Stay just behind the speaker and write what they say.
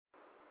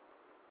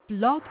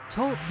LOGG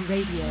Talk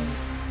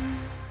Radio.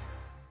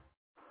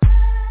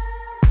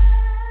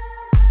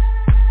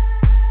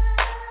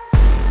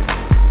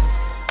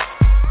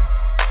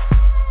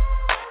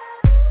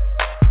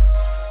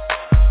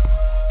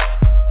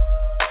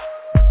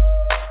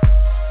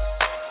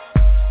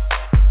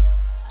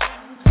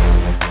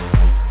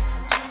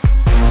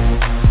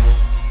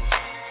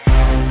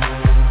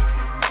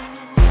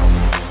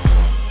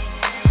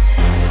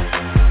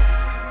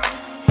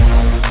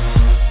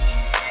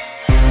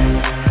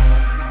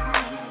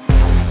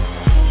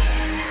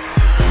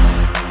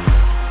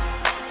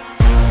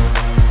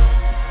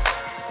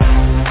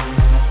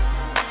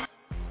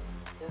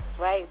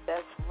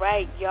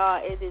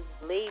 It is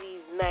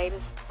ladies' night.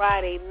 It's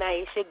Friday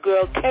night. It's your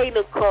girl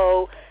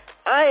K-NICOLE.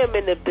 I am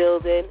in the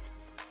building.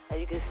 As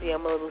you can see,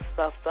 I'm a little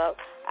stuffed up.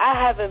 I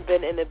haven't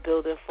been in the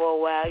building for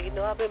a while. You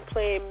know, I've been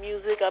playing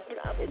music. I've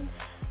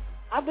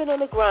been on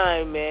the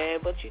grind, man.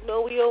 But you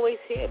know, we always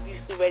here.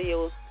 Music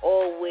Radio is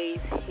always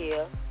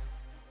here.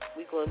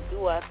 We're gonna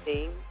do our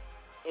thing,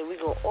 and we're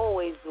gonna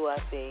always do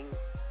our thing.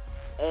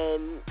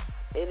 And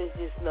it is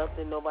just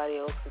nothing nobody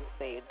else can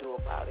say or do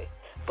about it.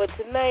 But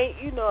tonight,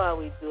 you know how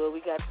we do it. We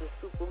got the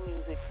super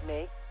music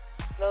mix.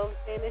 You know what I'm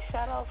saying? It's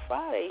Shout Out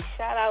Friday.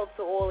 Shout out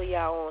to all of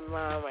y'all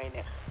online right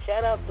now.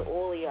 Shout out to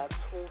all of y'all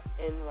tuned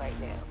in right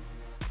now.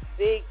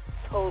 Big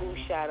total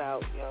shout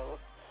out, yo.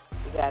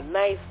 We got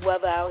nice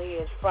weather out here.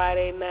 It's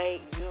Friday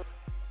night.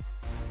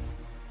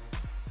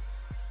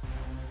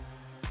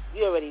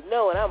 You already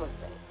know what I'm going to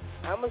say.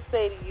 I'm going to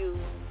say to you,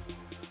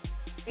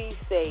 be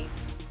safe,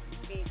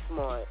 be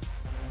smart.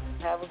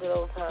 Have a good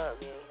old time,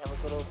 man. Have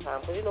a good old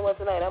time. Because you know what,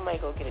 tonight I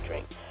might go get a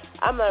drink.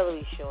 I'm not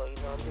really sure, you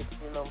know. I'm just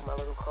getting over my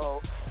little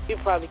cold. You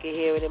probably can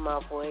hear it in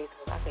my voice.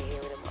 I can hear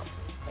it in my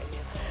voice right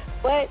now.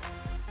 But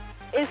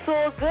it's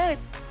all good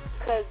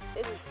because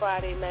it is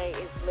Friday night.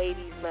 It's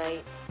ladies'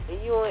 night.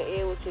 And you on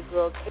air with your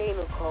girl,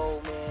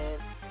 K-NICOLE, man.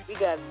 We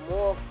got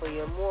more for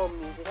you, more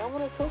music. I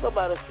want to talk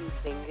about a few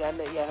things. I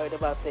know y'all heard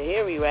about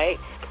Tahiri, right?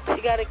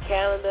 She got a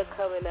calendar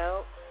coming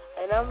out.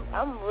 And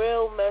I'm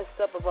real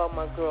messed up about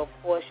my girl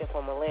Portia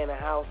from Atlanta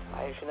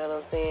Housewives. You know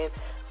what I'm saying?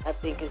 I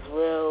think it's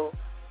real,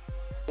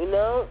 you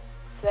know,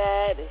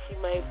 sad that she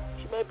might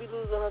be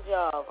losing her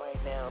job right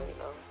now. You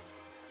know,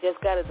 just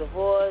got a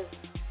divorce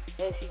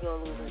and she's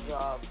gonna lose her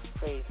job.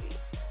 Crazy,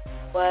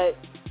 but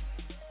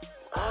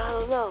I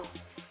don't know.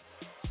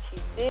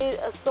 She did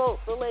assault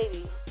the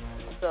lady,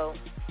 so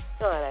you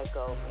know how that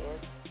goes, man.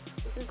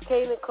 This is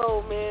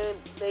K-NICOLE, man.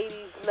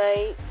 Ladies'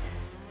 night.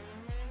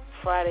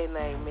 Friday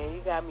night, man.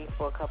 You got me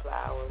for a couple of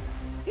hours.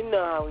 You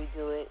know how we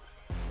do it.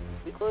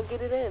 We're going to get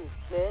it in,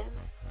 man.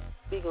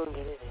 We're going to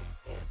get it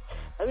in, man.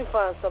 Let me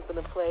find something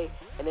to play,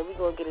 and then we're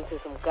going to get into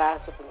some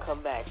gossip and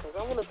come back. Because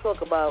I want to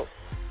talk about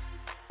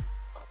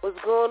what's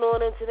going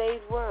on in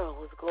today's world,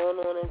 what's going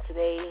on in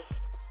today's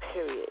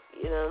period.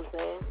 You know what I'm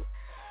saying?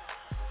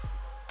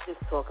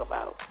 Just talk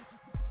about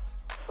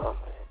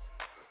something.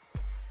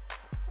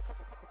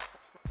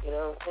 You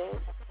know what I'm saying?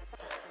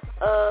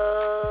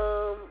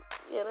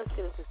 Yeah, let's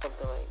get into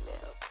something right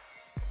now.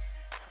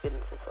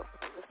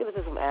 Let's get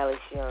into some Alex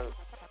Young.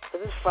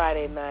 Because it's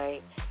Friday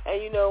night.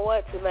 And you know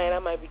what? Tonight I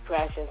might be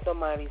crashing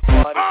somebody's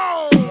party.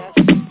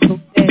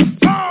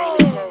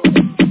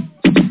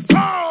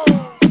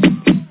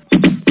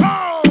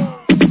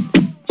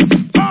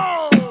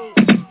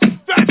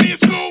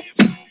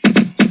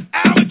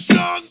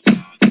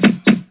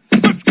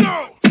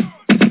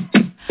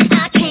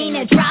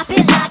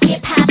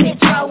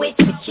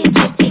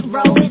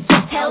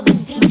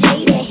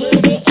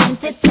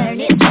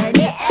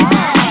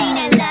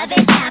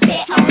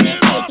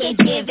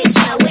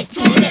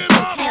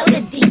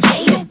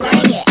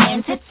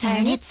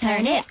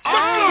 Turn it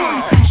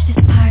on. Crash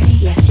this party.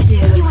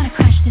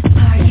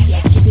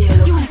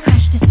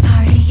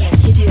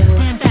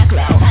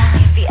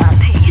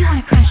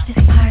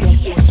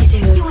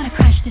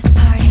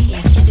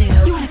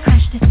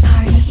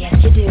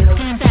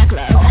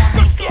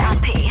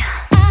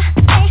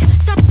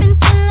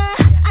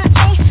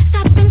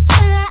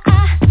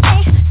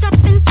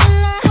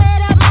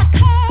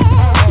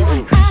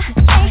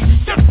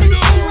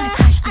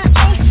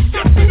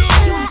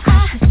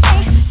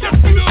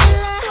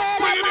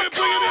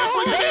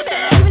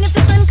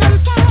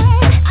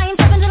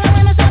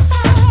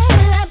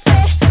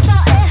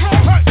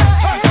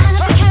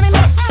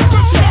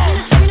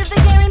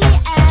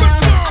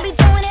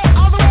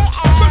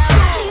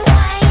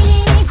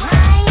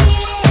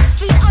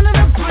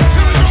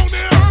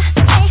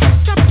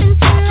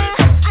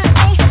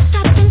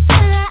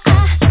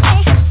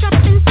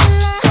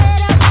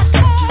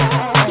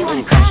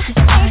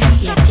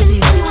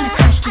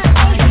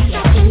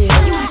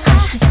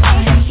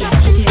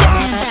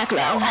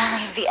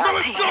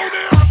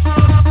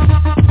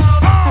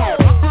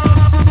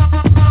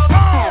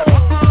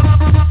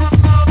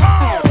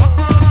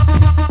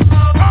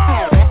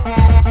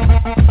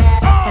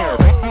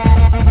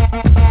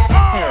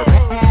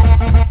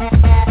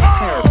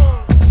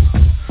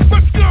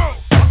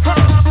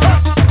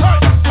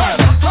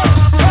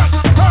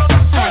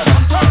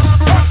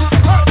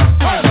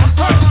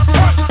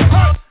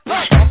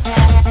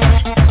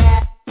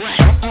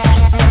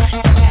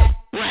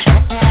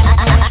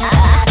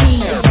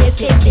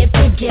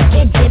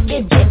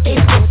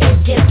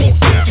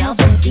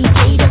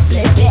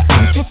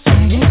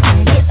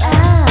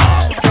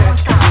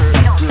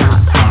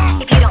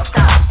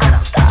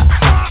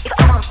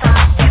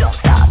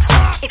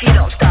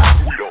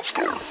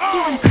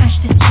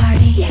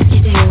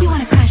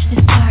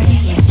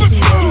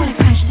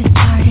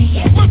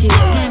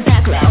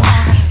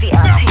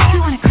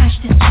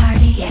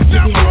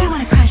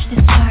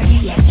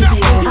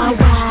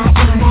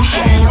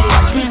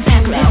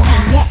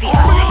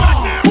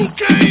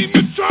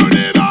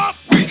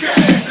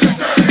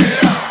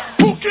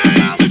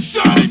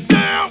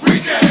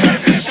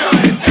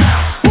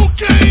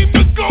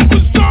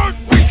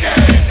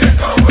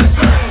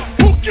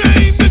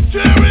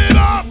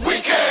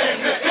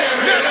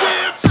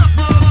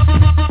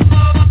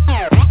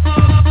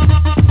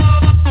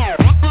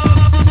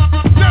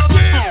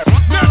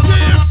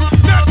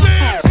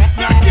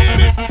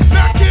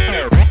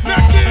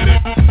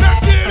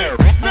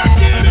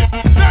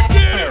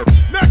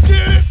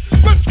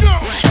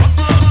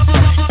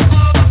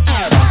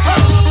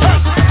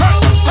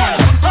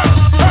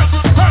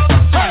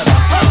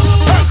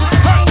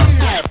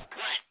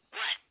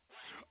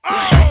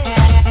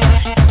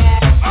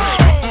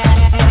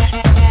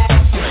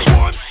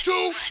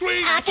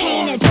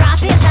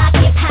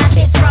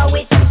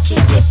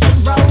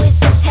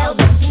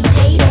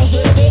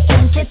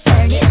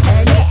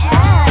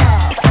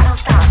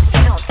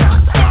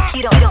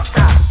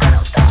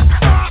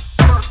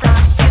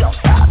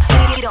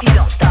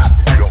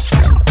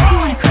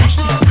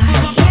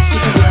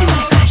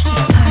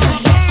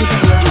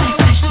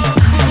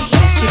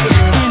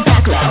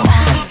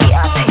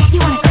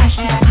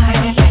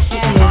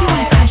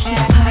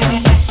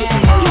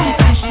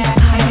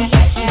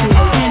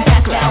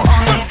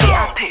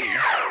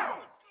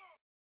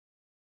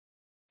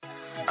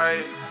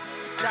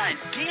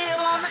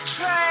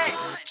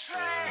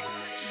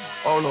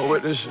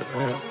 with this shit,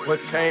 man. What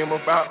came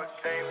about.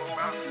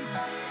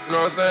 You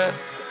know what I'm saying?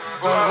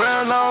 Going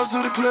around all to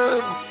the club.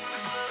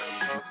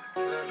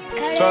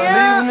 Trying to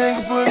leave a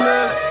nigga for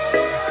another.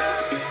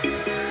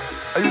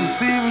 I used to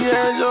see me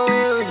as your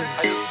husband.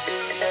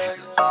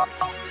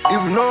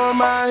 Even though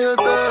I'm out here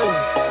thugging,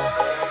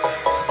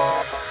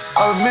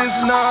 I was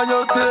missing all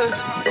your touch.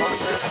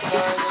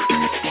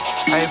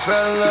 I ain't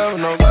fell in love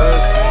with no pussy.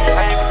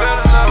 I ain't fell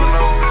in love with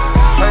no pussy.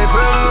 I ain't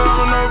fell in love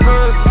with no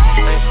pussy. I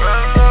ain't fell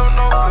in love with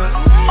no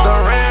pussy.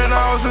 Done ran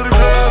all to the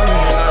club.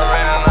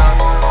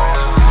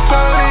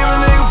 Tryna leave a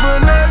nigga for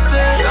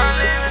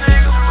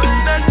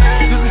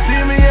nothing. You can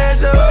see me as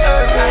your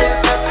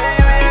husband.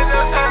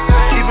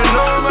 Even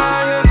though I'm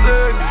out here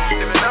thugging,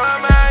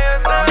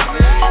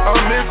 I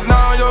was missing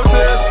all your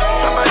touch.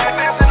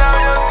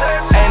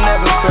 Ain't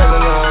never fell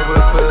in love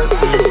with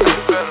pussy.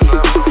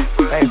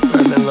 Ain't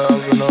fell in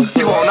love with no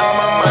pussy. You want all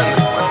my money.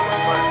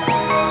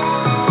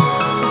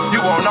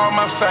 You want all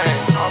my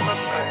fame.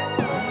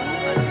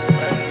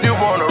 You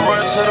wanna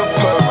run to the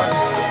pub.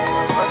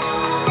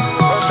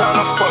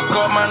 Tryna fuck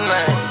up my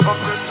name.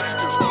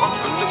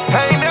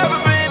 I ain't never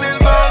been this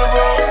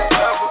vulnerable.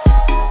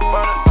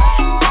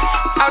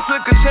 I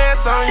took a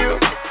chance on you.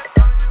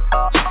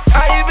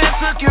 I even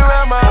took you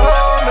around my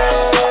home,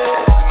 man.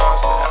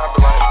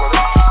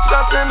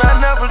 Something I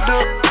never do.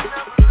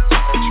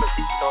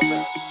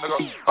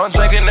 I'm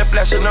drinking and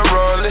flashing the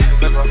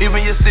rolling.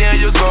 Even you seeing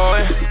you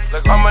going.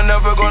 I'm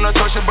never gonna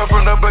touch you, but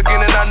from the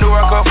beginning I knew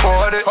I could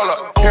afford it. Hold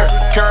up, here,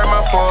 carry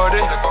my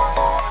 40.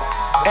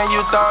 And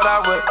you thought I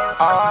would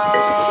always.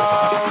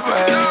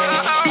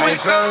 I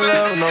ain't fell in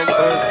love with no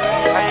pussy.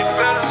 I ain't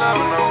fell in love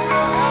with no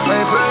pussy. I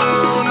ain't fell in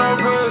love with no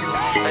pussy. I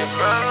ain't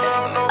fell in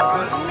love with no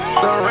pussy.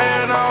 Done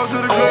ran all to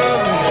the club.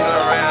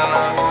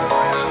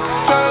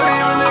 Tryna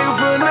leave a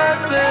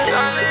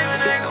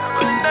nigga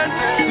for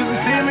nothing. You can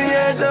see me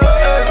as your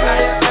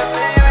husband.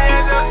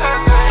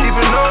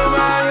 Even though I'm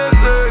out here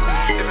thugging,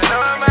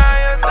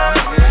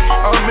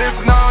 I was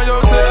missing all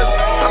your touch.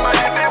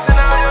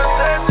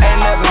 Ain't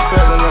never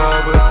fell in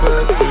love with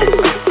pussy.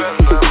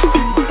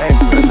 Ain't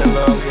fell in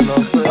love with no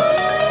pussy.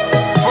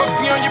 Fuck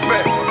you on your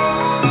back.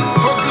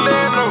 Fuck the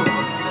landlord.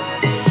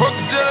 Fuck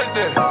the judge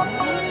there.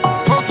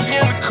 Fuck you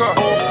in the car.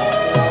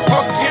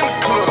 Fuck you in the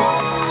club.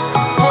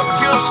 Fuck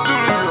you in the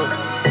studio.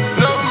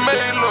 Never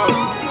made love.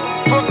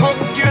 Fuck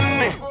you in the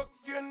knee.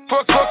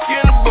 Fuck you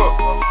in the book.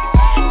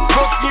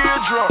 Fuck you in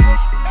drunk.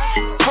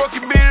 Fuck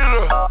you beat it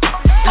up.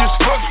 Just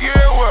fuck you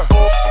everywhere.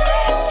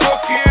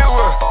 Fuck you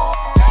everywhere.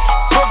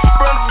 Fuck you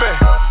front and back.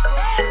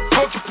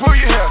 Fuck you pull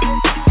your hair.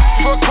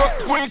 Fuck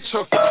you when you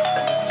choke.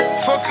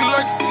 Fuck you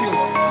like a king.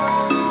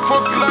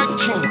 Fuck you like a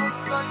king.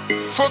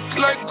 Fuck you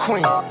like a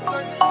queen.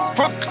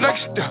 Fuck you like a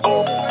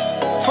star.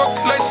 Fuck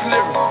you like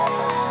celebrity.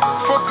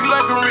 Fuck you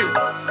like a rich.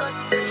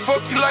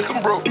 Fuck you like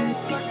I'm broke. I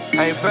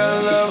ain't fell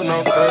in love with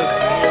no pussy. I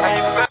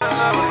ain't fell in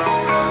love with no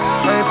pussy. I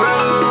ain't fell in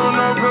love with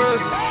no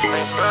pussy. I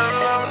ain't fell in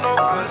love with no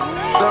pussy.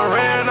 Done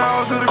ran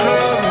all to the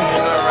club.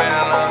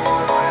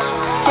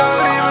 Tryna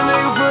leave a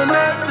nigga for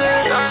nothing.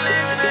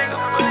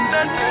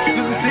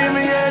 You can see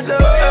me as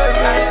your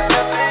husband.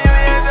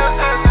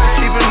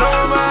 Even though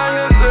I'm out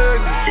here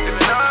thugging,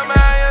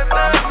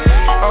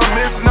 I was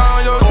missing all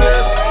your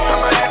touch.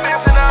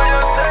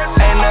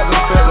 Ain't never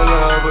fell in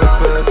love with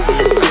pussy.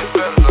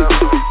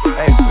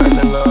 Ain't fell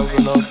in love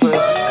with no pussy.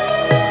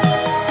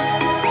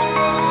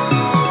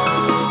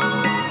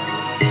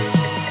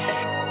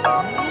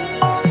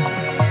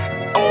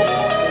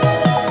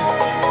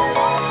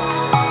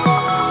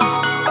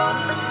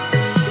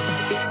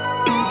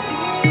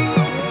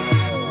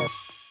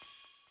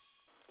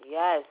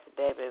 Yes,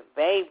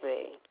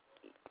 baby.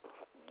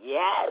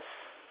 Yes.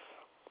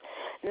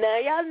 Now,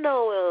 y'all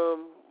know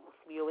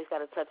we always got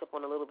to touch up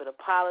on a little bit of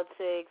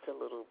politics, a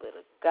little bit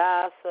of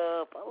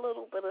gossip, a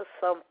little bit of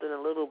something.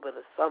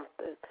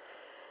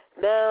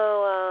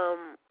 Now,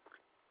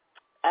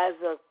 as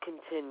a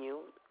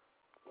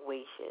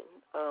continuation,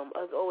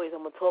 as always,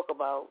 I'm going to talk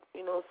about,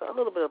 a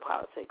little bit of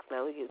politics.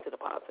 Now, we get into the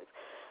politics.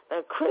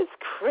 Now, Chris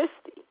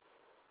Christie,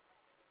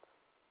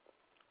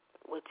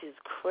 which is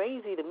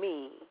crazy to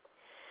me,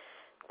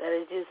 that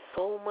is just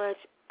so much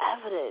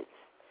evidence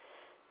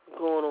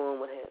going on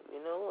with him,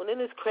 And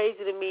then it's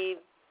crazy to me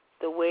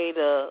the way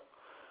the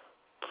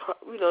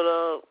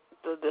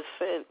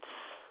defense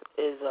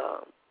is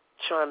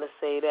trying to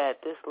say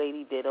that this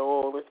lady did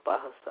all this by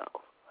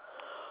herself.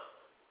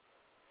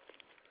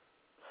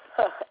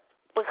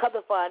 But come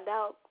to find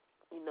out,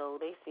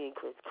 they seeing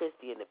Chris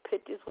Christie in the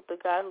pictures with the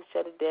guy who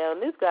shut it down.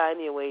 This guy,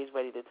 anyway, is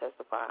ready to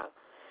testify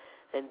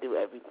and do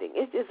everything.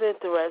 It's just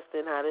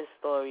interesting how this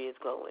story is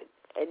going.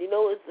 And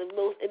it's the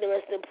most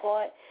interesting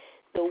part?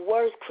 The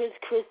worse Chris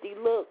Christie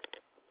looked,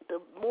 the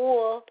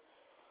more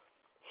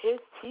his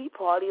Tea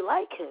Party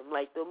like him.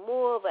 Like, the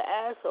more of an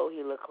asshole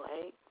he looked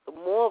like, the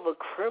more of a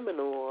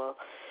criminal, or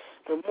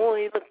the more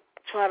he looked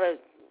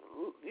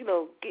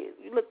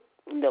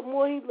the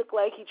more he looked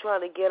like he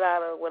trying to get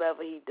out of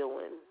whatever he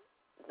doing,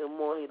 the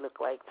more he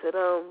looked like, to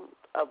them,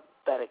 a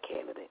better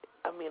candidate.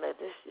 I mean,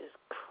 this is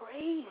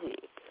crazy.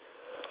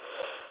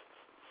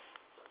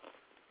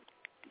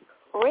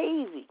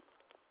 crazy.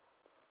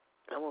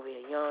 I'm over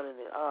here yawning.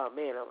 Oh,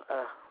 man,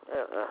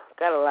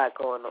 got a lot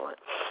going on.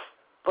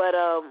 But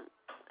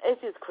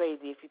it's just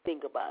crazy if you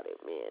think about it,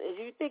 man. If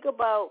you think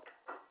about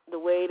the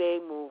way they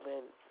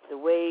moving, the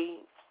way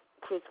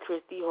Chris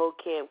Christie whole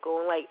camp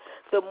going, like,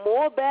 the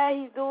more bad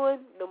he's doing,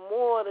 the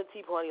more the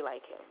Tea Party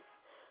like him.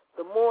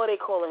 The more they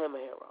calling him a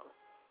hero.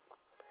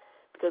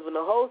 Because when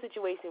the whole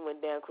situation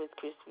went down, Chris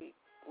Christie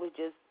was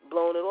just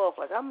blowing it off.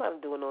 Like, I'm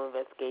not doing no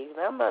investigation.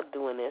 I'm not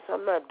doing this.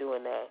 I'm not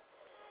doing that.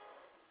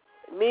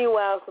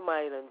 Meanwhile,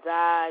 somebody done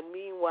died.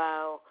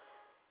 Meanwhile,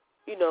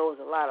 you know,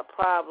 there's a lot of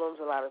problems,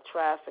 a lot of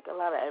traffic, a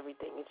lot of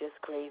everything. It's just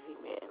crazy,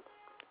 man.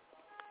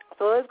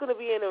 So it's going to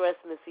be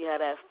interesting to see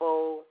how that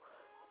fold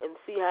and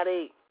see how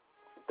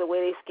the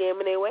way they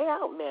scamming their way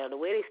out now. The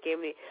way they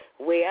scamming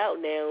their way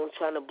out now,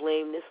 trying to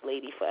blame this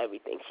lady for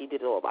everything. She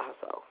did it all by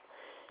herself.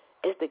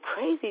 It's the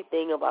crazy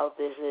thing about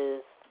this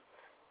is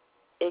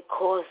it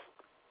cost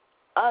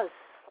us,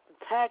 the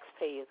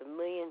taxpayers, $1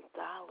 million.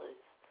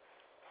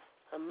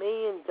 $1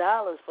 million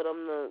for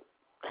them to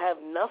have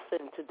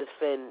nothing to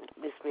defend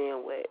this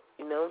man with.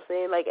 You know what I'm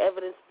saying? Like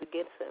evidence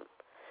against him.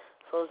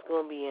 So it's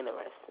going to be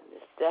interesting.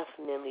 It's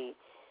definitely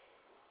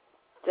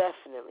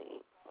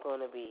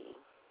going to be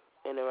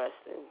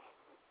interesting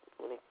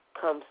when it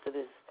comes to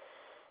this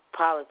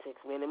politics,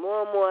 man. And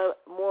more and more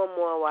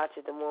I watch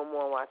it, the more and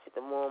more I watch it,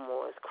 the more and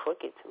more it's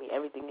crooked to me.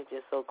 Everything is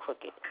just so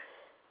crooked,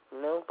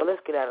 you know? But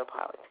let's get out of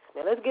politics.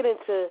 Now let's get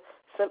into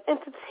some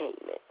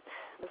entertainment.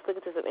 Let's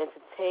look into some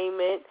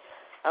entertainment.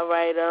 All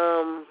right,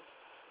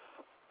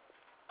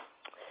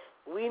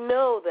 we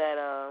know that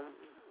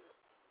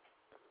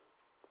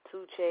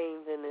 2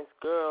 Chainz and this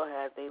girl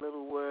had their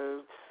little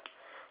words.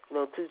 You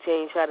know, 2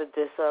 Chainz tried to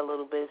diss her a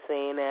little bit,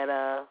 saying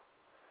that,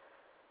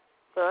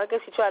 you know, I guess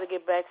she tried to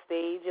get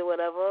backstage or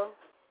whatever.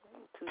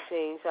 2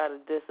 Chainz tried to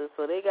diss her,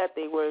 so they got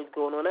their words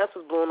going on. That's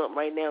what's blowing up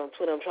right now on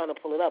Twitter. I'm trying to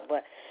pull it up,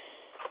 but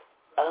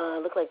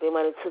looks like they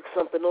might have took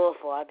something off,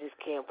 or I just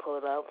can't pull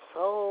it up.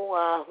 So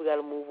we got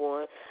to move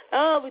on.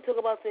 We talk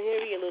about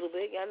Tahiri a little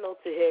bit. Y'all know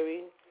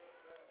Tahiri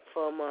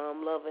from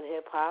Love and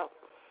Hip Hop,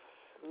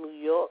 New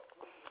York.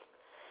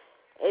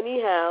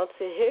 Anyhow,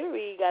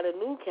 Tahiri got a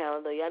new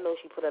calendar. Y'all know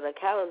she put out a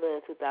calendar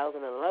in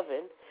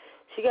 2011.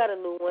 She got a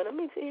new one. I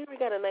mean, Tahiri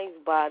got a nice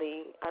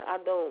body. I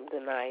don't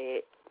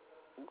deny it.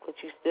 But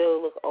you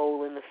still look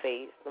old in the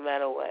face, no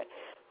matter what.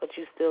 But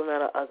you still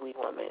not an ugly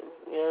woman.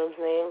 You know what I'm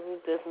saying? You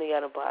definitely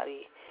got a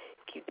body.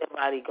 Keep that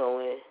body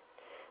going.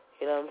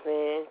 You know what I'm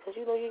saying? Because,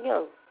 you know, you're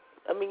young.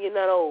 I mean, you're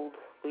not old,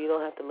 but you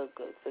don't have to look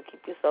good. So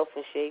keep yourself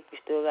in shape. You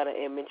still got an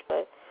image,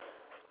 but,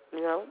 you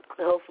know,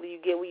 hopefully you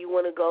get where you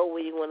want to go,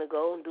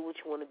 and do what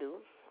you want to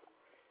do.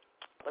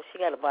 But she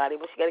got a body,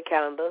 but she got a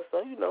calendar.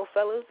 So, you know,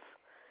 fellas,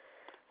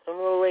 some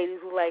little ladies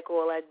who like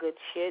all that good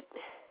shit,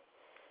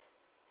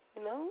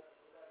 you know,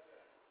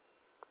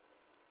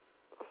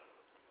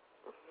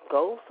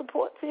 go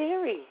support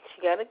Tahiri.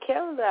 She got a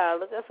calendar out.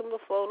 Look at some of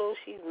the photos.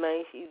 She's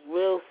nice. She's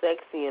real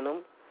sexy in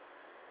them.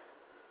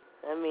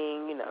 I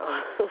mean, you know,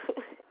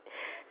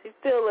 she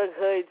still looks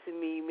hood to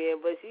me,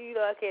 man. But she, you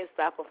know, I can't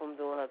stop her from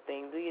doing her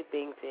thing. Do your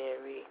thing,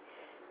 Tahiri.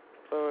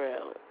 For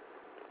real.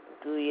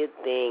 Do your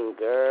thing,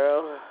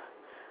 girl.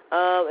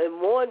 And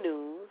more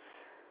news.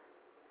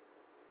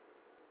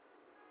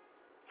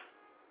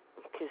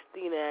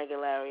 Christina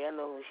Aguilera, I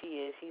know who she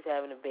is. She's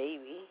having a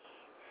baby.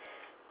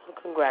 Well,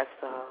 congrats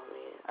to her,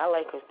 man. I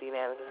like Christina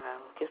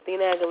Aguilera.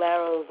 Christina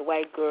Aguilera is a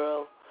white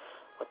girl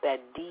with that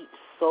deep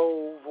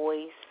soul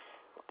voice,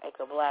 like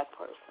a black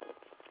person.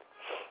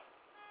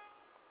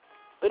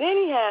 But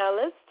anyhow,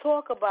 let's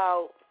talk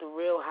about the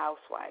Real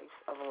Housewives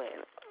of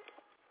Atlanta.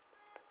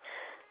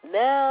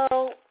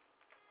 Now,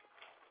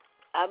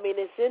 I mean,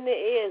 it's in the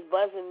air, it's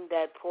buzzing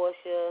that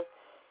Portia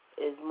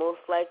is most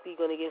likely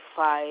going to get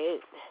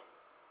fired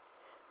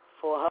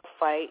for her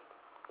fight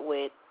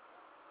with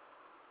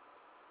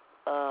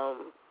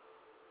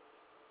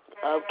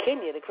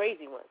Kenya, the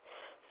crazy one.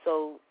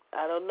 So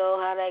I don't know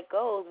how that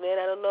goes, man.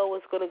 I don't know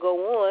what's going to go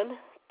on.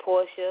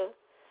 Portia,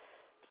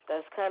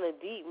 that's kind of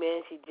deep,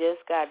 man. She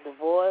just got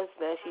divorced.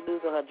 Now she's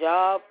losing her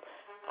job.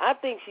 I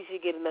think she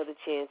should get another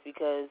chance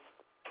because,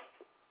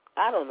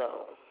 I don't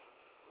know,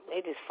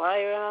 they just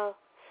fire her,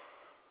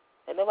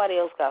 and nobody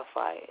else got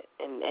fired,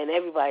 and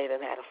everybody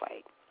done had a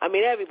fight. I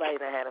mean, everybody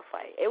done had a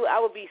fight. I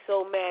would be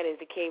so mad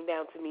if it came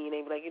down to me and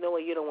they'd be like, you know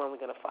what, you're the one we're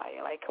going to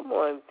fire. Like, come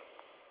on.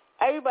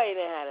 Everybody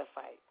done had a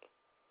fight.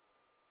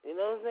 You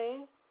know what I'm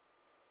saying?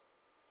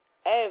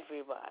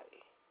 Everybody.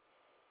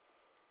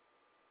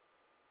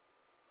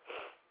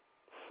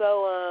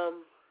 So,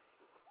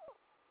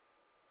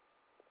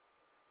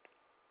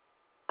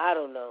 I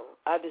don't know.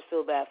 I just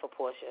feel bad for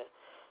Portia.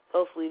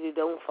 Hopefully they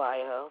don't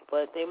fire her,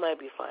 but they might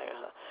be firing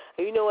her.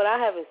 And you know what? I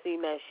haven't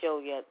seen that show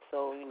yet,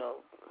 so, you know,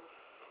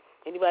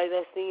 anybody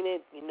that's seen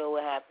it, you know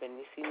what happened.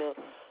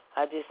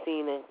 I just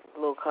seen a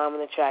little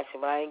common attraction,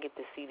 but I didn't get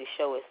to see the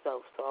show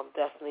itself, so I'm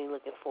definitely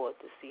looking forward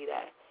to see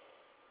that.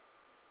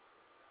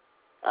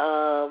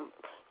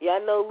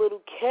 Y'all know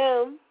Little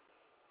Kim.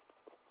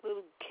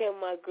 Little Kim,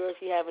 my girl,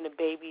 she having a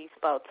baby. It's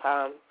about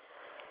time.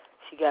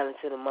 she got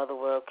into the mother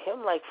world.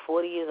 Kim like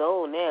 40 years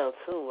old now,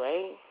 too,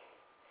 right?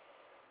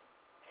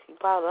 She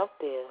probably up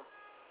there.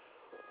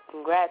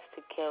 Congrats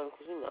to Kim,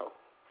 because, you know,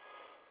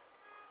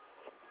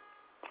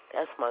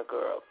 that's my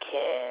girl,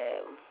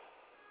 Kim.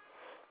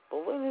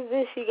 But what is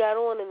this she got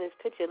on in this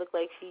picture? It looked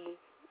like she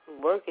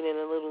working in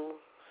a little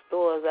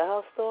store. Is that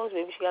her store?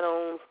 Maybe she got her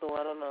own store.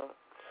 I don't know.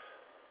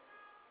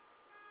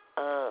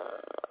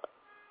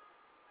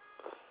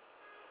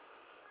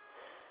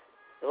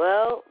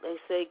 Well, they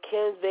say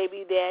Kim's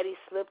baby daddy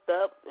slipped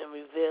up and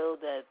revealed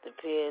that the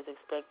pair is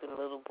expecting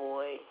a little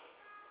boy.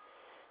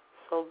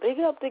 So big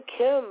up to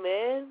Kim,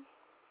 man.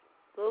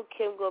 Little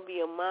Kim gonna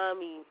be a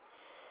mommy.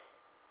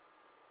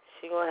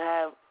 She gonna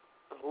have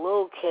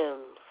little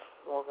Kims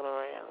walking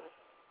around.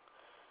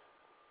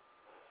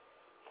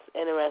 It's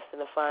interesting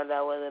to find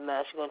out whether or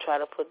not she's gonna try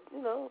to put,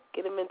 you know,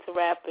 get him into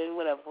rapping,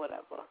 whatever.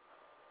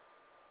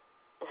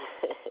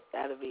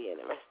 That'll be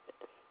interesting.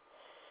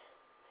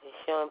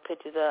 They're showing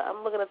pictures of,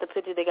 I'm looking at the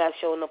picture they got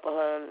showing up of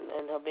her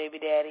and her baby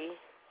daddy.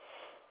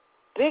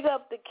 Big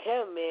up to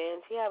Kim,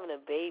 man. She having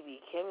a baby.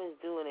 Kim is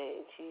doing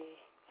it.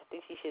 I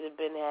think she should have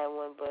been had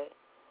one, but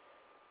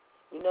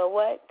you know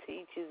what? To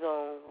each his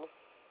own.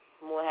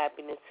 More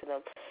happiness to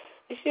them.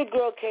 It's your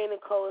girl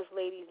K-NICOLE. It's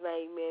Ladies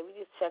Night, man. We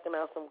just checking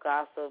out some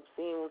gossip,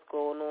 seeing what's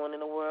going on in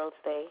the world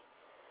today.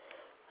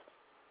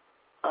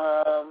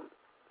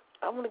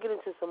 I'm going to get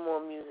into some more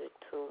music,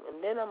 too.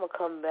 And then I'm going to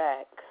come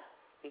back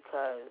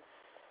because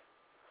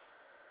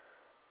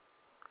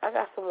I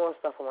got some more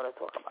stuff I want to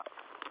talk about.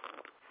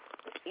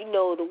 You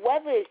know, the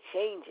weather is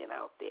changing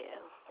out there.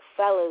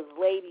 Fellas,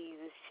 ladies,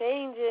 it's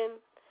changing.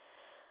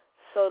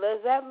 So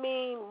does that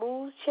mean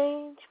moods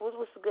change? What's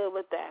good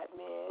with that,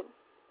 man?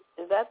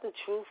 Is that the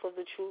truth of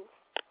the truth?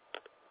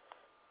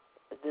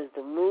 Does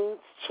the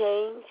moods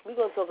change? We're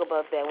going to talk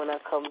about that when I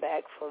come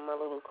back from my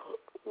little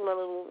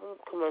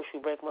commercial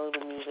break, my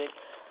little music.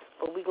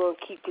 But we're going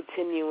to keep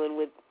continuing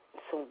with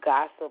some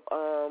gossip.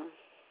 All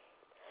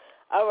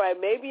right,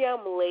 maybe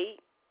I'm late,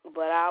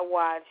 but I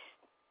watched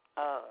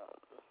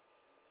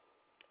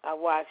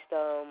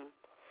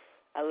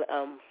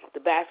The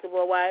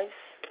Basketball Wives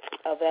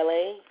of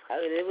L.A.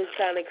 I mean, it was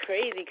kind of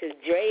crazy because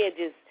Drea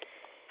just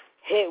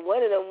hit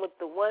one of them with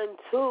the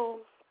 1-2,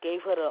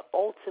 gave her the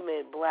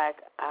ultimate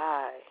black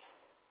eye.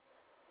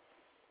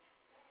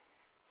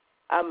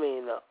 I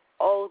mean, the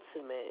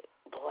ultimate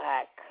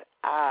black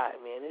eye,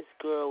 man. This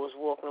girl was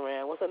walking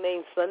around. What's her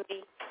name?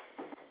 Sunday?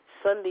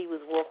 Sunday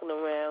was walking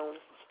around.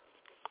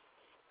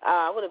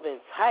 I would have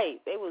been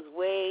tight. They was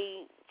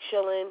way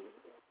chilling.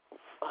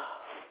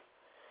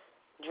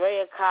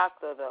 Drea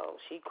cocked her, though.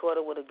 She caught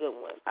her with a good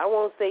one. I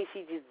won't say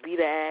she just beat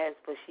her ass,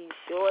 but she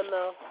sure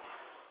enough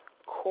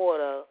caught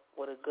her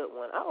with a good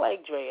one. I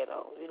like Drea,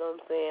 though. You know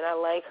what I'm saying? I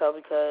like her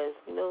because,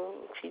 you know,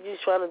 she's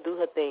just trying to do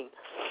her thing.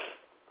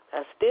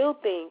 I still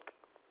think,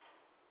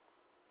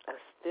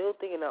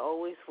 and I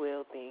always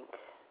will think,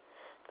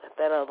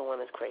 that other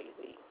one is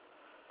crazy.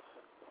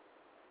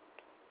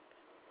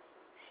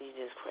 She's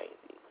just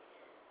crazy.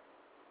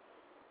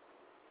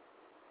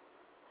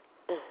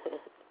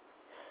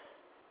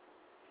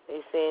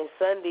 They saying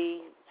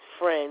Sunday's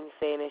friend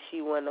saying that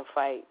she won the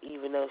fight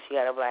even though she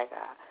had a black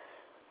eye.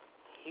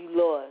 You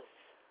lost.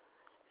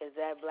 Is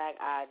that black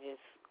eye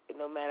just,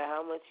 no matter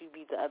how much you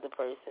beat the other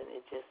person,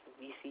 it just,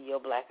 you see your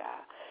black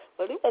eye.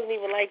 But it wasn't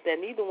even like that.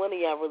 Neither one of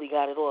y'all really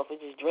got it off.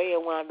 It just Drea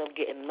wound up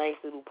getting a nice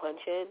little punch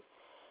in,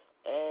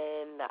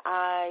 and the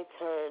eye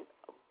turned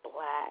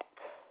black.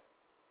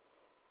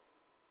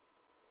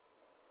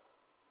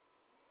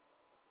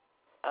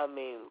 I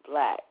mean,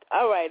 black.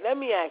 All right, let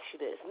me ask you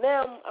this.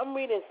 Now, I'm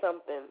reading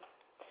something,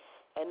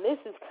 and this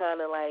is kind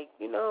of like,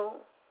 you know,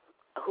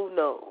 who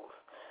knows?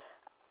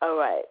 All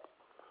right.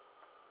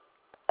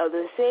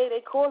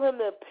 They call him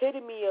the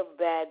epitome of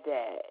bad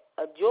dad.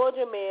 A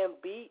Georgia man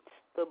beats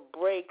the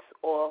brakes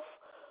off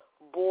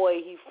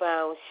boy he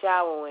found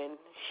showering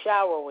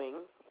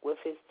with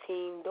his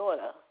teen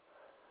daughter.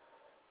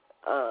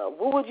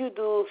 What would you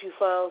do if you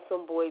found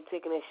some boy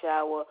taking a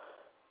shower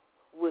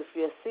with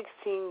your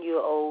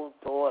 16-year-old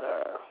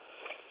daughter?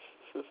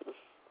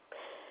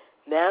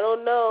 Now, I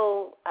don't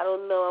know. I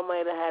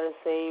might have had the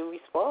same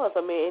response.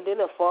 I mean, and then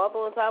a father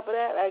on top of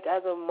that. Like,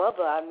 as a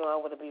mother, I know I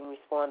would have been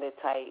responded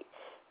tight.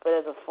 But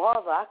as a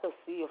father, I could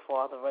see a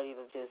father ready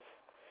to just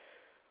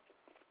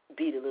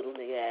beat a little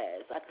nigga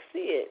ass. I could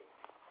see it,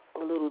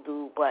 a little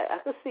dude, but I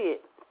could see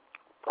it.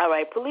 All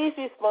right, police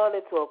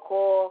responded to a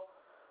call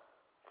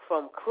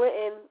from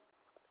Clinton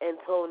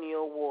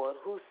Antonio Ward,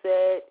 who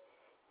said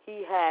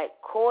he had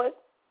caught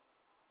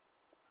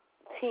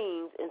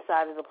teens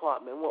inside his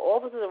apartment. When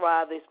officers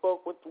arrived, they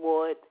spoke with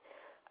Ward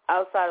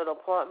outside of the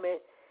apartment,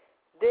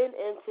 then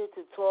entered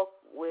to talk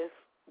with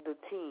the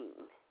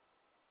teen.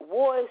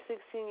 Ward's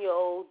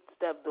 16-year-old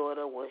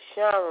stepdaughter was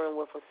showering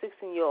with a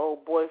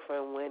 16-year-old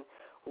boyfriend when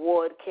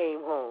Ward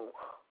came home.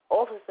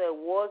 Officer said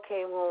Ward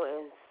came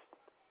home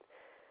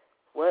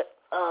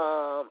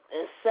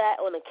and sat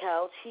on the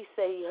couch. He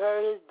said he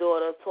heard his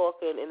daughter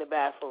talking in the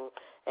bathroom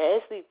and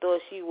instantly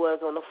thought she was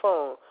on the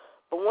phone.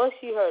 But once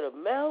she heard a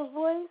male's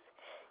voice,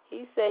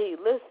 He said he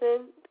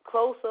listened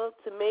closer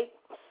to make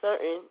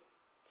certain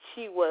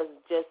she was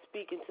just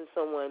speaking to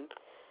someone,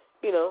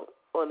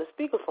 on the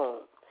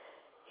speakerphone.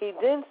 He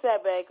then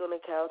sat back on the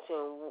couch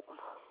and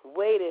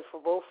waited for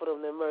both of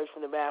them to emerge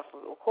from the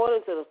bathroom.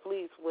 According to the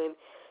police, when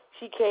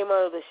she came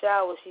out of the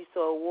shower, she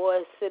saw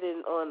Ward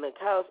sitting on the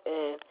couch,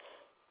 and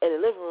in the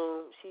living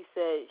room, she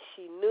said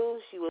she knew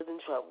she was in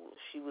trouble.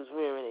 She was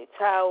wearing a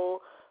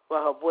towel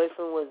while her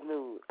boyfriend was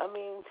nude. I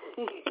mean,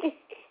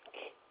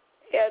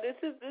 yeah, this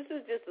is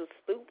just a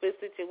stupid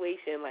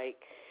situation. Like,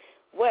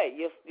 what?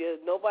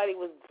 Nobody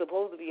was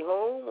supposed to be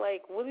home?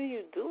 Like, what are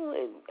you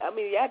doing? I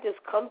mean, y'all just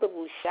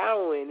comfortable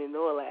showering and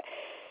all that.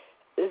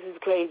 This is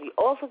crazy.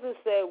 Officers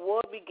said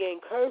Ward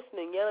began cursing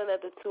and yelling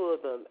at the two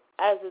of them.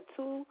 As the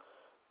two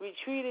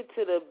retreated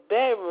to the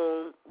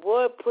bedroom,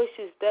 Ward pushed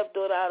his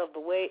stepdaughter out of the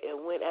way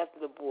and went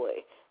after the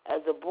boy. As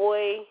the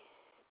boy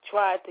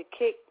tried to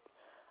kick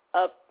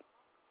up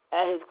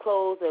at his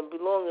clothes and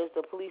belongings,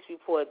 the police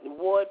report,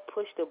 Ward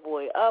pushed the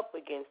boy up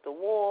against the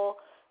wall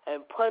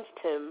and punched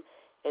him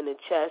in the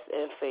chest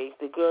and face.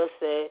 The girl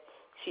said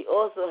she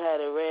also had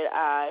a red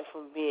eye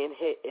from being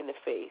hit in the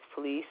face.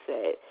 Police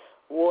said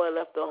Ward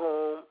left the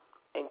home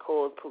and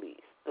called police.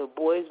 The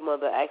boy's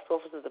mother asked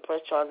officers to press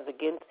charges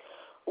against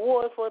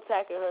Ward for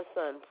attacking her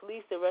son.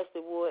 Police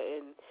arrested Ward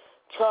and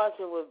charged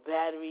him with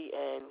battery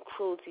and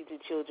cruelty to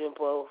children,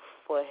 both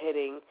for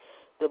hitting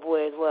the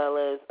boy as well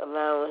as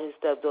allowing his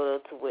stepdaughter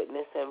to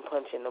witness him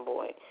punching the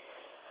boy.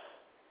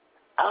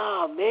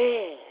 Oh,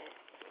 man.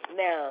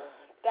 Now,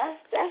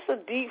 that's a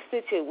deep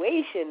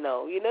situation,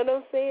 though. You know what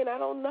I'm saying? I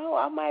don't know.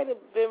 I might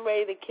have been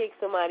ready to kick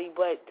somebody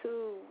butt,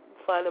 too,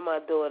 finding my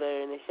daughter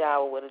in the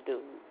shower with a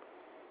dude.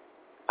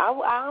 I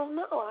don't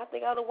know. I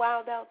think I would have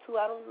wilded out, too.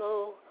 I don't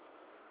know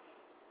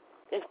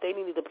if they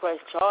needed to press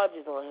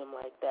charges on him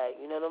like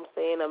that. You know what I'm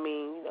saying? I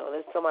mean,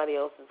 that's somebody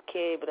else's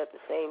kid, but at the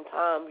same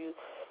time,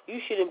 you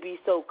shouldn't be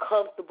so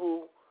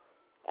comfortable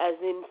as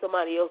in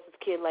somebody else's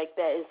kid like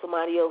that in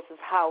somebody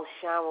else's house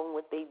showering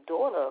with their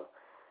daughter.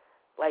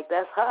 Like,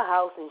 that's her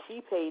house and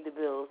she paid the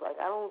bills. Like,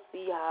 I don't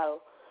see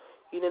how,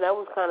 that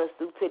was kind of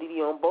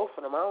stupidity on both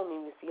of them. I don't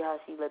even see how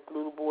she let the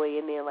little boy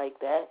in there like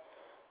that.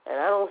 And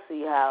I don't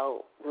see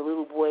how the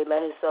little boy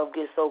let himself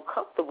get so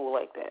comfortable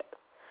like that,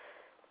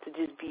 to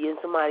just be in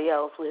somebody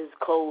else with his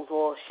clothes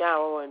all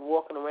showering,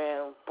 walking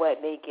around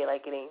butt naked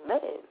like it ain't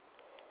nothing.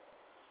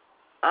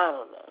 I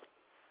don't know.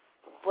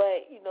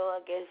 But, I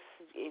guess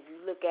if you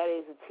look at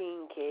it as a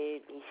teen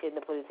kid, he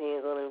shouldn't have put his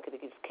hands on him, could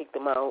have just kicked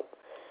him out.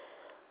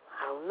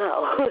 I don't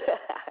know.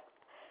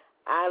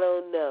 I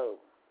don't know.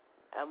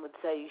 I'm going to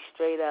tell you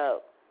straight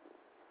up,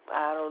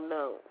 I don't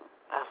know.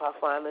 If I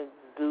find a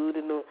dude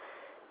in the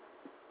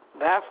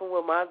bathroom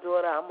with my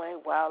daughter, I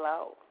might wild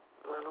out.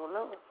 I don't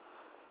know.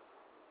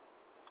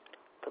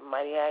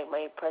 Somebody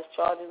might press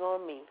charges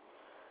on me.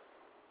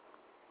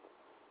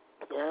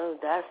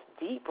 That's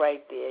deep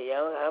right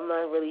there, I'm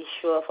not really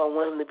sure if I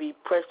want him to be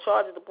pressed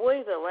charges. The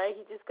boy's all right.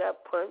 He just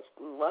got punched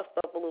and roughed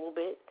up a little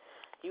bit.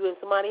 You in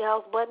somebody's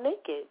house butt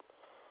naked.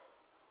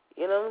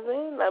 You know what I'm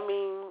saying? I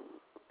mean,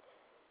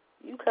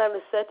 you kind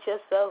of set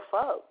yourself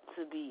up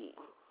to be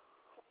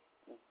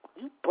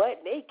you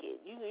butt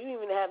naked. You didn't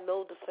even have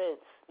no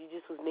defense. You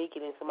just was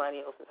naked in somebody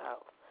else's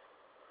house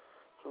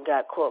and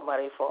got caught by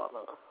their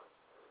father.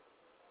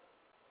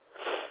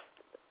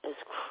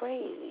 It's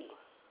crazy.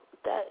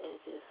 That is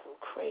just some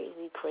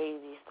crazy,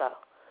 crazy stuff.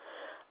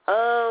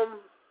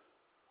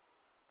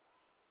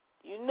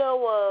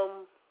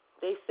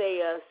 They say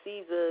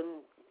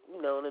season,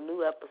 the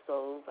new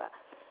episodes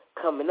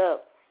coming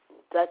up.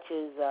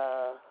 Duchess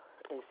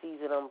and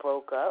season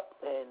broke up,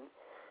 and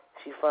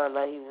she found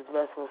out he was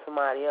messing with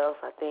somebody else.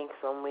 I think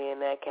somewhere in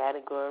that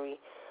category,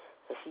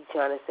 and she's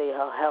trying to say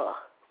her health.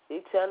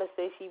 She's trying to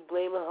say she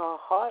blaming her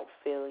heart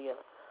failure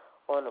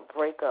on a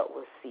breakup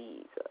with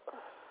Caesar.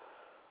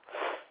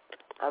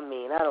 I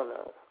mean, I don't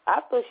know. I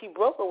thought she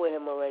broke up with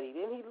him already.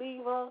 Didn't he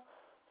leave her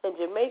in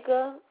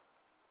Jamaica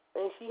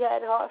and she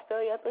had heart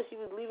failure? I thought she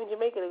was leaving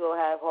Jamaica to go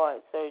have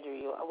heart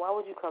surgery. Why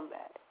would you come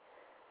back?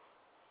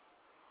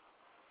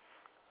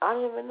 I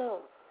don't even know.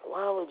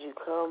 Why would you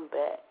come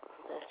back?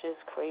 That's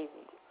just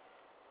crazy.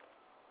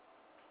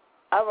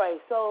 All right,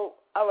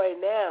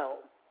 now,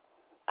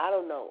 I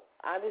don't know.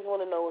 I just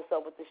want to know what's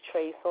up with this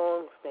Trey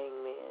Songz thing,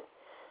 man.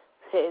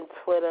 Hitting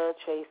Twitter,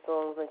 Trey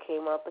Songz and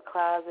came out the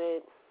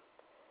closet.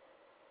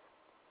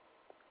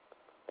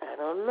 I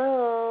don't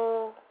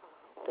know.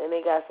 Then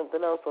they got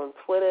something else on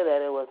Twitter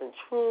that it wasn't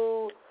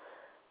true.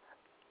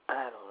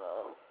 I don't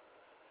know.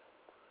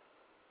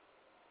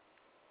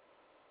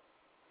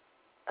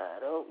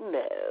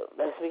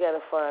 We got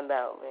to find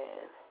out,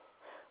 man.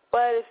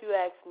 But if you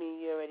ask me,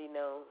 you already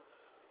know.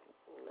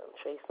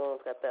 Trey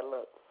Songz got that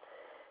look.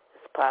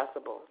 It's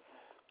possible.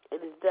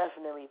 It is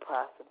definitely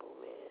possible,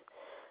 man.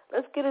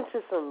 Let's get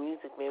into some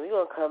music, man. We're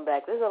going to come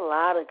back. There's a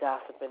lot of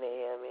gossip in the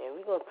air, man.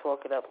 We're going to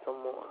talk it up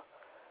some more.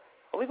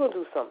 We're going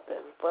to do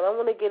something. But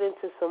I'm going to get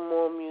into some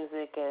more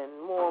music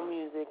and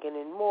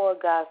then more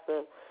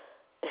gossip.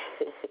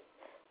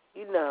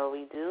 You know how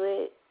we do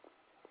it.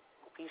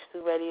 Beach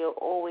Stew Radio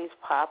always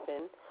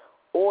popping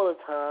all the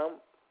time.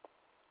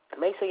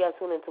 Make sure y'all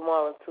tune in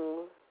tomorrow,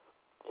 too.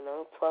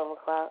 12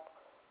 o'clock.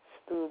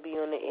 Stu will be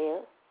on the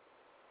air.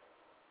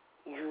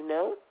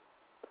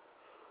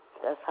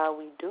 That's how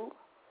we do.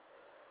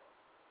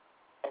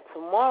 And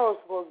tomorrow's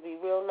supposed to be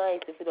real nice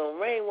if it don't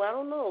rain. Well, I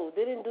don't know.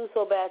 They didn't do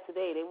so bad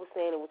today. They were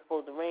saying it was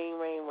supposed to rain.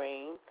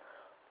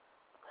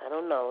 I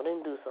don't know. It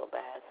didn't do so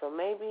bad. So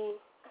maybe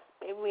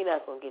we're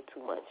not going to get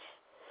too much.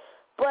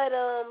 But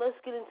let's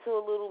get into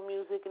a little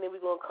music, and then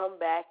we're going to come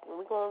back, and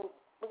we're going to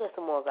look at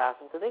some more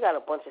gossip. So they got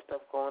a bunch of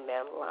stuff going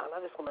down the line.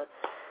 I just want to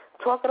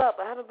talk it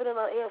up. I haven't been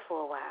on air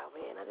for a while,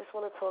 man. I just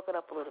want to talk it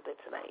up a little bit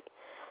tonight.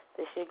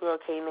 This your girl,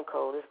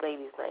 K-NICOLE. This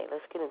ladies' night.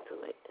 Let's get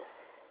into it.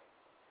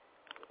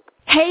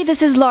 Hey, this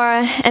is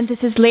Laura, and this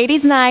is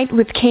Ladies' Night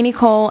with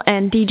K-NICOLE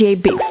and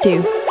DJ Big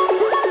Stu.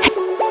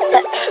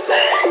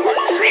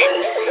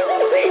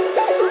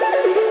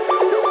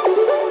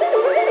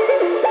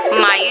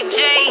 Maya J.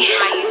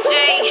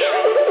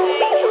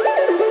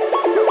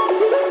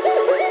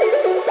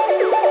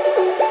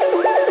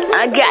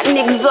 I got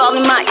niggas all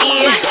in my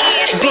ear,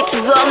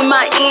 bitches all in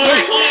my ear.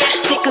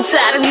 Sick and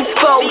tired of these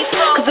folks,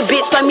 cause a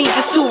bitch like me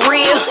just too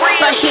real.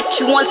 If I hit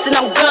you once and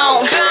I'm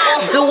gone,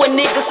 do a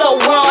nigga so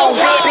wrong.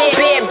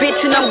 Bad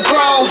bitch and I'm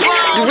grown,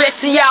 the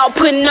rest of y'all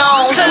putting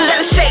on. Some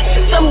gotta shake,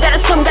 some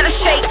gotta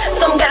shake,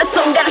 some gotta shake,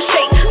 some gotta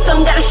shake, some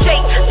gotta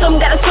shake,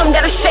 some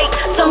gotta shake,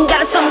 some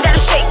gotta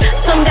shake,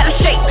 some gotta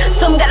shake,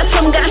 some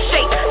gotta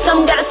shake,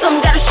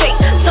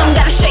 some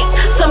gotta shake,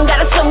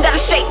 some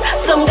gotta shake,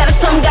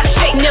 some gotta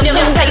shake, never.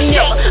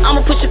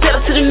 I'ma push your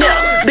pedal to the middle.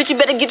 Bitch, you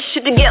better get your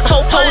shit together.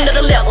 Whole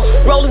another level.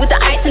 Rolling with the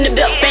ice in the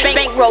belt.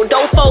 Bank roll,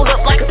 don't fold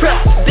up like a prep.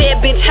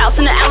 Bad bitch house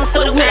in the alley,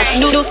 so the winner.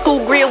 New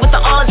school grill with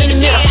the R's in the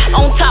middle.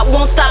 On top,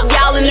 won't stop,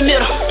 y'all in the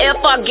middle.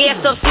 FR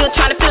gas up, still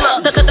trying to fill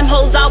up. Cut them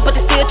hoes out, but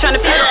they still trying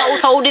to fill up.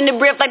 Holding the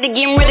breath like they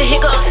getting rid of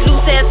hiccups.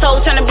 Loose ass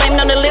hoes trying to blame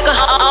it on the liquor.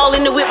 All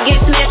in the whip, get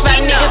smashed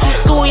by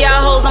niggas. School y'all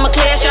hoes, I'ma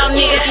clash y'all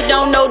niggas. If you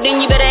don't know, then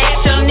you better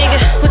ask y'all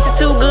niggas. Pussy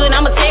too good,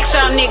 I'ma text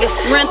y'all niggas.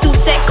 Run through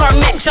set car,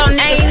 match y'all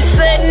niggas. Ain't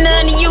sudden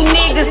none of you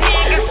niggas,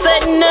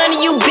 sudden none of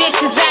you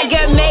bitches. I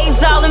got maids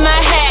all in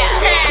my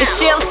house, and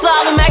shells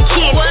all in my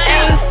kitchen.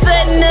 Ain't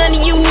sudden none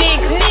of you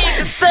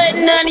niggas,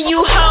 sudden none of you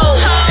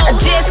hoes. I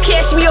just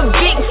cashed me a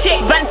big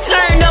check, but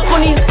turn up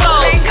on these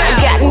folks. I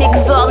got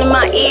niggas all in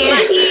my ear,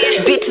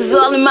 bitches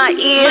all in my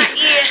ear.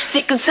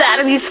 Sick and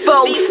tired of these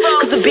folks,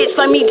 cause a bitch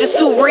like me just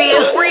too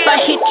real. If I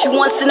hit you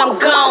once and I'm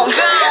gone,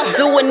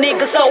 do a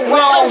nigga so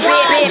wrong.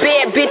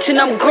 Bad bitch and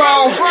I'm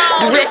grown,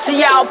 the rest of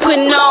y'all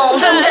putting on.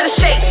 Some gotta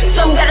shake,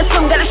 some gotta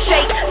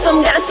shake,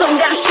 some gotta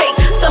shake,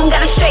 some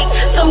gotta shake,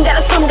 some gotta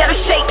shake, some gotta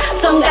shake,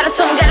 some gotta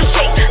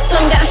shake,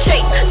 some gotta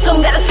shake,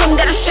 some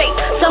gotta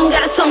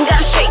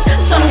shake,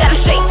 some gotta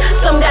shake,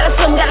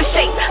 some gotta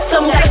shake,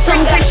 some gotta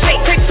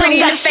shake, some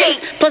gotta shake.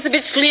 Plus a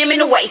bitch slim in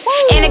the waist,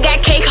 and I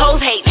got cake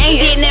hoes hate.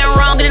 Ain't did nothing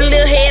wrong, get a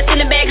little head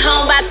sitting back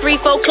home by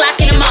 3-4 o'clock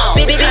in the mall.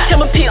 Bitch,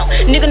 I'm a pimp,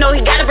 nigga know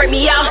he gotta break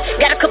me off.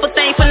 Got a couple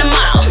things from the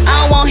mall.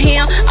 I don't want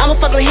him, I'ma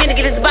fuck with him to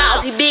get his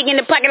balls. He big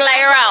in the pocket like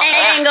Raw.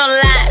 Ain't gonna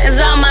lie,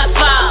 it's all my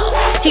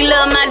fault. He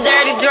love my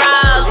dirty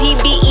draws, he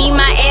be eating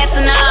my ass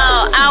and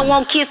all. I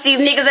won't kiss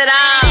these niggas at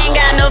all. I ain't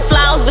got no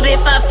flaws, but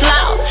if I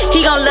flaw, he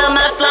gon' love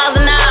my flaws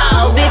and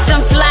all. Bitch,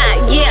 I'm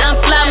fly, yeah, I'm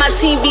fly. My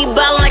team be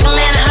ballin' like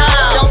Atlanta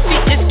Hall. Don't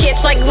fit this sketch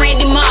like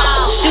Randy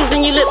Moss. Shoes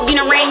in your lip, you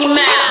done ran your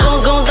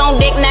mouth. Goons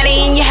on deck, now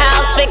they in your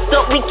house. Flexed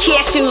up, we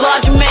cash in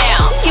large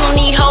amounts. You don't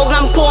need hoes,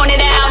 I'm pouring it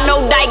out.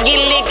 No dyke, get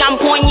lick, I'm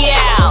pouring you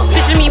out.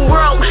 Picture me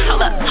broke,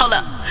 hold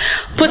up.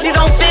 Pussy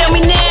don't fail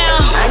me now.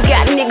 I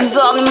got niggas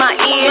all in my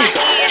ear,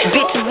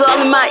 bitches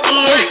all in my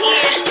ear.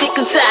 Sick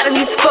and tired of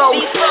these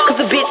folks, cause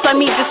a bitch like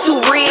me just too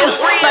real.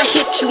 If I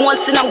hit you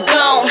once and I'm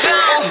gone,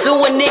 do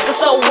a nigga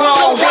so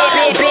wrong.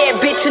 Bad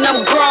bitch and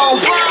I'm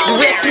grown, the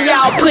rest of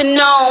y'all putting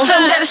on.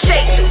 Some gotta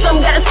shake, some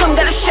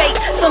gotta shake,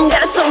 some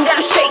gotta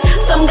shake,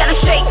 some gotta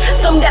shake,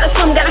 some gotta shake,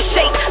 some gotta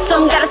shake,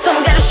 some gotta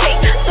shake,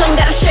 some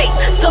gotta shake,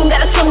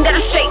 some gotta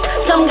shake,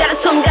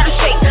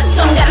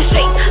 some gotta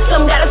shake,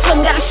 some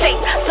gotta shake,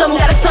 some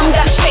gotta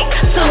shake,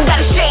 some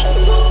gotta shake.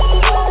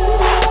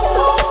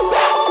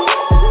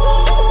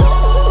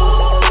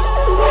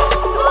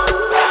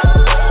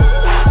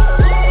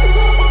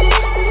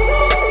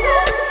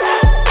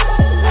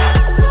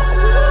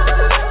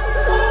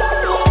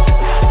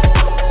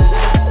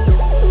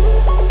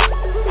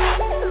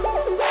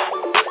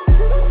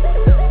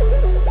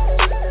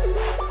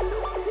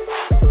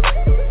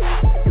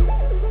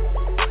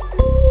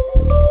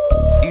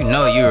 You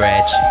know you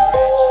ratchet.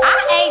 I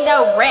ain't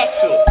no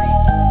ratchet.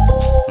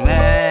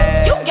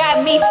 Man, You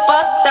got me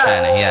fucked up.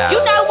 yeah.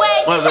 You know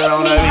what? What's that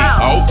on Take me that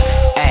home.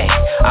 Hey,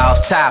 off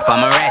top,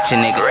 I'm a ratchet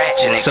nigga.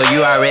 So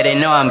you already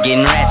know I'm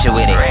getting ratchet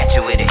with it.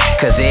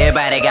 Cause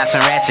everybody got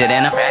some ratchet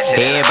in them.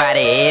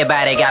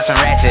 Everybody got some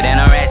ratchet in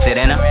them.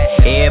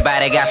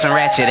 Everybody got some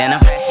ratchet in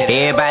them.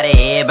 Everybody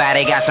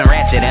Everybody got some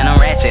ratchet in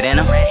them, ratchet in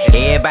them.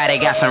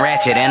 Everybody got some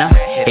ratchet in them.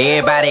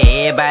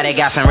 Everybody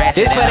got some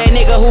ratchet in them. This for that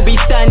nigga who be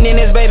stunning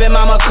in his baby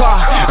mama car.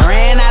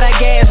 Ran out of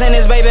gas in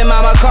his baby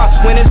mama car.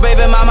 When his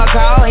baby mama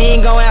call, he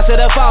ain't gon' answer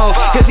the phone,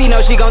 cause he know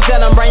she gon'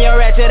 tell him bring your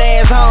ratchet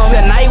ass home.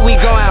 Tonight we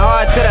going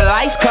hard till the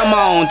lights come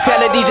on. Tell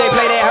the DJ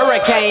play that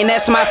Hurricane,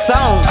 that's my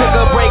song. Took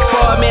a break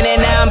for a minute,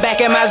 now I'm back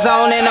in my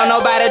zone. And don't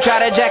nobody try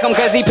to jack him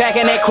cause he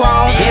packing that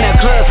chrome. In a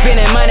club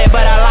spending money,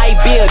 but I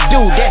like Bill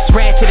dude, that's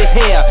ratchet as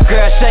hell.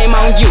 Girl, shame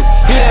on you.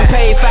 You done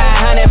paid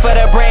 $500 for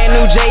the brand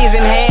new J's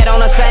and had on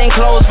the same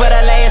clothes for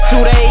the last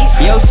 2 days.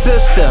 Your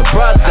sister,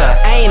 brother,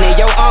 ain't it?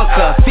 Your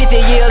uncle, 50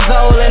 years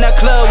old in a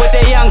club with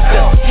the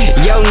youngster.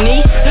 Your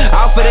niece,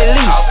 off of the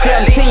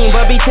leash, 17,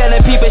 but be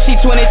telling people she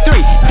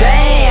 23.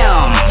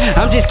 Damn,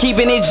 I'm just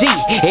keeping it G.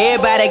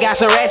 Everybody got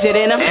some ratchet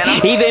in them,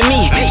 even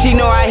me. She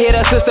know I hit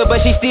her sister, but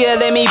she still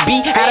let me be.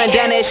 I done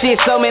done that shit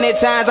so many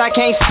times I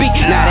can't speak.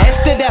 Now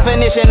that's the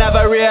definition of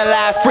a real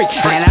life freak,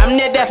 and I'm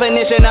the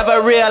definition of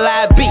a real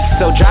life beast.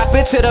 So drop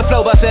it to the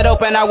floor, bust it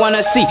open, I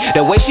wanna see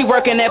the way she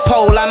working that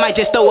pole. I might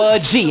just throw her a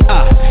G.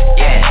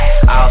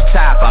 Yeah, off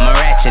top, I'm a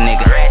ratchet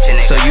nigga.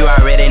 So you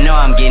already know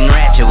I'm getting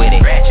ratchet with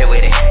it.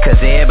 Cause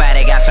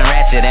everybody got some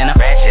ratchet in them.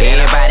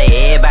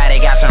 Everybody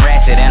got some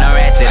ratchet in them.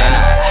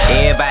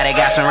 Everybody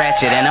got some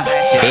ratchet in them.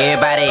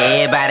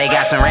 Everybody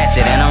got some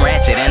ratchet in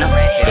them.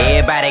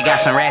 Everybody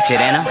got some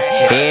ratchet in them.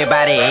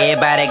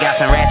 Everybody got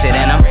some ratchet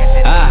in them.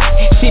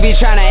 She be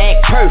tryna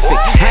act perfect.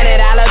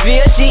 $100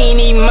 bill, she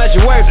ain't even much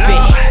worth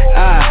it.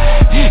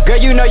 Girl,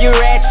 you know you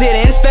ratchet.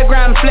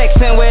 Instagram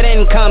flexing with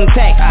income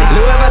taxes.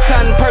 Louis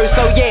Vuitton purse,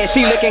 so yeah,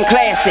 she looking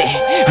classy.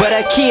 But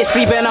her kid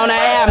sleeping on an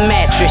air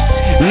mattress.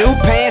 New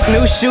pants,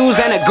 new shoes,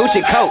 and a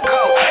Gucci coat.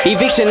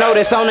 Eviction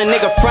notice on a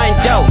nigga front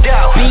door.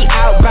 Be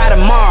out by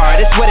tomorrow,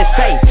 that's what it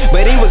say.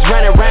 But he was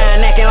running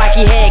around acting like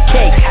he had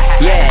cake.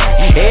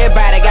 Yeah,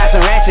 everybody got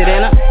some ratchet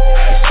in her.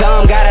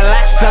 Some got a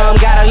lot, some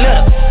got a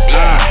little.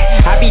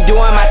 I be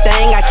doing my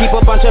thing, I keep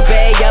a bunch of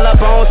bad yellow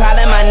bones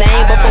hollering my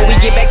name. Before we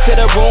get back to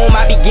the room,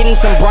 I be getting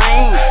some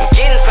brains.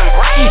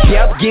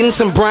 Yep, getting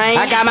some brains.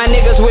 I got my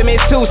niggas with me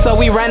too, so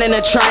we running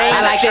a train.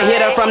 I like to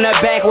hit her from the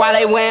back while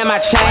they wearing my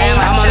chain.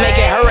 I'ma make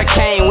it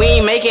hurricane,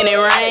 we ain't making it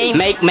rain.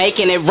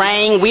 Making it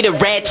rain, we the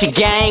ratchet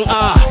gang.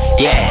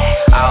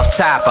 Yeah, off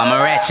top, I'm a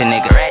ratchet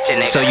nigga.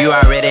 So you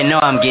already know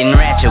I'm getting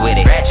ratchet with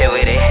it.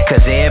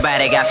 Cause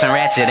everybody got some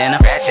ratchet in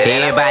them.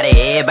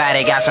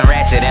 Everybody got some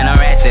ratchet in them.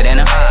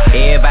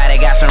 Everybody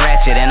got some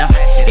ratchet in them.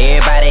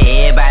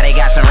 Everybody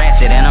got some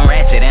ratchet in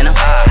them.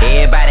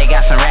 Everybody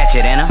got some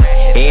ratchet in them.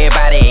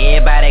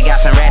 Everybody got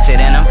some ratchet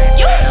in them.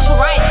 You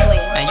trifling.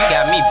 And you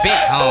got me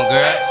bent home,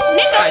 girl.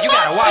 Nigga, you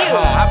gotta walk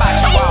home. How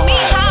about you walk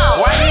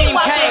home? Why you even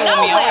came with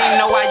me? I don't even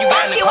know why you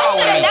got in the car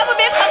with me. I never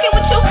been fucking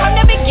with you from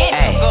the beginning.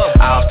 Hey,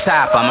 off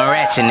top, I'm a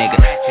ratchet nigga.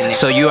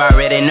 So you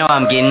already know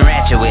I'm getting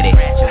ratchet with it.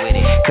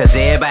 Cause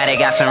everybody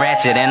got some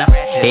ratchet in them.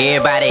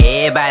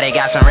 Everybody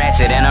got some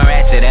ratchet in them.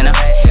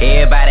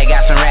 Everybody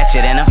got some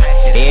ratchet in them.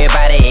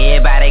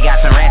 Everybody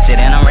got some ratchet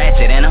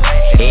in them.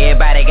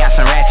 Everybody got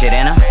some ratchet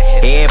in them.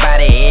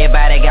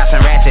 Everybody got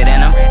some ratchet in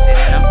them.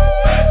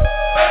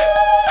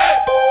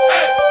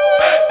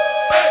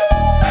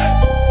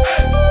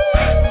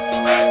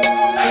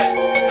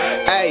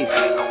 Hey,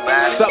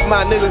 what's up,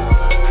 my nigga?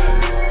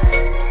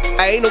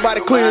 Hey, ain't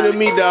nobody cleaner than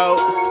me, dawg.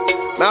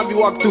 Man, I be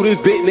walking through this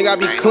bitch, nigga. I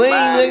be clean,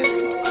 nigga.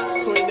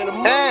 Clean than a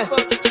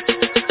motherfucker.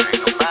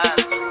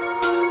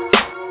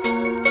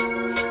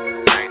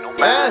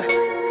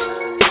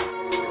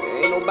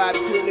 Ain't nobody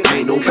cleaner than me.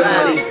 Ain't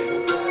nobody.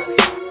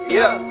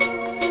 Yeah.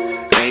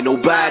 Ain't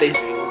nobody.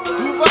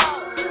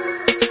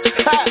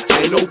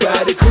 Ain't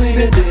nobody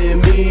cleaner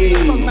than me.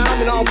 Ain't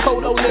nobody.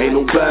 Ain't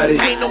nobody.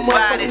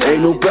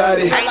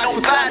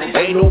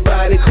 Ain't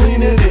nobody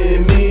cleaner than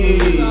me.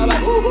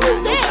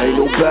 Ain't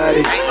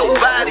nobody.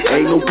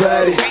 Ain't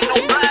nobody.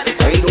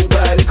 Ain't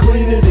nobody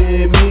cleaner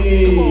than me.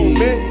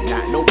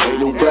 Ain't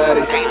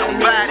nobody. Ain't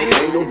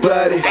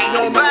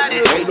nobody.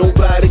 Ain't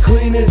nobody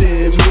cleaner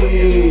than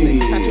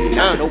me.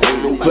 Ain't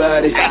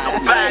nobody. Ain't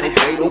nobody.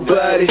 Ain't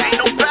nobody.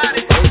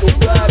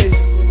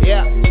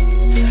 Yeah.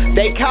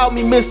 They call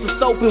me Mr.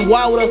 Soap and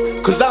Water,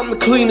 cause I'm the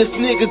cleanest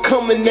nigga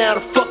coming out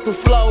of fucking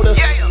Florida.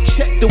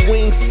 Check the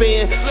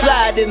wingspan,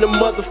 slide in the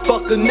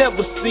motherfucker,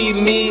 never see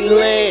me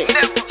land.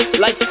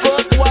 Like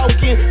fuck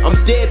walking,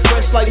 I'm dead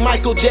fresh like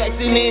Michael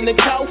Jackson in the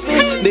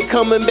coffin. They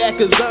coming back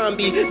a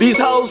zombie, these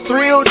hoes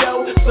thrilled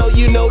though, so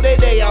you know that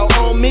they all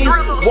on me.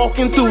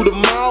 Walking through the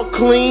mall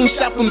clean,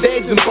 shopping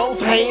bags in both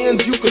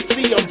hands, you can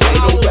see I'm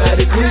ballin'. Ain't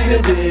nobody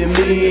cleaner than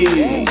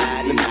me.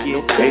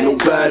 Ain't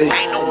nobody.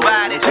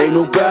 Ain't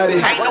nobody.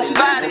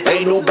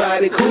 Ain't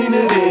nobody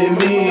cleaner than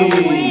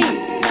me.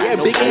 Ain't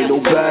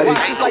nobody.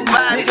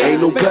 Ain't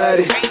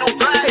nobody.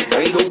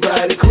 Ain't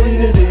nobody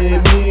cleaner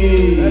than me.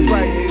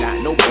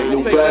 Ain't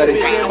nobody.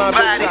 Ain't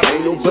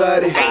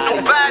nobody.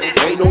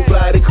 Ain't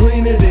nobody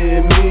cleaner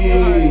than me.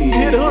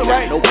 Ain't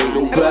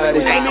nobody.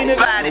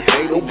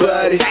 Ain't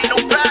nobody.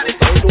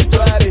 Ain't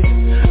nobody.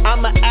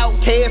 I'm an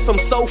outcast, I'm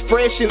so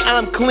fresh and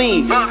I'm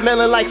clean.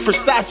 Smelling like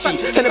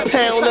Versace and a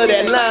pound of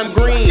that lime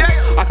green.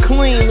 I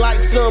clean like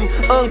some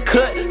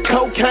uncut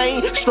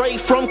cocaine,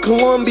 straight from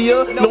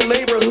Colombia, no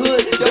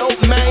neighborhood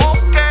dope man.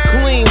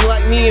 Clean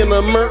like me in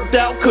a murked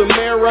out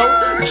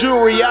Camaro,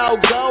 jewelry all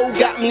gold,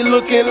 got me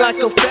looking like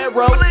a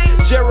pharaoh.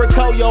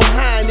 Jericho, your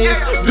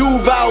highness,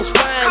 Duval's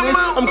finest.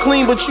 I'm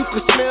clean, but you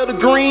can smell the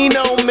green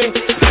on me. Ain't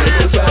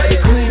nobody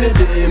cleaner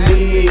than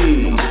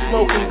me.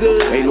 Smoking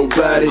good. Ain't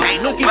nobody.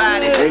 Ain't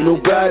nobody. Ain't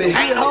nobody.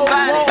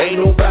 Ain't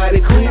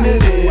nobody cleaner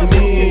than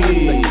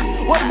me.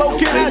 What more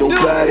can I do? Ain't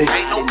nobody.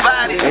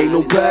 Ain't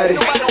nobody.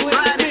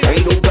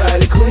 Ain't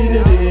nobody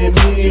cleaner than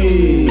me.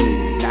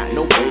 Ain't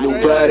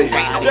nobody.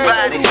 Ain't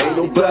nobody. Ain't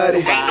nobody.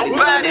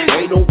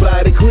 Ain't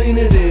nobody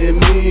cleaner than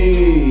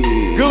me.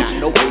 Ain't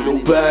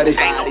nobody.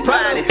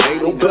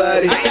 Ain't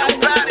nobody.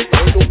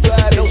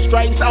 No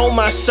stripes on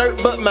my shirt,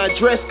 but my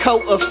dress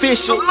coat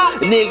official.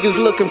 Niggas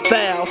looking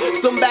foul.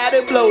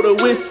 Somebody blow the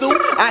whistle.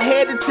 I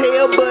had to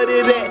tell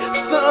Buddy that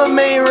something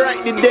ain't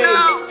right today.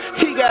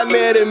 He got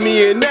mad at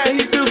me and now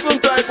he feel some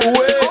type of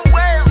way.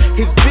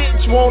 His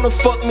bitch wanna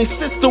fuck me,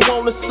 sister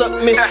wanna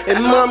suck me,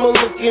 and mama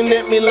looking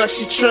at me like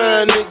she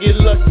trying to get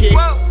lucky.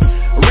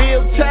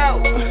 Real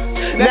talk,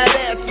 now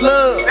that's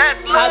love.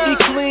 I be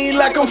clean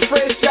like I'm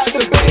fresh out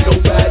the bed. Ain't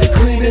nobody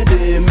cleaner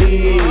than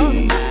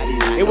me.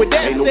 And with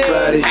that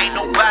said, ain't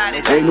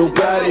nobody cleaner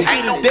than me. Ain't nobody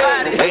cleaner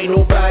than me. Ain't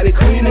nobody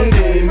cleaner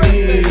than me.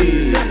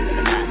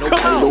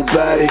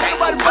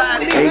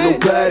 Ain't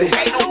nobody.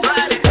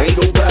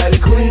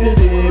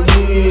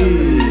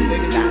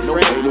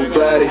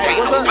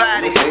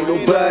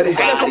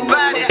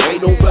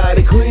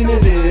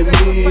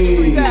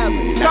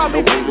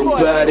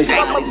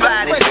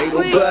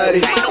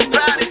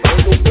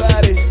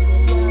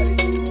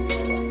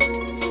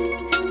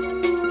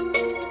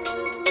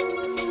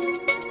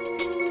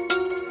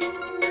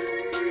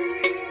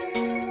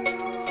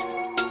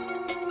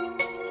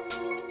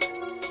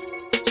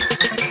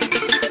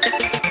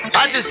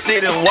 I just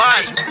sit and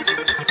watch.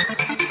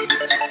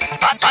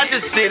 I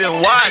just sit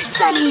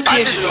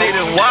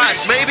and watch.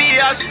 Maybe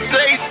I should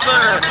say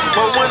something,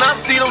 but when I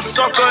see them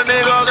sucker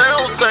niggas, they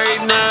don't say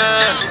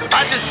nothing.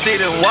 I just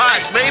sit and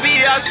watch. Maybe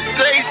I should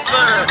say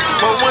something,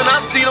 but when I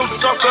see them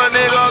sucker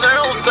niggas, they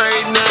don't say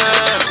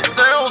nothing.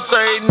 They don't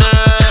say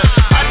nothing.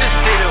 I just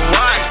sit and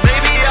watch.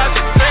 Maybe I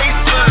should say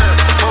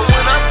something, but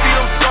when I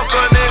see them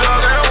sucker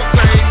niggas, they don't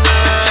say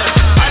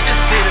nothing. I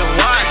just sit and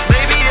watch.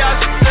 Maybe I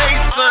should say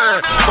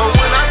something, but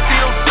when I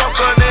see them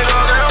sucker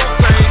niggas, they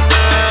don't say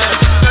nothing.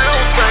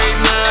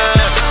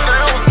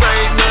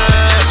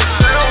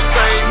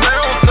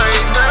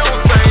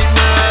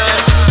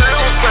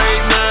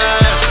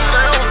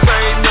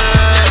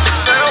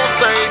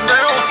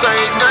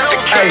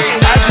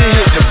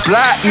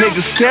 Block,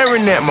 niggas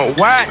staring at my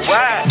watch.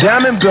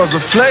 Diamond bells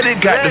are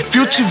flooded, got the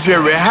future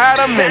very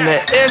hot. I'm in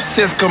the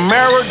SS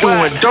Camaro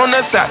doing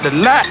donuts out the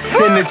lot.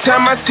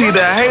 Anytime I see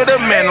the hater,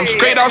 man, I'm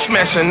straight off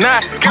smashing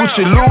out.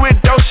 Gucci, Louis,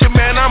 Dolce,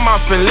 man, I'm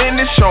off in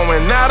Lenny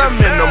showing out. I'm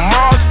in the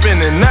mall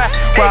spinning out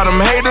while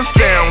them haters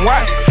stand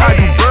watch. I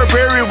do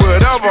Burberry,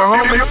 whatever,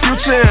 homie,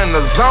 future in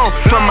the zone.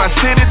 From my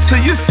city to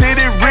your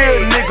city,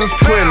 real niggas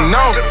putting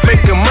on.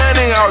 Making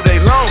money all day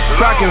long,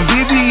 rocking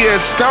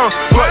VVS Stone.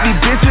 Fuck these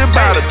bitches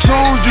by the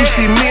tools. You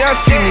see me, I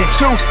see me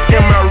too.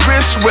 And my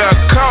wrist wear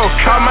cold.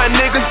 All my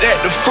niggas at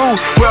the food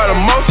wear the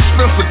most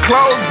expensive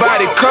clothes,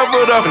 body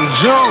covered up in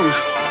jewels.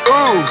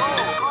 Ooh.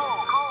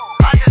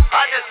 I just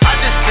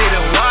sit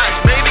and watch.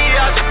 Maybe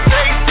I should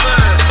say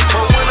something,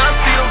 but when I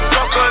see them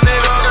sucker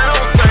niggas, they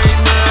don't say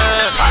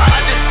nothing. I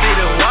just sit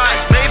and watch.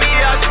 Maybe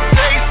I should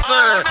say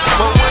something,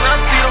 but when I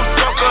see them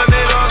sucker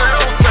niggas, they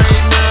don't say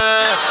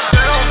nothing.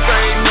 They don't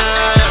say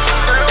nothing.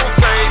 They don't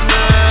say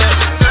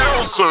nothing. They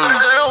don't say nothing.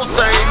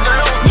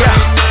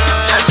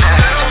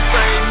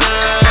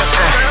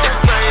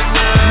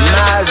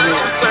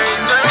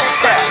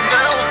 They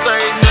don't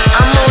say nothing.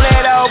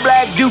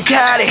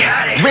 Ducati,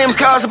 rim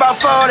cost about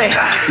 40.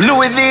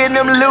 Louis V and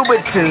them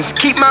Louboutins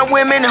keep my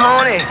women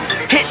horny.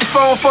 Hit the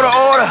phone for the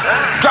order,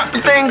 drop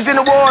the things in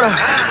the water.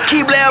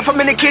 Keep loud from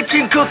in the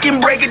kitchen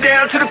cooking, break it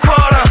down to the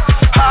quarter.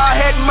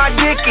 Hard head in my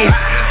dicky,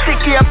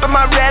 sticky up in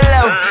my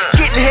Rello.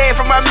 Getting head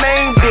from my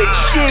main bitch,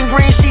 she ain't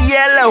green, she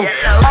yellow.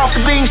 Off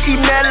the beam, she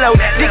mellow.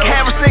 Dick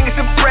Hammer singing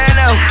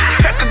soprano.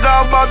 Check a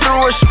golf ball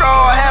through a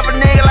straw, have a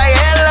nigga like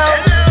hello.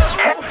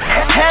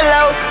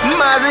 Hello,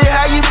 Mozzie,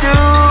 how you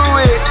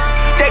do it?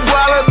 That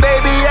guala,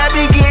 baby, I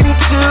be getting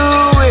to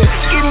it.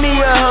 Give me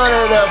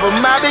 100 of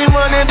them, I be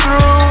running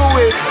through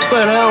it.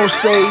 But I don't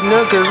say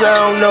nothing, cause I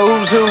don't know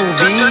who's who,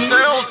 B. They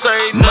don't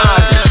say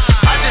nothing.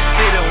 I just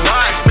sit and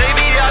watch.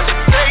 Maybe I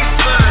should say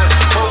something,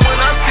 but when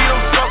I see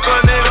them sucker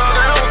niggas,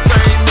 they don't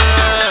say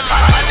nothing.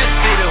 I just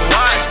sit and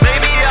watch.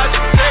 Maybe I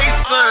should say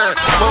something,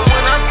 but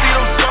when I see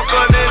them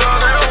sucker niggas,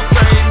 they don't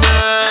say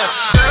nothing.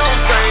 They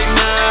don't say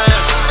nothing.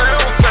 They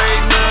don't say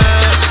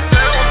nothing.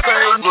 They don't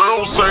say nothing.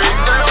 They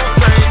don't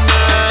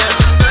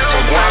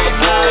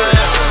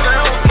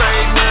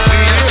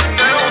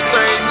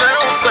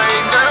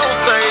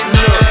say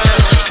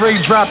nothing.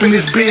 Straight dropping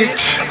this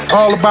bitch,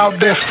 all about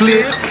that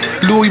flip.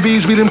 Louis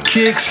V's be them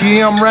kicks.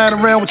 Yeah, I'm riding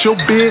around with your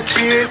bitch.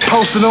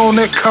 Posted on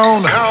that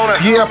corner.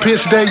 Yeah, I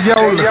pitched that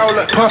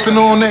Yola. Puffing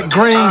on that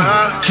green.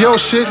 Yo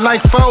shit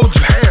like Folger.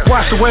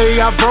 Watch the way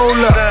I roll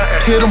up.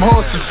 Hear them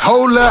horses,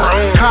 hold up.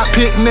 Hot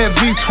pitting that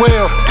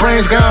V12.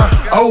 Brains gone,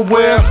 oh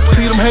well.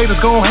 See them haters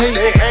gon' hate.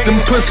 Them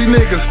pussy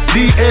niggas,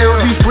 DL.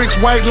 These bricks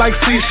white like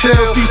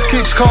seashells. These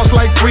kicks cost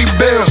like $3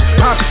 bills.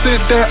 Papa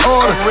sent that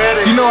order.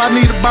 You know I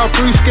need about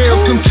 3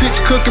 scales. Them chicks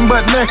cooking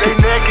but naked.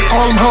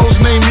 All them hoes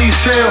named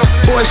Michelle.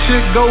 Boy,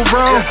 shit go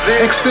wrong.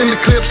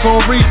 Extended clips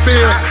on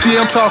refill. See,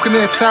 I'm talking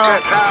that talk,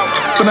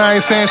 but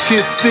I ain't saying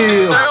shit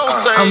still.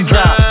 I'm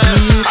dropped.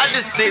 I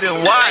just sit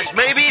and watch.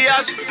 Maybe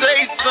I should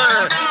say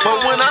something, but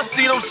when I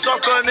see them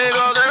sucker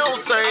niggas, they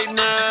don't say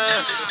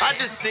nothing. I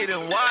just sit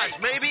and watch.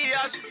 Maybe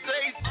I should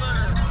say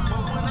something,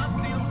 but when I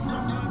see them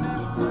sucker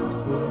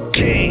niggas,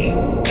 King.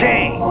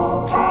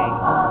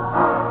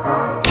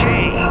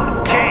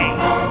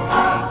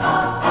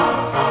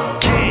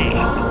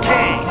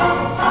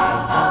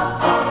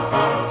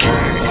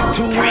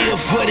 Too real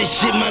for this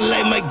shit, my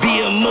life might be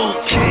a move.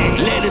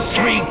 Let the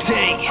street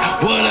take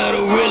one of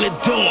the really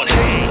doing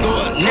it. Throw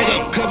a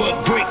nigga cover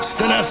bricks,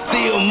 then I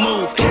still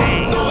move.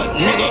 Throw a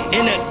nigga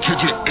in the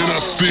kitchen, and I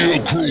still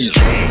groove.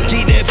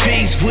 Keep that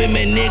peace with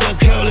me, nigga,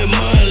 call it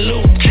Mon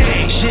Luke.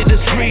 Shit, the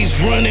streets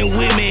running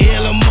with me,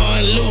 hella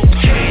Mon Luke.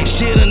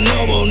 Shit, a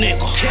noble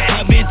nickel,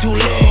 I been too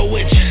low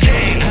with you.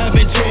 I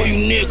been told you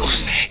nickels,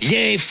 you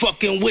ain't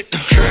fucking with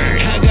them.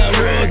 I got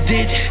raw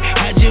digits,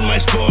 I just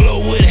might spoil her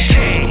with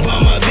it. Buy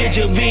my bitch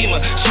a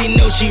Beamer, she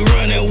know she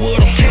running with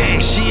them.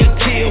 She a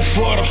kill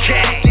for them.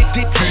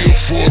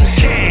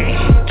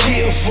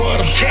 Kill for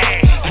them.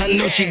 I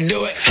know she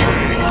do it.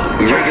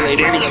 We regulate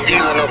everything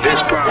on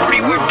this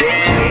property. We're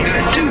damn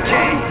good too.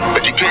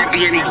 But you can't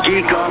be any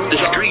geek off the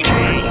street.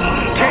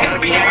 Gotta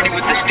be handy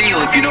with the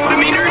steel, if you know what I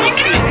mean, or you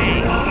can't.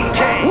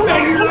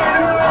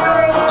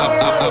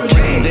 I break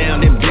them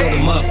down, then build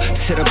them up.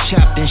 Set up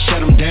shop, then shut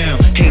them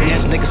down. Hating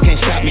ass niggas can't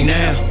stop me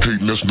now.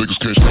 Hating ass niggas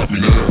can't stop me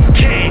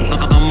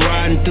now. I'm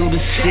riding through the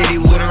city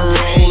with a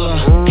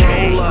roller.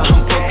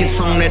 I'm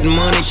focused on that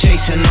money,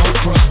 chasing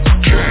Oprah.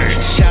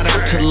 Shout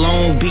out to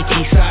Long Beach,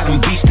 Eastside,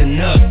 I'm beastin'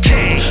 up.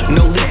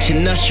 No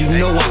leeching us, you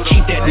know I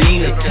keep that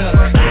Nina tuck.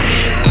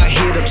 I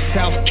hit up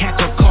South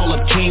Cackle, call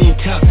up King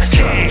Tuck.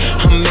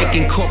 I'm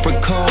making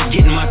corporate calls,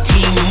 getting my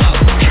team up.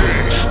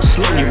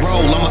 Slowly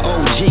roll, I'm an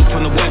OG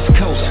from the West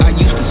Coast. I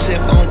used to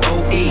sip on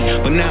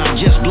OE, but now I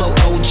just blow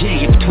OG.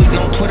 If you're tweeting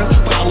on Twitter,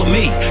 follow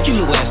me.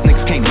 You little ass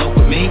niggas can't blow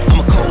with me. I'm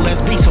a cold ass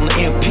beast on the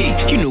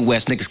MP. You new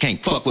ass niggas can't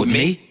fuck with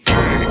me.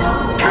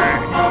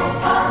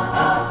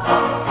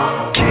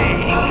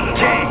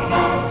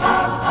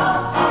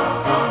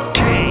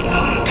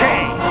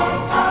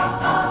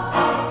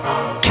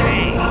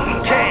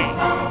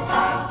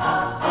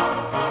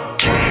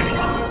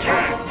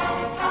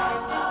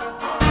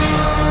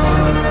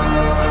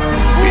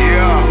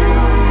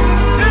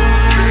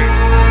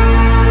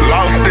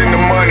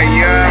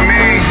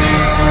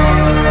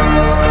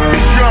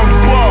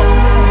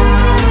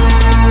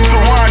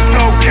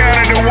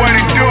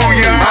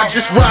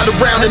 Ride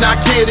around and I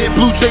get it.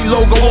 Blue J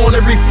logo on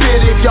every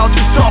fitted. Y'all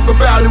just talk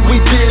about it,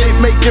 we did it.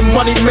 Making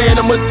money, man,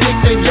 I'm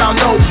addicted. Y'all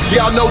know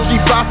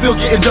G5 still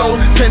getting dough.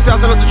 10,000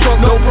 out the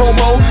trunk, no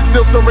promo.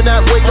 Still serving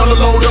that weight on the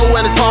low though.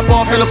 And it's pop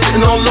off and I'm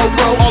sitting on low,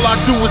 bro. All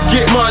I do is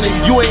get money.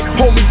 You ain't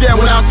hold me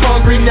down when I was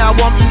hungry. Now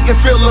I'm eating,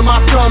 feeling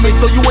my tummy.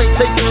 So you ain't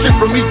taking shit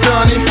from me,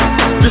 Donnie.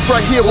 This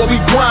right here what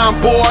we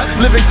grind, boy.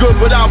 Living good,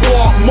 but I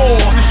want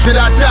more. This shit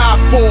I die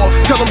for.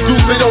 Tell them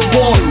dudes they don't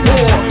want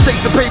war.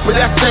 Chase the paper,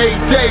 that's day.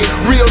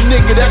 Real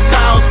nigga, that's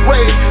how it's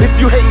raised. If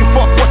you hatin',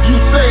 fuck what you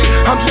say.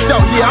 I'm just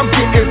out here, I'm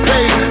getting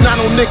paid. Not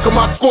no nigga,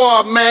 my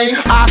squad, man.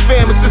 I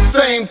fam, it's the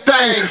same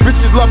thing.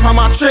 Bitches love how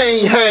my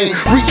chain hang.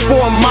 Reach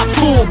for my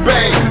tool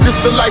bang. This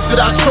the life that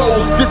I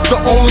chose. This the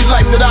only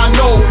life that I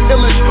know.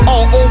 Illish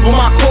all over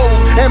my clothes.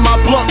 And my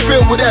blunt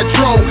filled with that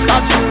dro. I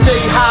just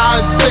stay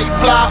high and stay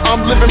fly.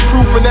 I'm living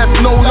proof and that's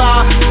no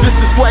lie. This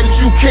is swag that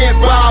you can't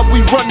buy.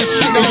 We run this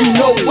shit and you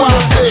know why.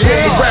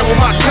 Roll around with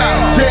my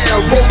top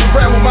down. Roll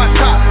around with my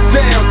top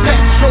down. Tech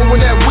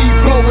showing that we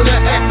blowing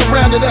that act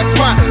around and that's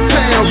my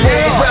town.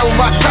 Roll around with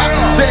my top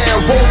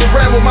down. Roll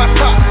around with my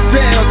top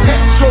down.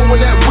 Tech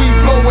showing that we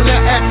blowing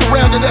that act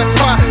around and that's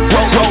my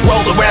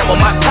roll around with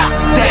my top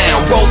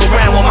down. Roll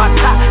around with my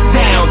top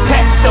down.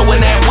 Tech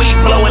showing that we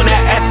blowing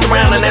that act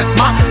around and that's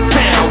my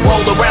town.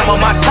 Roll around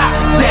with my top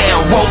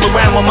down. Roll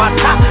around with my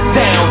top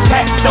down.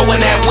 Tech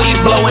showing that we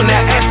blowing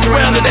that act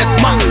around and that's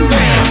my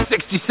town.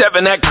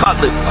 67 that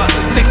Cutlass,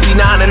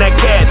 69 in that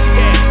Caddy,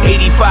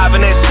 85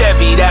 in that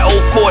Chevy, that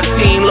old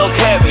 14 look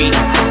heavy.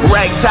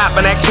 Rag top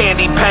in that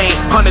candy paint,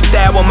 100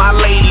 that with my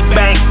lady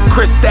bank,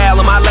 Cristal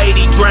in my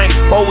lady drink.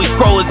 Always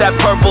scroll is that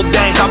purple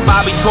dank. I'm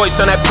Bobby Choice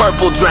on that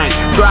purple drink.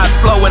 Drive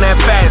slow in that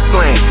fast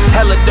lane.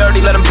 Hella dirty,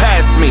 let them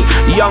pass me.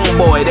 Young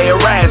boy, they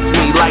harass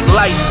me like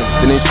license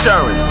and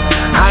insurance.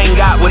 I ain't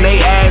got when they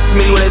ask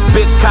me. When this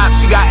bitch cop,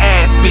 she got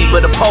ass beat.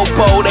 But the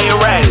popo, they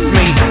harass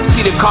me.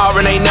 See the your car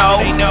and they know.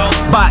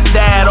 Bought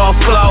that off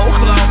flow.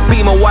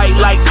 Beamer white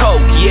like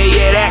Coke.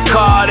 Yeah, that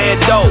car,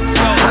 that dope.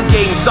 I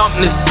gave him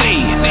something to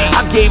see.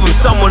 I gave him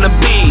someone to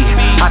be.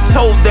 I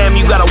told them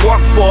you gotta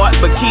work for it,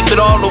 but keep it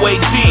all the way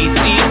G.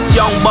 See, it's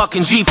Young Buck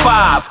and G5.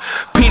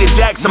 Peter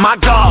Jackson, my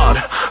God.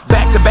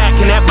 Back to back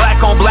in that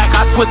black on black,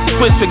 I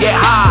switch to get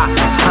high.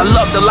 I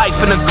love the life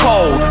in the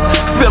cold,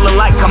 feeling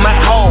like I'm at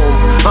home.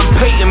 I'm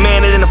Peyton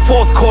Manning in the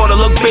fourth quarter,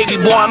 look baby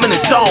boy, I'm in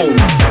the zone.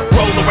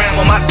 Roll around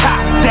with my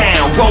top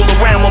down, roll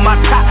around with my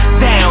top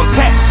down.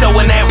 Tap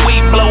showing that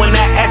weed, blowing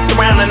that ass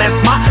around, and that's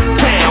my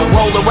town.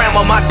 Roll around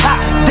with my top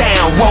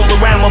down, roll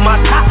around with my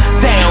top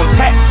down.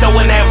 Tap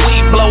showing that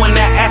weed, blowing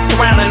that ass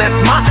around, and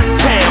that's my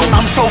town.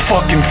 I'm so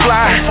fucking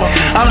fly,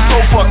 I'm so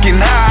fucking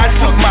high. I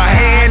took my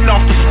hand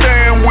off the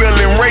steering wheel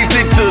and raised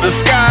it to the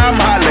sky. I'm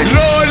hollering,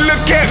 Lord,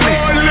 look at me.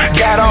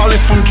 Got all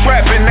this from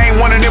trapping, ain't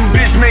one of them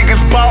bitch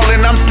niggas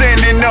ballin'. I'm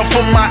standing up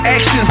for my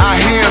actions.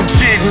 I hear him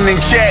chitting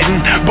and chatting,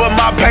 but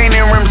my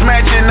painting rims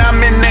matching. I'm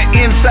in the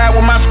inside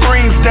with my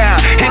screens down.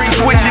 Hit the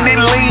switch and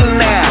it lean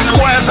now.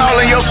 Squares all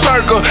in your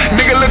circle,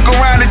 nigga look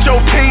around at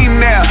your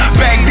team now.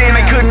 Back then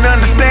they couldn't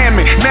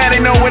understand me, now they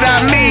know what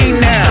I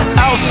mean now.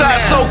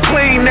 Outside so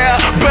clean now,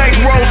 back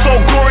row so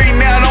green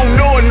now. Don't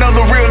know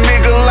another real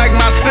nigga like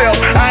myself,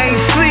 I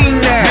ain't seen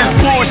now. This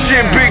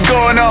bullshit been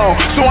going on,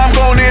 so I'm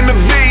gonna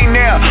intervene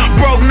now.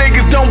 Broke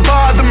niggas don't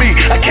bother me,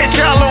 I catch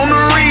y'all on the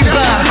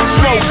rebound.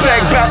 Smoke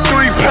sack about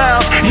 3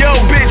 pounds, yo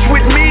bitch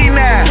with me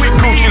now.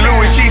 Gucci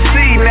Louis she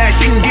see now,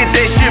 she can get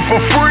that shit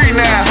for free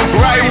now.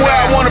 Right where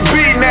I wanna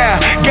be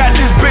now, got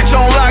this bitch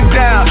on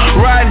lockdown.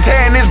 Riding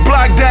tearing this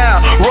block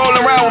down,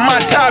 rolling around with my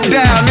top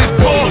down. This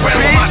bull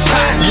bitch,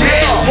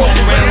 yeah. Roll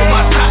around with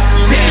my top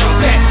down,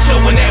 tap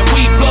showing that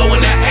weed,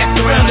 blowing that ass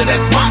around, and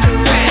that's my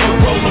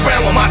town. Roll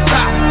around with my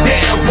top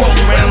down, roll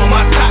around with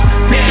my top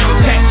down.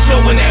 Tap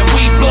showing that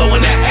weed,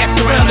 blowing that ass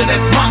around, and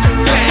that's my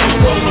town.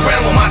 Roll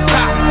around with my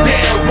top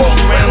down, roll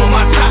around with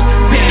my top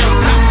down,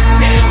 top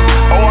down.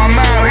 Oh, I'm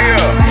out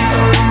here.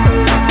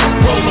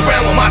 Roll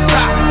around with my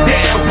top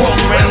down, roll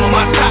around with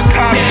my top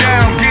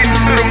down.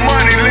 Getting to the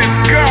money, let's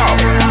go.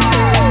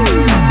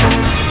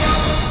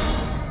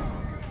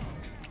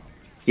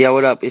 Yeah,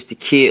 what up? It's the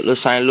kid, Lil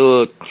St.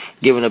 Louis,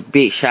 giving a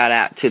big shout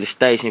out to the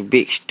station,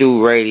 Big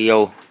Stu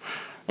Radio,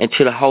 and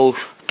to the host,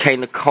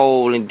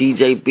 K-NICOLE and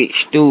DJ Big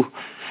Stu,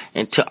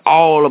 and to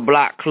all the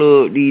Block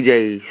Club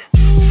DJs.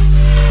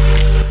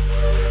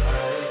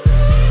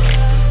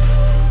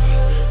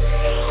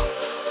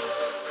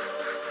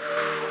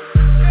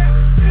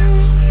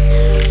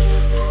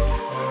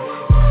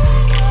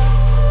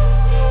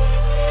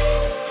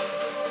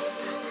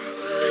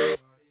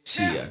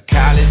 She a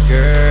college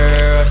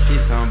girl, she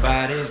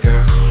somebody's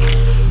girl.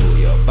 Move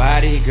your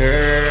body,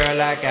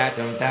 girl, I got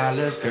them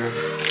dollars, girl.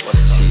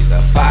 She's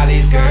a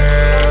follies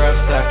girl,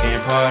 stuck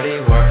in party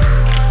work.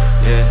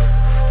 Yeah,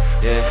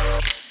 yeah.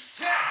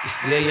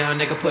 You see a young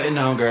nigga putting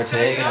on, girl,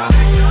 take it off.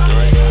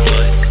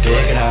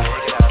 Take it off.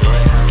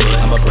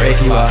 I'ma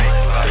break you off.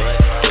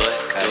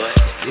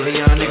 You see a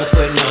young nigga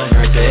putting on,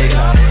 girl, take it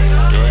off.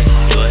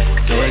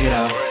 Take it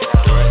off.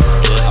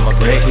 I'ma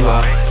break you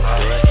off.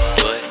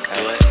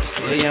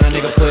 See a young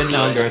nigga putting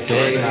on, girl,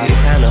 take it off. It's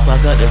time to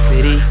fuck up the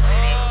city.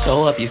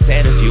 Show up your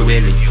status, you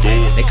with me.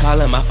 They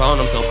calling my phone,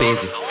 I'm so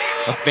busy.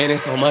 I'm spending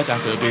so much, I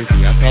feel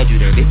busy. I told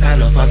you that it's time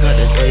to fuck up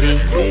the city.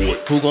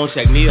 Who gon'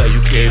 check me or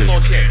you kidding?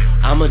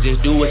 I'ma just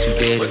do what you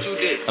did.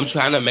 I'm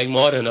trying to make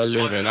more than a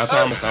living. I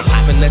promise I'm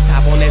popping the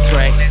top on that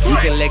track. You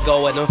can let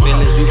go of them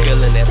feelings you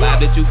feeling. That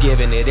vibe that you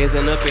giving, it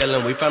isn't a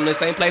feeling. We from the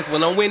same place.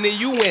 When I'm winning,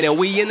 you winning.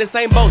 We in the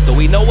same boat, so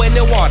we know in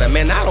the water.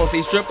 Man, I don't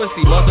see strippers,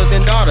 see mothers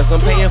and daughters.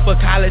 I'm paying for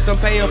college,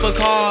 I'm paying for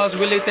cars.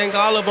 Really think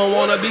all of them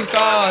wanna be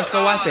stars.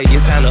 So I say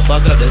it's time to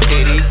fuck up the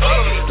city.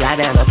 Fly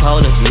down the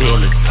pole if you hear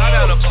me.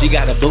 She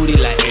got a booty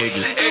like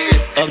Iggy.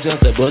 Up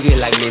just a boogie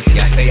like Missy.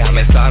 I say I'm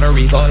at Starter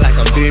Revolt like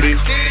I'm Diddy.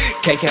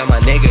 Can't count my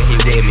nigga, he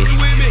with me.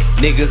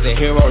 Niggas in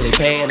here only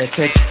paying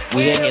attention.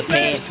 We ain't here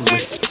paying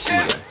tuition. She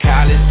a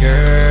college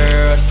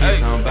girl,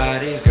 she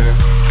somebody's girl.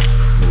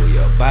 Move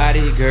your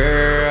body,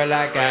 girl,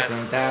 I got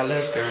them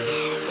dollars, girl.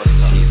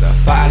 She's a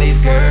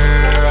follies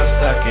girl,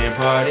 stuck in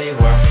party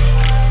work.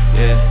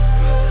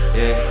 Yeah,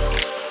 yeah.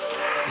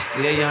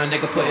 You see a young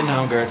nigga putting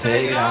on, girl,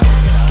 take it off.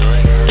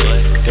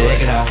 Take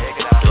it off.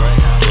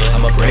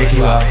 I'ma break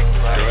you off.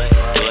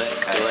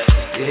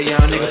 See a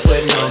young nigga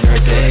putting on, girl,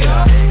 take it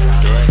off.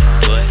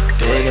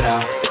 Take it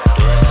off.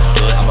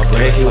 I'ma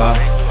break you off.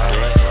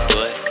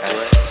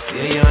 See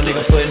a young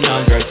nigga putting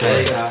on, girl,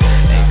 take it off.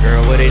 Hey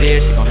girl, what it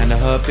is, she gon' handle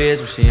her biz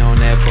when she on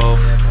that boat.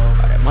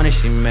 All that money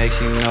she makes,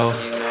 she know.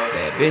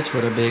 That bitch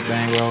with a big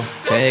bang roll.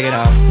 Take it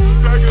off.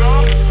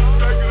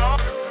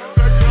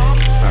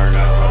 Turn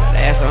up.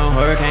 Ass on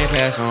her, can't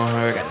pass on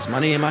her. Got this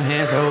money in my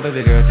hands, so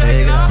baby girl,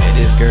 take it off. Hey,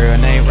 this girl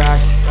named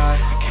Roxy.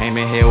 Came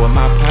in here with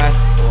my posse.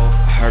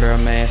 I heard her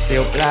man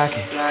still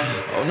blocking.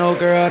 Oh no,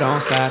 girl,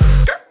 don't stop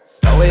it.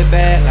 Throw it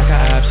back like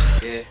an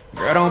option.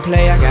 Girl, don't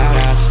play, I got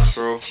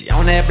options. She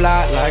on that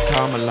block like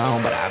Karl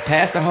Malone, but I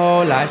passed the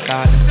whole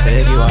lifestyle to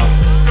take you off.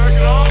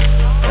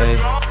 Hey,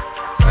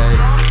 hey.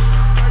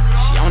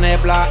 She on that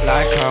block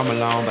like Karl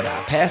Malone, but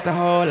I passed the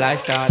whole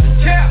lifestyle. Shake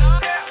it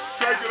off,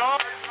 shake it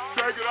off,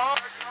 shake it off,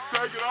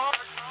 shake it off,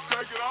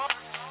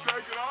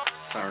 shake it off.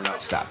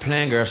 Stop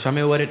playing, girl, show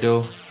me what it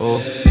do.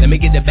 Oh. Let me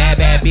get the bad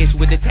bitch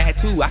with the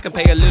tattoo. I can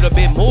pay a little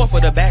bit more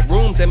for the back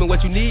room. Tell me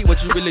what you need, what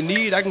you really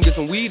need. I can get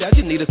some weed, I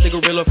just need a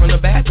cigarillo from the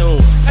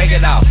bathroom. Take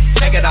it off,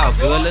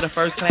 good little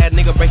first class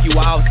nigga break you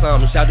off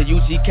some. Shout to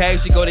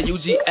UGK, she go to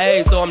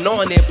UGA, so I'm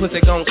knowing that pussy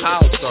gon'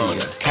 call some.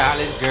 She a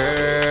college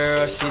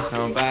girl, she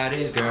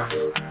somebody's girl.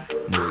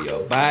 Move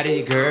your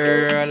body,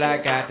 girl, I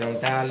got them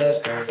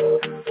dollars, girl.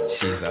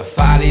 She's a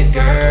follies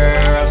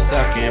girl,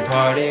 stuck in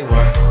party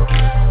work.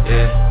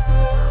 Yeah.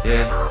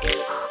 Yeah, you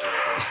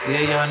see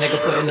a young nigga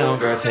putting on,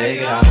 girl, take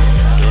it off.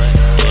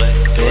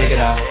 Take it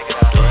off.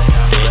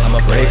 I'ma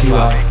break you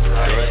off.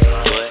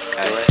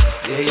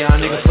 See a young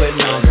nigga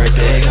putting on, girl,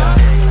 take it off.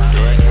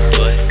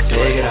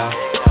 Take it off.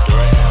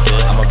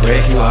 I'ma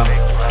break you off.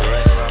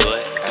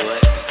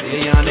 See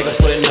a young nigga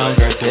putting on,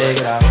 girl, take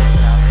it off.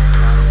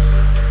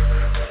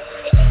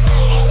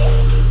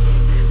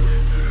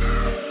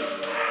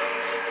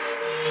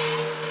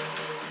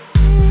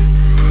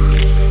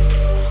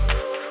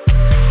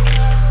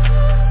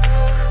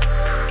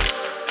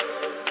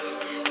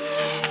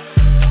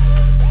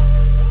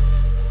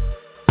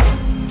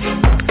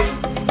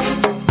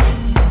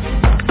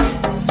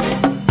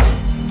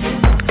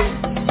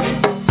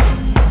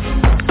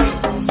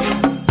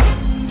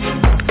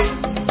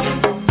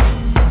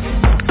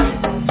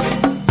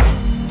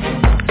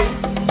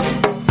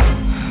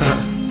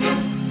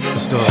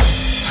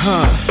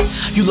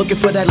 You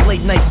looking for that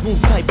late night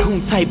smooth type,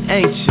 coon type,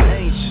 ain't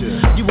you?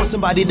 You want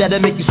somebody that'll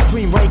make you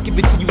scream right, give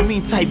it to you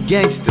mean type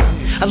gangster.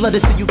 I love to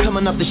see you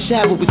coming off the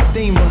shower with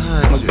steam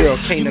behind you. My girl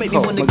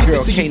K-NICOLE, my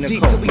girl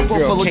K-NICOLE, my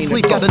girl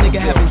K-NICOLE. Got a nigga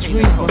having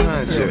dreams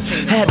behind you.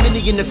 Had many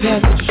in the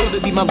past, but you sure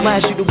to be my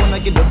last. You the one I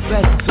get the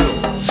best to.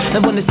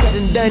 And when it's said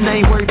and done, I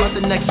ain't worried about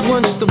the next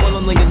one, just the one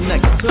I'm laying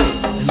next to.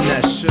 And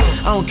that's true.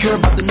 I don't care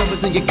about the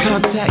numbers in your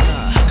contact,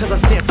 cause I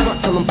stand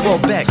front till them fall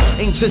back.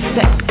 Ain't just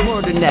sex, it's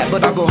more than that.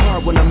 But I go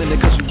hard when I'm in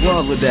it cause you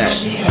all with that.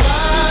 She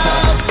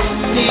loves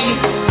me,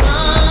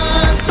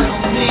 runs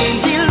on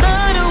me. She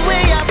love the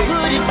way I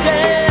put it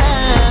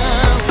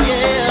down,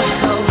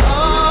 yeah. So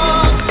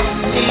long,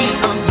 me,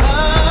 I'm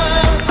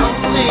hers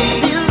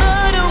only. She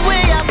love the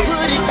way I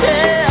put it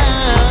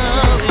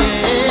down,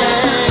 yeah.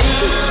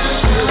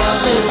 She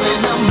love it when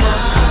I'm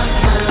up,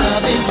 I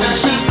love it when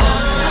she's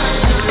up.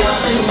 She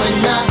love it when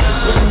I'm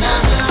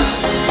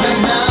the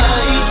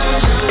night.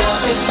 She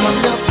love it from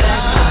the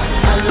back,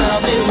 I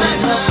love it when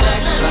her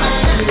back.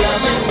 She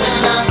love it when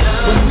I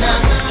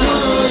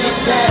put it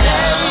down.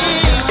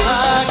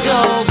 I go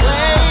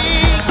way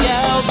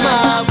out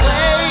my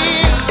way.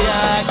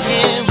 I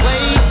can't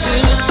wait to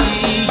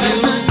see you,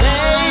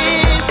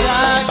 babe.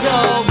 I go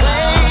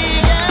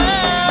way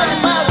out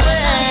my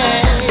way.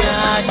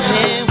 I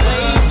can't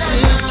wait to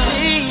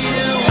see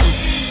you.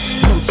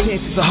 No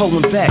chances of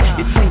holding back.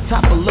 Your tank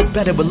top will look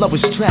better with lower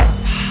straps.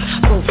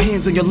 Both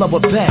hands on your lower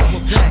back.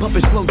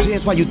 Bumping slow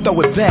jams while you throw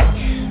it back.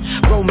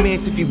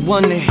 Romance if you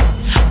want it.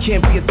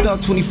 Can't be a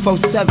thug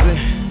 24/7.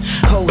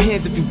 Hold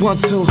hands if you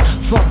want to.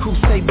 Fuck who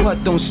say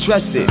what, don't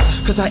stress it.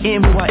 Cause I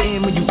am who I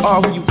am and you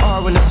are who you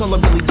are. And that's all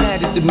that really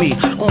matters to me.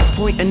 On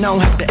point and I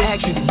don't have to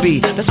ask you to be.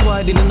 That's why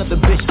I did another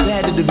bitch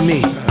better than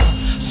me.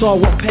 So I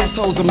walk past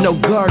hoes, I'm no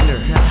gardener.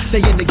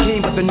 Stay in the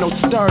game but they're no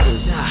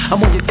starters.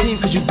 I'm on your team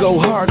cause you go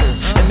harder.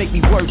 And make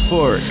me work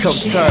for it, come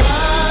start it.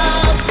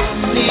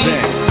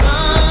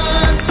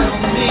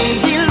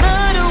 She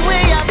love the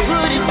way I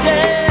put it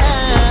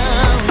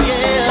down,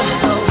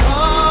 yeah. So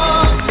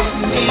long,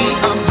 me,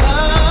 I'm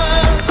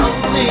hers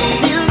only.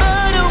 She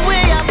love the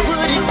way I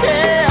put it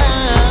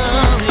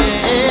down,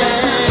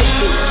 yeah.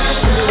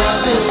 She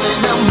love it when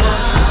I'm up,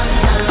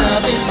 I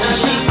love it when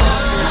she's up.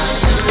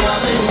 She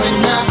love it when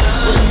I'm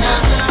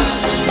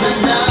the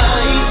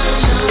night.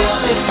 She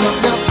love it from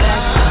the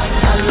back,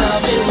 I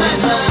love it when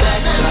her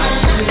back.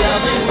 She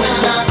love it when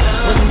I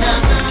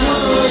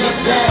put it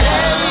down.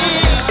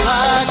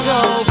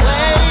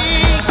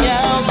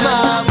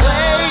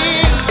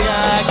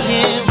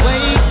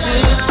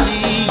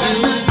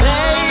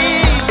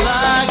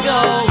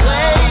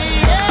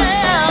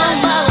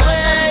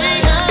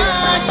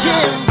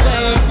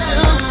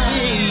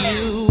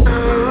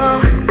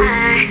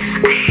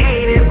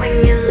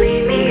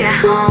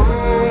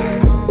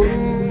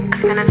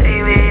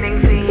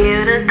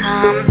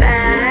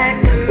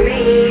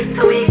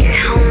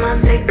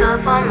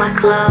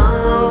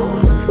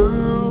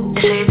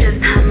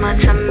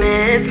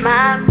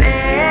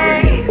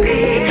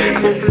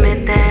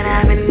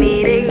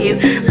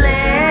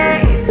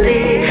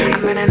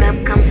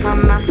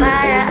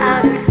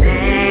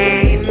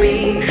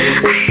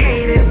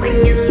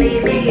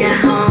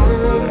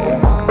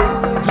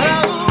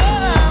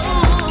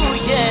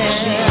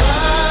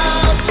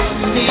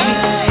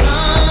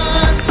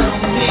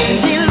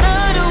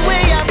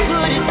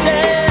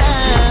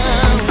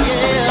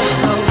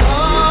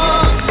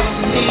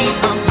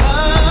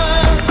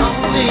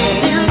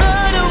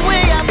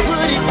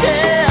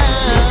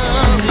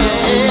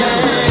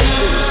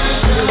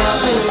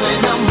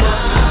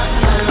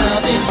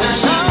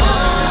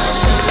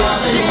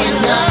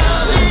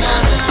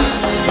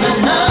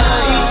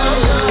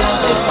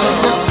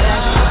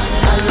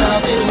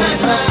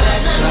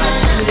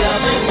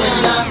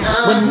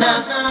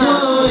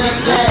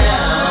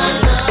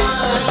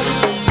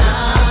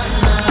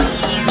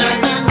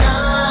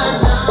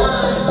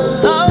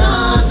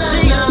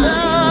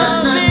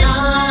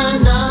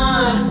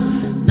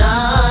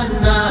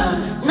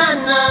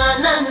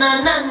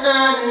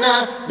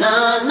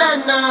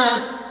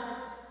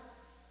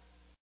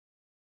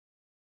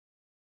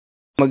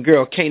 My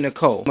girl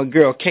K-NICOLE, my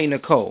girl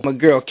K-NICOLE, my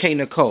girl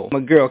K-NICOLE, my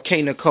girl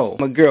K-NICOLE,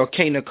 my girl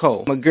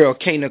K-NICOLE, my girl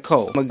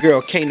K-NICOLE, my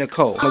girl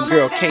K-NICOLE, my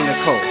girl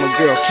K-NICOLE, my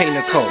girl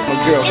K-NICOLE, my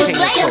girl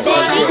K-NICOLe, my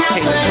girl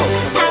K-NICOLE.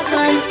 Have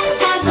fun,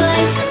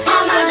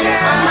 all my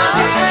girls,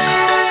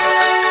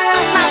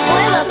 my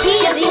boy Lil P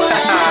is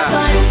have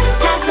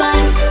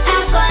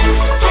fun,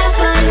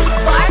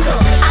 Sparkle.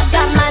 I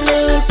got my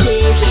new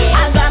kick,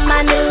 I got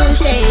my new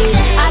shade,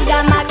 I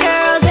got my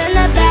girls in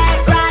the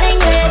back riding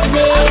with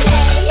me.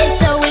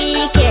 It's a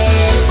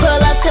weekend,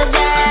 pull up to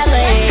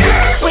Valley.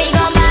 We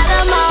gon' buy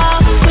them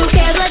all, who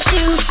cares what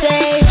you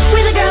say?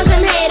 We the girls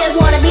and haters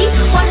wanna be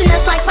watching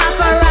us like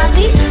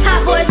paparazzi.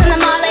 Hot boys in the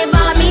mall, they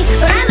follow me,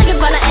 but I ain't looking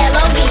for the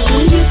LOG.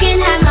 You can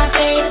have my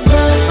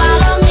Facebook,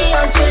 follow me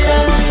on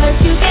Twitter.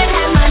 You can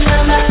have my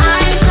number,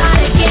 I ain't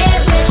trying to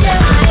get with you.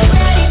 I ain't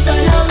ready for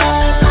no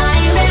love, I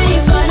ain't ready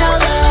for no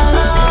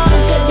love.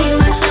 Could be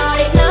my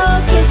shawty, no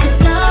kisses,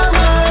 no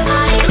love.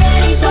 I ain't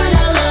ready for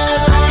no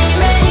love, I ain't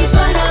ready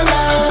for no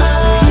love.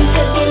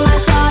 Could be my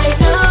shawty,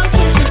 no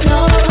kisses, no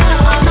love.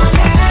 All my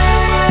girls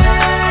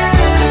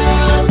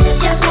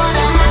just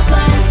wanna have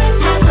fun,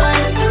 have fun,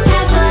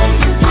 have fun.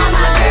 All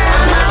my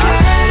girls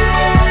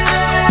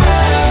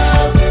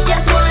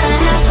just wanna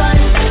have fun,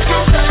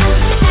 have fun,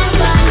 have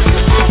fun,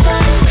 have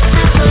fun,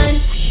 have fun.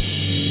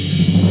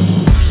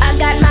 I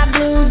got my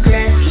blue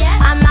dress,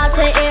 I'm out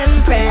to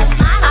impress.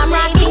 I'm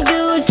rocking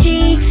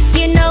Gucci,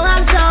 you know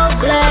I'm so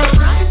blessed.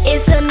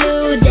 It's a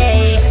new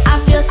day, I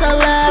feel so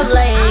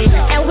lovely,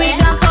 and we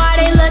gon'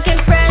 party looking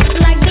fresh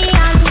like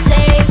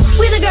Beyonce.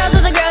 We the girls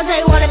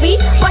they wanna be,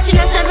 watching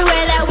us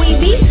everywhere that we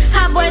be.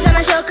 Hot boys on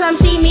the show, come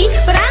see me,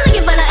 but I ain't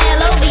looking for the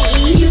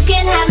LOVE. You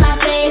can have my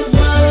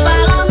Facebook,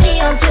 follow me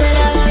on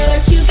Twitter.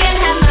 You can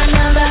have my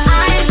number,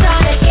 I ain't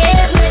trying to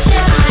get with you.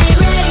 I ain't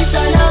ready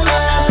for no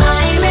love,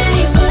 I ain't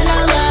ready for no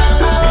love.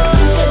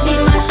 Could be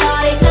my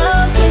shawty, no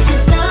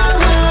kisses, no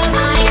love.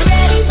 I ain't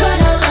ready for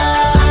no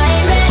love, I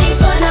ain't ready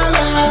for no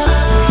love.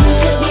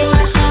 Could be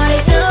my shawty,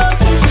 no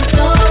kisses,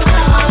 no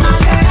love. All my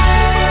girls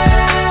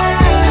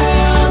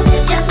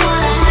just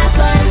wanna have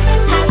fun,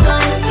 have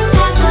fun, have fun.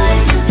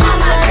 All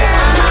my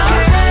girls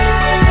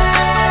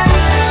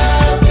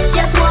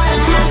just wanna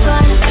have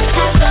fun, have fun,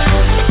 have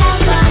fun,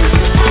 have fun,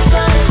 have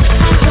fun.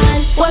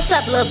 What's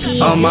up, Lil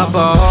P? On my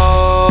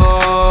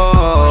balls,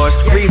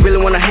 we really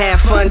wanna have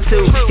fun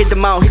too. Hit the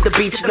mall, hit the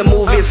beach, the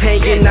movies,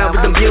 hanging out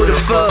with them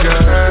beautiful.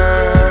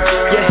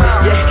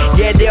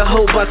 Yeah, they're a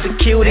whole bunch of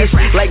cuties.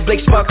 Like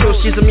Blake Sparkle,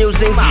 she's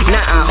amusing.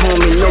 Nah,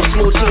 homie, no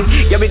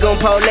smooching. Yeah, we gon'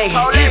 parlay.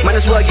 Might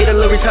as well get a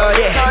little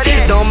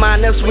retarded. Don't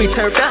mind us, we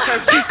turned up,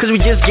 cause we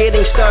just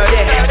getting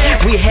started.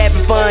 We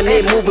having fun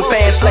and moving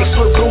fast like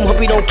Swift Boom, hope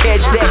we don't catch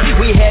that.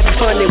 We having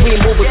fun and we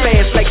moving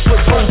fast like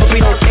Swift Boom, hope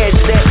we don't catch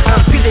that.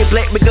 PJ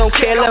Black, we gon'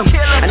 kill him.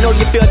 I know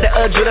you feel the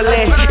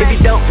adrenaline. If you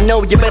don't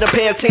know, you better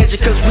pay attention,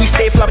 cause we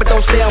stay flopping,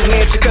 don't stay on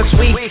mansion, cause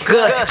we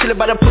good. Chillin'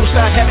 by the pool,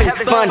 start having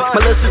fun. My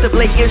little sister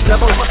Blake is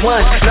number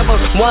one.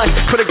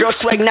 Pretty girl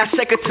swag, not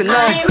second to none.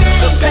 I ain't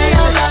ready for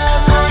no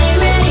love, I ain't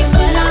ready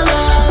for no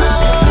love.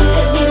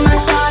 Could be my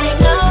shawty,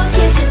 no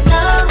kisses, no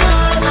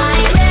love.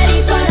 I ain't ready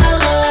for no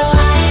love,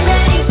 I ain't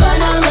ready for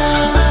no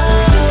love.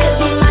 Could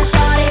be my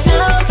shawty, no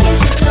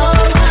kisses, no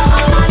love.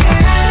 All my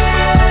girls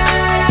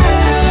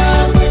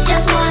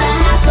just wanna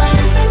have fun,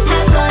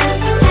 have fun,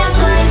 have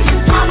fun.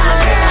 All my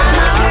girls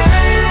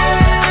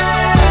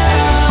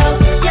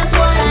just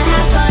wanna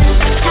have fun, have fun, have fun,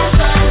 have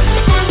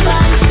fun,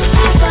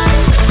 have fun.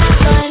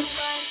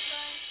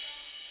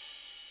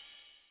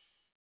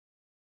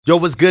 Yo,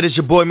 what's good? It's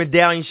your boy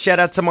Medallion. Shout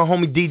out to my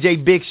homie DJ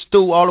Big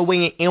Stu, all the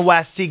way in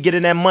NYC,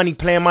 getting that money,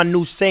 playing my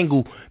new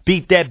single.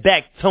 Beat that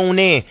back, tune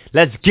in.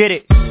 Let's get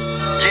it.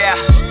 Yeah,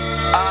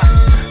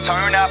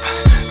 turn up,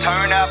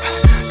 turn up,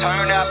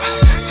 turn up,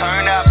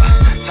 turn up,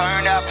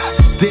 turn up.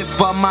 This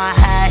for my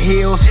high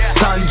heels,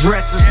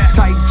 sundresses,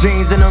 tight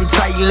jeans and them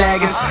tight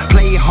leggings.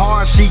 Play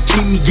hard, she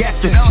keep me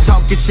guessing. She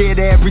talking shit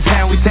every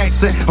time we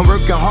textin'. I'm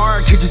working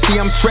hard, could you see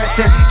I'm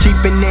stressing?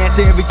 Cheapin' ass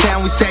every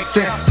time we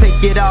textin'.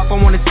 Take it off, I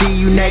wanna see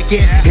you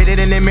naked. Hit it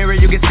in the mirror,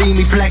 you can see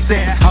me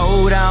flexing.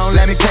 Hold on,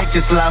 let me take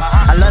it slow.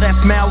 I love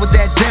that smell with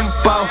that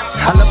dimple.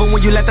 I love it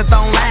when you let the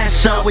thong line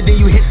show. And then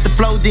you hit the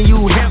flow, then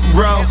you hip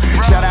roll.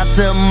 Shout out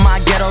to my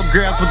ghetto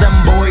girls with them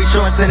boy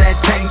shorts and that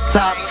tank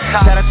top.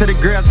 Shout out to the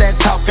girls that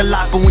talk a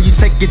lot, but when you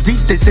take it deep,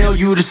 they tell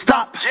you to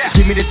stop.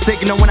 Give me the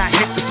signal when I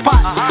hit the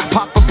spot.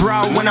 Pop a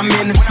bra when I'm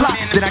in the slot.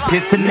 Then I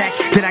kiss the neck,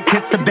 then I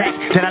kiss the back.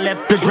 Then I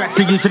left the dress,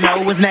 so you should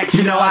know what's next.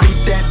 You know I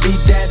beat that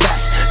back.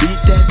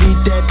 Beat that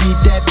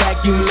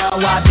back. You know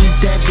I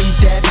beat that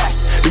back.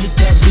 Beat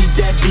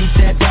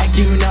that back.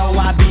 You know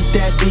I beat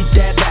that back. Beat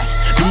that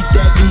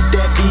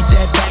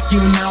back. You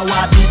know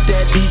I beat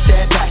that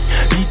back.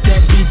 Beat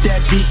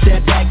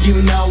that back.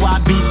 You know I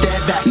beat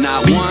that back.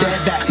 Not one,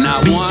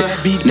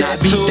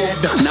 not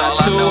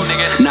two,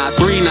 not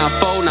three, not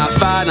four, not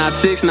five. 5,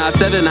 not 6, not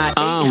 7, not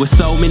 8. With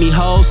so many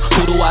hoes,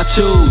 who do I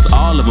choose?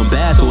 All of them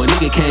bad, so a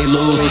nigga can't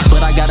lose.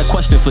 But I got a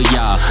question for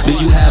y'all. Do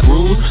you have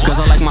rules? Cause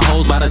I like my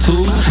hoes by the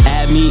 2.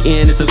 Add me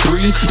in, it's a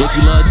 3. If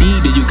you love D,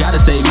 then you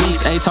gotta say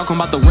me. Ain't talking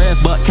about the ref,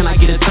 but can I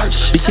get a touch?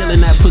 Be killing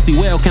that pussy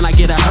well, can I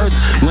get a hearse?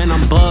 When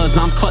I'm buzzed,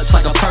 I'm clutch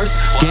like a purse.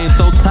 Game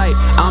so tight,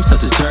 I'm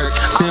such a jerk.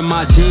 Send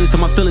my jeans so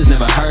my feelings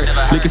never hurt.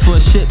 Looking for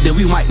a shit, then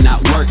we might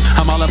not work.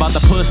 I'm all about the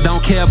puss,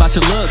 don't care about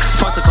your looks.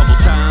 Fucked a couple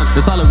times,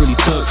 that's all it really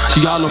took.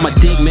 She all on my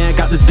dick, man,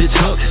 got this bitch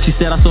hooked. She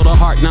said I sold her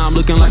heart, now I'm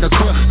looking like a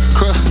crook.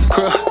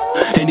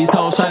 And these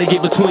hoes try to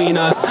get between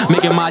us,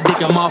 making my dick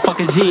a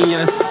motherfucking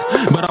genius.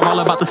 But I'm all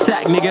about the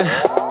sack,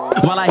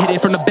 nigga, while I hit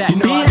it from the back. You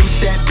know I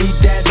beat that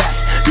back.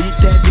 Beat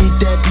that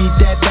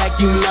back.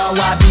 You know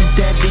I beat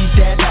that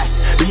back.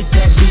 Beat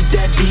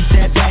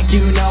that back.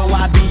 You know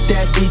I beat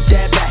that back. Beat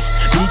that back.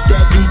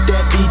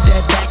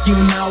 You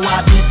know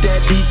I beat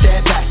that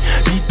back.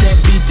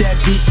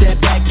 Beat that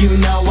back. You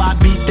know I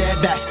beat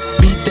that back.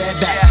 Beat that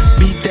back.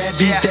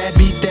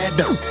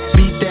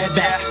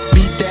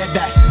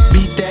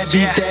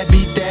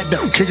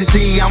 Cause you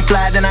see, I'm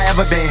fly than I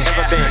ever been.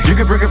 You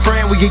can bring a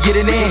friend, we can get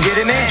it in.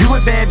 You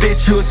a bad bitch,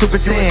 you a super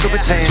 10.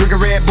 Drink a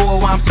Red Bull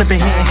while I'm sipping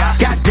hen.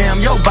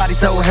 Goddamn, your body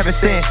so heaven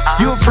sent.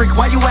 You a freak,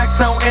 why you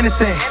act so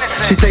innocent?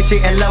 She say she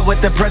in love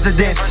with the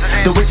president.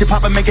 The witch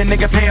papa make a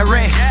nigga pay a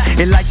rent.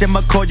 Elijah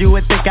McCoy, you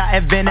would think I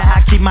invented.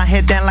 I keep my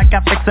head down like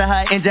I fix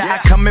her engine. I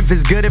come if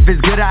it's good,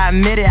 I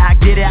admit it. I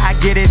get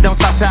it, don't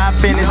stop till I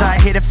finish. I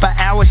hit it for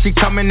hours, she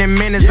coming in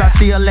minutes. I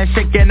see her left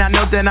shaking, I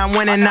know that I'm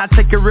winning. I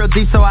take it real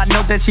deep, so I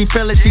know that she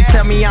feel it. She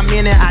tell me I'm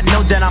in it, I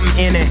know that I'm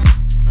in it.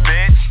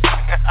 Bitch.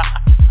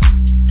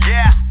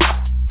 Yeah.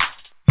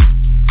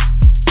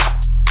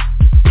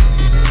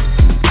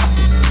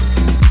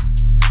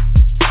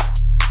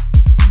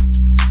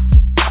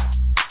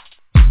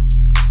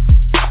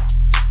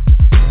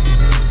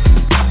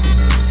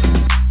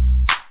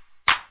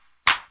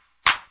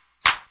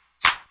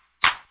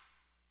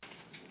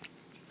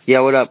 Yeah,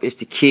 what up? It's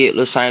the kid,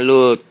 Lil St.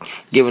 Louis,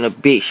 giving a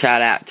big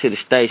shout out to the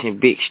station,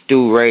 Big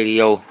Stu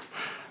Radio,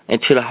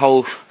 and to the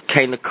host,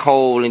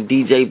 K-NICOLE and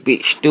DJ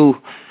Big Stu,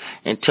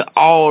 and to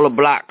all the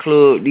Block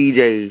Club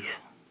DJs.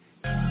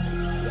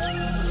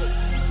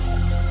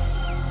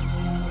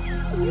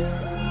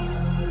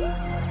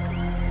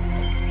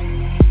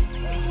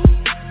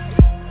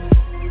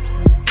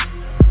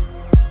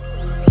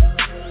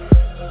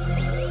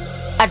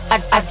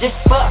 I just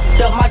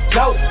fucked up my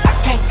dope.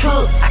 I can't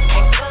cook.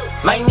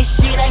 Man, this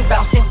shit ain't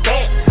bouncing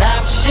back.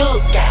 Now I'm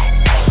shook.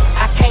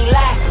 I can't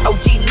lie.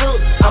 OG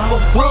look, I'm a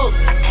rook.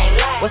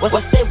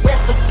 What's that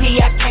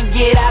recipe? I can't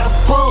get out of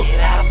book.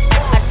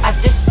 I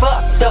just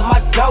fucked up my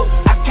dope.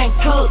 I can't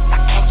cook.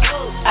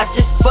 I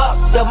just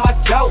fucked up my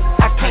dope.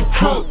 I can't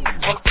cook.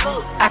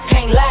 I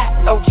can't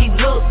lie. OG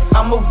look,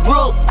 I'm a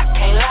rook.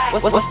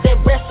 What's that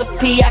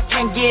recipe? I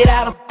can't get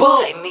out of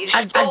book.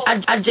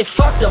 I just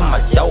fucked up my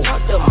dope.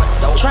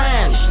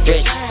 Trying to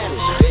stretch.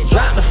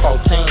 Dropped the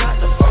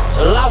 14.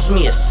 Lost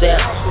me a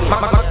 7.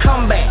 My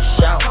comeback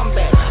shot.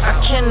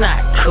 I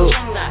cannot cook.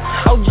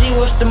 OG,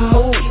 what's the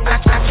move? I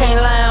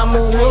can't lie, I'm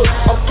a rook.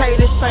 Okay,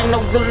 this ain't no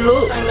good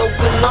look.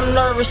 I'm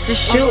nervous to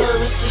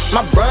shoot.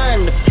 My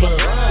brand the pen.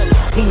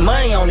 Need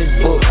money on this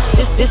book.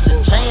 This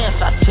a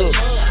chance I took.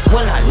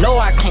 When I know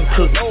I can't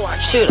cook,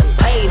 should've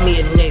paid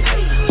me a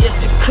nigga just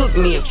to cook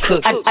me a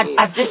cook.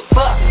 I just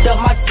fucked up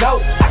my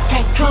dope. I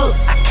can't cook.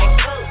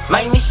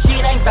 Man, this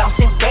shit ain't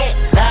bouncing back.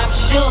 Now I'm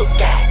shook.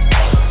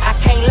 I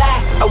can't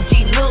lie. OG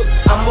look,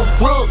 I'm a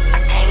rook.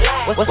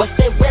 What's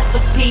that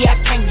recipe? I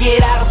can't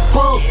get out of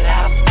book.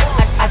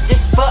 I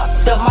just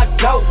fucked up my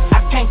dope.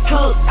 I can't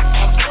cook.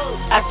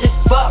 I just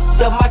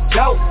fucked up my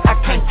dope. I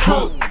can't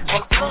cook.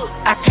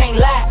 I can't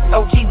lie.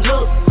 OG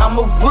look, I'm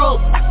a rook.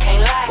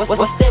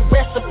 What's that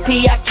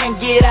recipe? I can't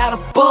get out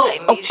of book.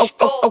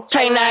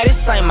 Okay, now this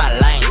ain't my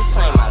lane.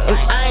 And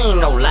I ain't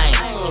no lame.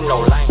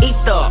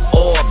 Ether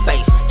or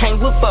base. Can't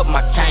whip up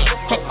my cane.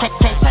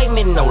 Can't take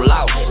me no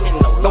loss.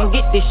 Don't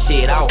get this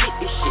shit out.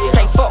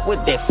 Can't fuck with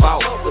that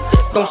fault.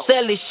 Don't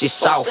sell this shit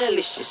soft.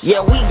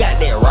 Yeah, we got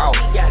that raw.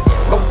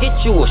 Go get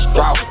you a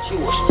straw.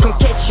 Come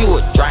catch you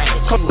a drink.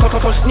 Come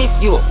sniff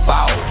you a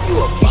ball.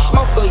 You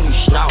smoke or you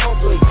snort.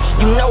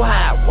 You know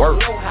how it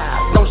works.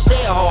 Don't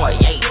say it hard,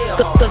 yeah.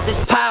 Cause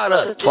it's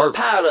powder twerk.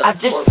 I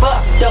just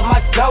fucked up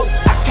my dope.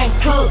 I can't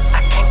cook.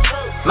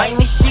 Man,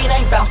 this shit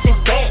ain't bouncing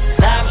back.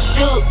 Now I'm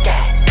shook.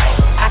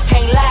 I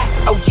can't lie.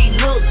 OG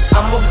look,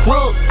 I'm a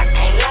rook.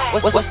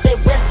 What's that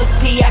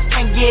recipe? I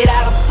can't get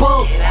out of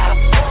book.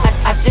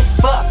 I just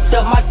fucked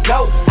up my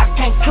dope. I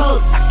can't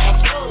cook.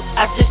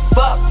 I just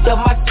fucked up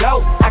my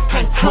dope. I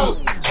can't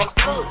cook.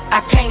 I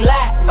can't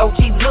lie. OG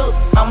look,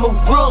 I'm a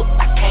rook.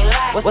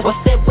 What's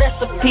that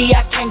recipe?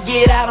 I can't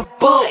get out of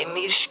book.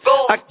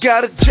 I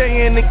got a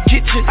J in the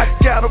kitchen, I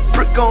got a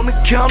brick on the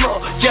counter.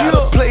 Got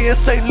a player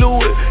in St.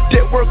 Louis,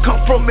 that work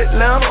come from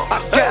Atlanta.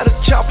 I got a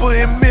chopper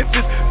in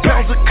Memphis,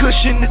 pounds of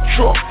cushion in the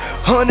trunk.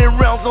 100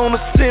 rounds on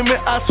the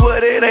cement, I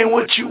swear that ain't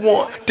what you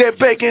want. That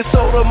baking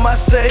soda, my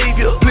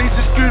savior, please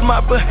excuse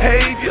my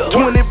behavior.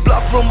 20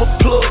 blocks from a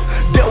plug,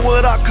 that's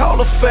what I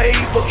call a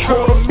favor.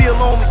 $250,000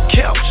 on the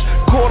couch,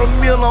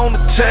 $250,000 on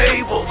the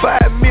table.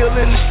 $5 million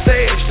in the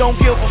stash, don't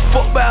give a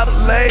fuck about a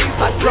label.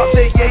 I drop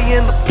that yay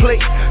in the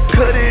plate,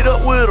 cut it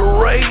up with a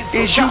razor.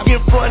 Is you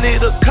get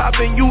fronted a cop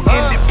and you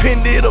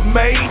independent or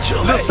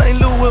major? Lil' St.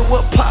 Louis,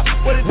 what poppin'?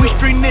 We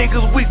street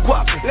niggas, we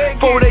guappin'.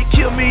 Before they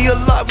kill me a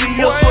lot, we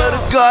up for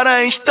the God,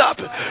 I ain't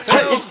stoppin'. I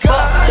just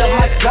fucked up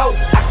my goat,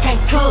 I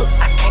can't cook.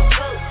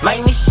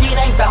 Man, this shit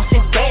ain't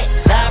bouncing back,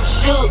 now I'm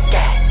shook.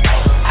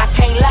 I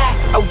can't lie,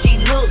 OG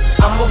look,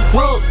 I'm a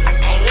rook.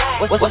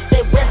 What's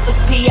that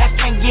recipe? I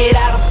can't get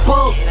out of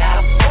book.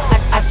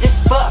 I just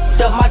fucked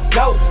up my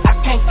goat, I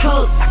can't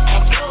cook.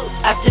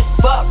 I just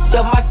fucked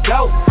up my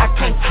goat, I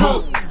can't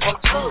cook.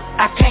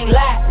 I can't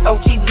lie,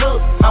 OG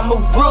look, I'm a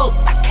rook.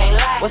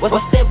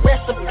 What's that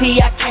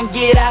recipe? I can't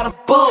get out of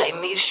book. Take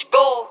me to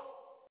school.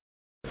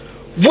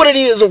 What it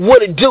is and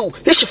what it do,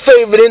 it's your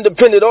favorite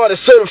independent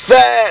artist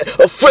certified,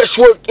 a fresh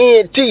work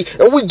ENT,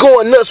 and we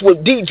going nuts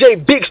with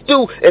DJ Big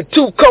Stu and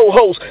two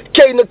co-hosts,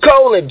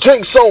 K-NICOLE and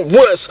Drinks on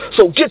West.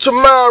 So get your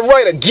mind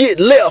right or get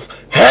left.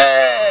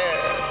 Hey!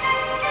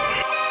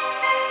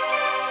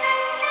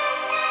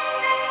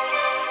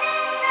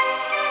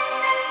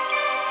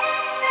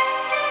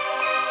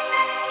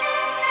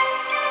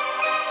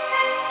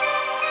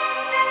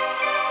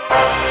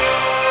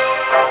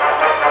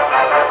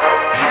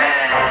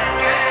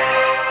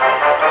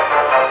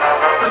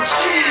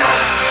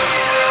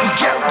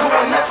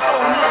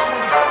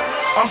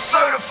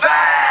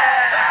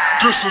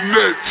 This a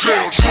net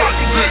tail track,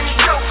 bitch.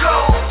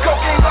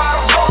 Cocaine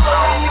bottle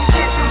roller in them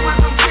kitchens with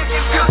some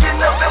chickens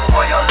cooking up that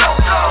for your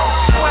loco.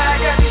 Swear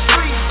I got these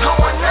streets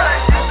going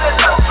nuts, it's that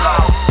low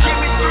flow. Give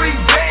me 3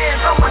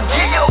 bands, I'ma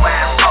give your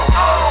ass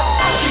loco.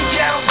 You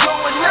got them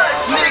going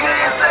nuts, nigga,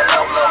 it's that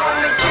low flow in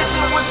the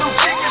kitchen with some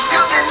chickens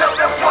cooking up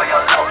that for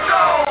your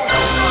loco.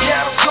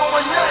 Got them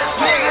going nuts,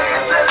 nigga,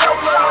 it's that low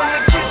flow in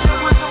the kitchen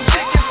with some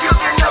chickens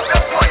cooking up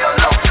that for your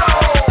loco.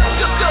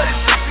 Just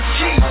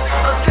 36 keys,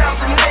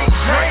 1,008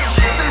 grams.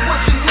 Say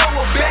what you know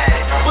about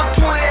it, but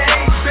 20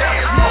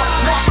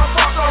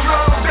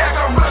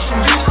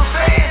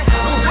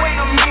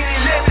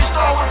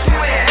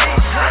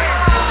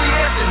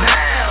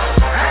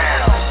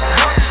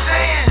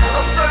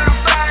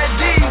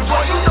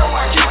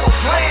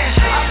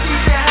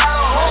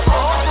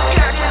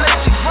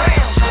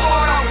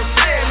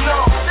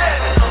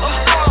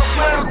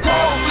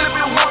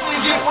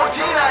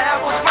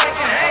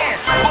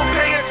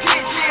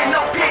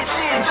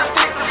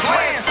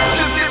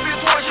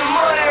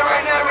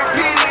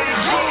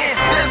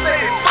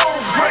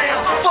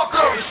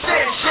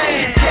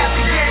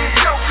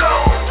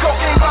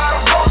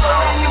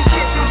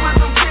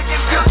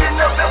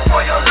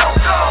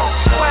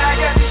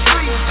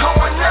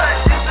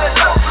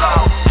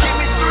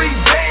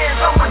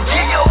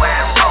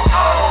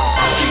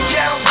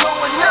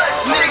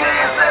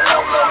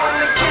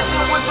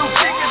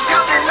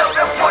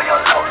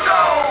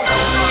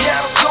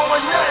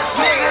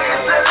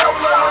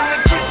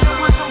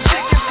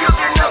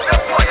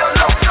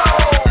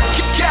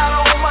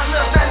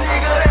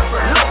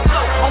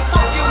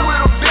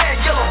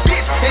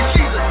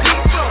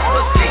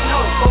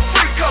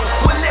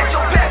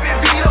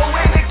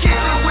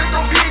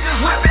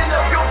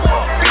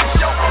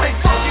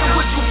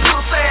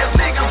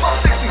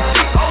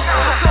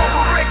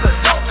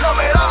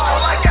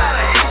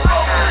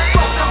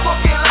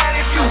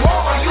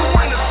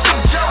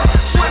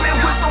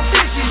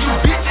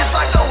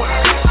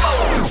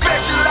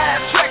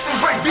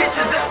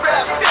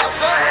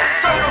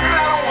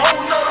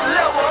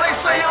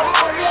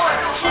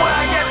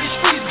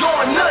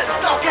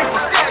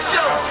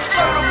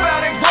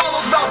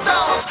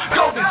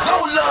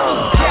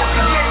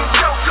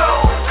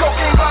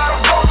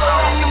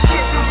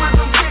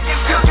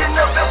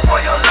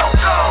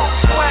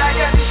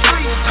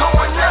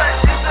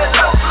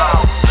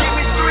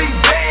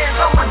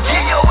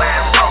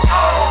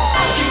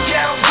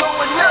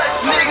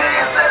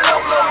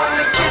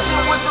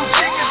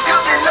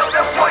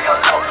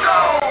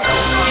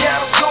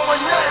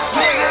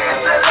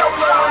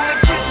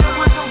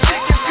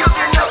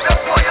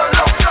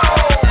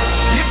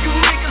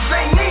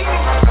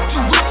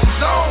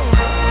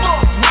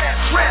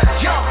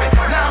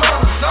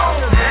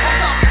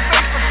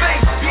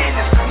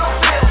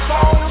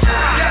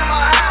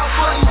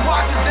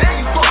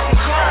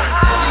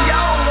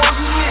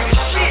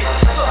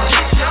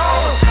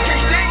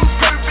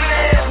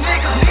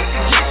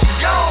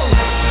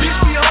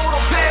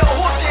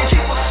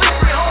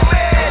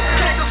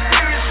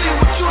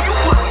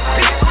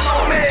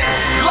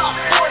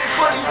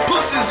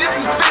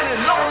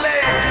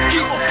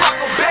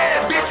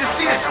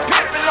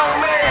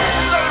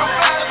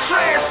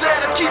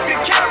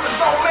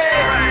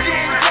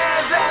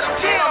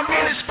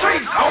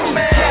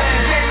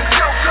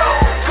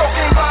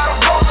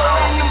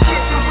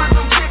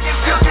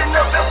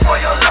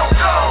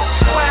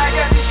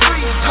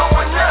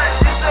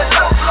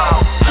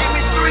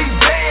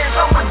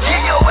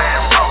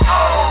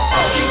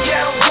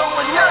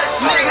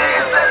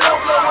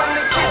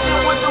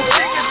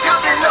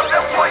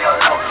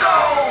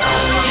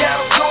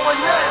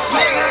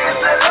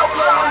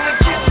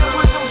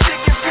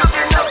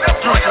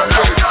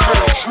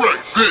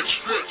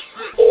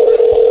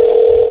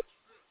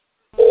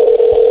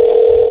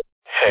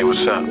 Hey, what's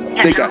up?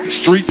 They got the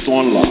streets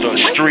on lock. The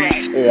streets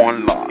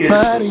on lock.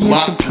 Buddy, you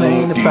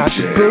complain about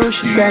the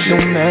bullshit that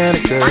don't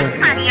matter, girl.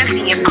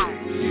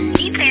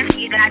 Keep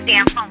answering your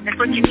goddamn phone. That's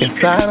what you need.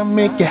 If I don't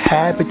make you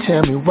happy,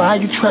 tell me why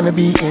you tryna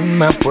be in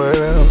my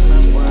world.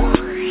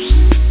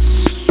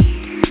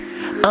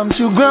 I'm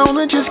too grown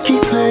to just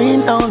keep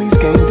playing all these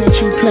games that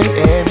you play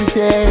every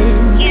day.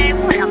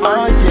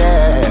 Oh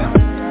yeah.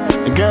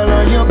 Girl,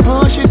 all your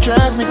bullshit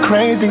drives me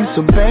crazy.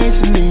 So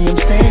basically I'm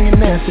saying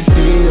that's a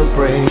deal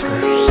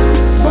breaker.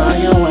 Why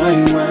you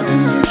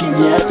keep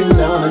yapping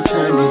all the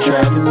time? You're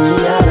driving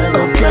me out of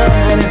the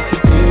girl, it's a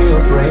deal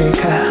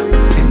breaker.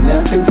 And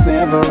nothing's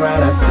never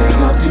right. I say,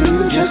 oh, do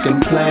you just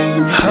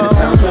complain? And it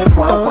sounds like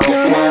wah.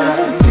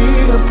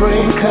 Deal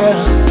breaker.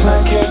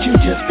 Why can't you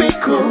just be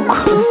cool?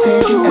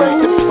 Instead you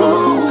act the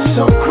fool,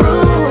 so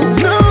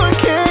cruel. No, I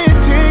can't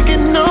take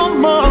it no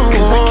more.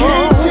 Cause I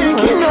can't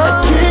take it,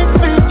 I can't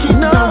take it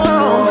no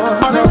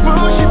more. All that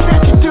bullshit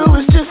that you do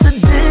is just a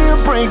deal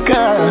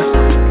breaker.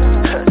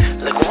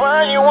 Look,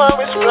 why you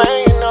always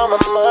playing on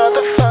my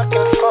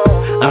motherfucking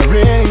phone? I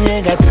really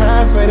ain't got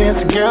time for this,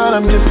 girl,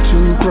 I'm just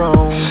too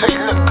grown.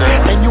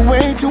 And you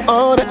way too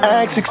old to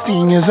act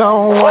 16 years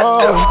old.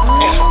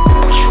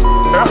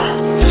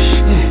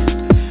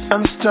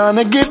 I'm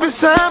starting to get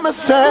beside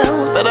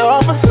myself, but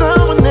all for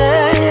someone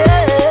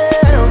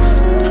else.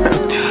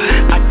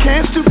 I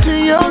can't stoop to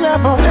your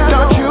level.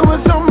 Thought you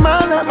was on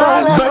my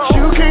level, but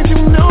you can't do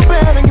no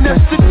better.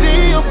 That's the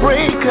deal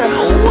breaker.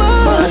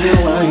 Why you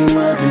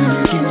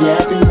keep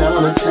yapping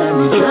all the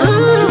time? You drive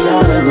me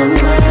out of my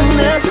mind.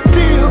 That's the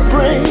deal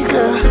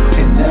breaker,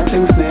 and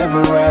nothing's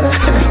never right.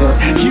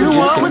 You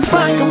always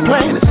find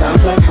complaint. It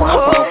sounds like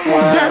wah.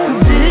 That's the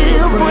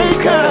deal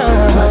breaker.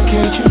 Why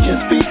can't you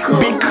just be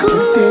cool? Be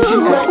cool.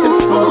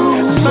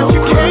 But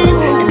you can't,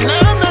 and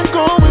I'm not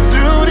going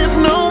through this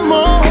no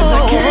more. Cause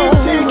I can't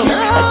take it,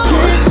 I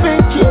can't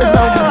make it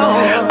no more.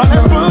 All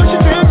that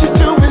bullshit that you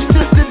do is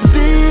just a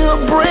deal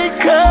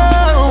breaker.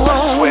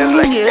 I swear it's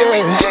like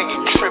every day you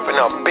tripping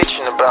or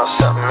bitching about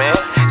something, man.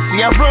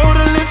 See, I wrote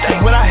a list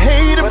of what I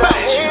hate about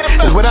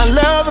you, and what I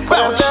love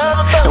about you.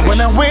 And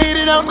when I weighed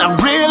it out, I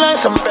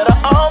realized I'm better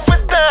off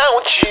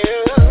without you.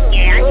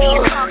 Yeah, I see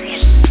you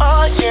talking.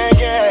 Oh,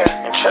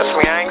 yeah. And trust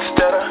me, I ain't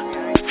stutter.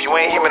 If you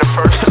ain't hear me the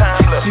first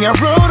time, look. See, I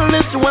wrote a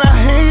list of what I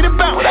hate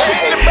about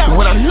you,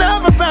 what I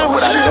love about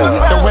you.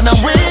 And when I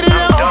weighed it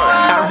out,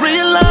 I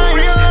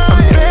realized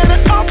I'm better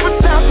off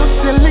without those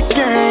silly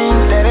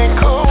games. That ain't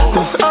cool.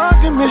 Those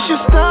arguments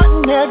you're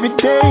starting every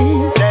day.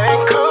 That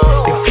ain't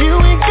cool. If you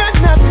ain't got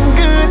nothing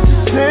good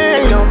to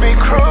say, don't be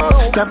cruel.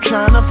 Stop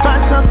trying to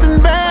find something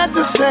bad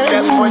to say.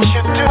 That's what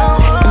you do.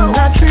 And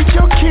I treat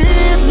your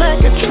kids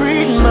like I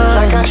treat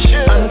mine. Like I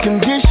should.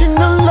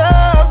 Unconditional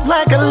love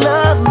like I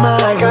love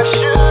mine. Like I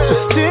should. So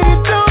still you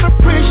don't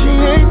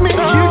appreciate me.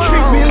 You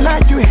treat me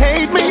like you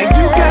hate me. And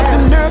you got the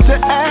nerve to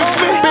ask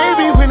me,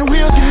 baby, when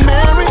we'll get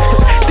married?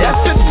 That's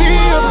a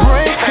deal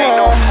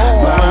breaker.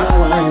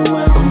 Why?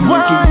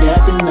 You keep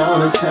yapping all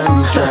the time.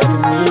 You're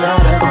driving me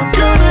out of my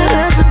girl,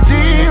 that's a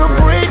deal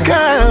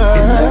breaker.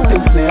 And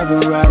nothing's never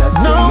right.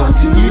 No,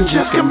 you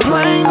just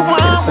complain.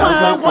 Why?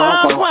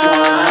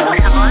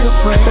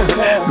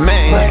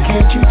 Man, why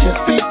can't you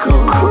just be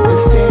cool?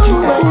 Instead you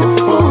act the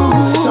fool,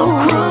 so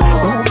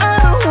cruel. I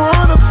don't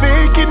wanna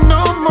fake it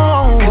no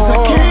more. Cause I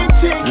can't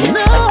take it,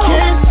 I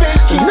can't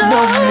fake it no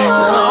more.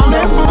 All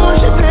that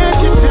bullshit that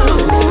you do.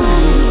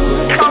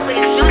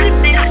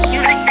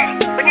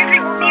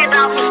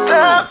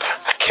 Stop,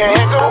 I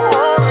can't go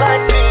on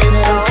like this.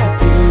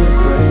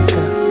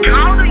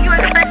 How do you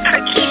expect her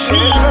to keep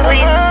me when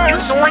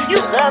you're doing you?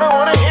 I don't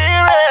wanna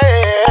hear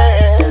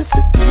it.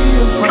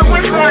 So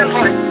which one?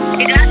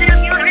 You got them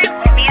music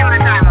or me and my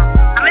timer?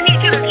 I'm gonna need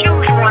you to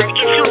choose one and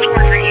choose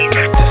one for you.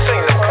 This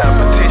ain't no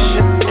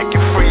competition. You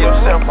can free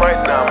yourself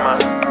right now,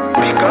 man.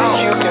 Be gone.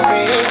 You can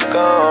be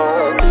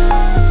gone.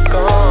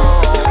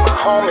 My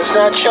home is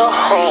not your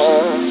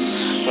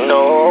home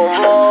no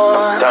more.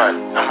 I'm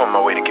done. I'm on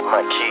my way to get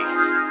my key.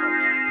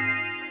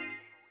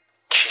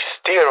 She's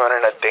still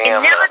running a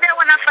damn. You're never there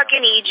when I fucking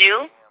need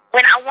you.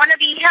 When I want to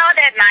be held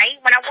at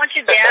night, when I want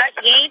you there,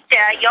 you ain't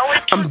there. You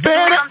always I'm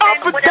better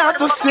off without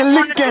those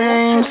silly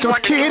games, those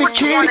kitty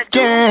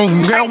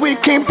games. Girl, we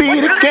can't be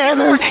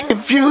together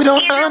if you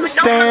don't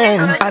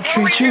understand. I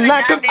treat you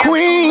like a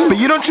queen,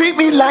 but you don't treat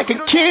me like a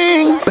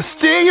king. But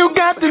still you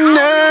got the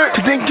nerve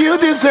to think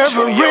you deserve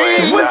a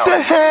ring. What the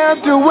hell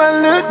do I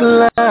look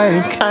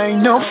like? I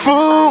ain't no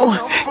fool,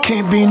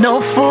 can't be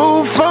no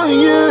fool for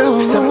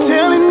you. Stop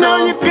telling all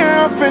your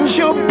girlfriends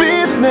your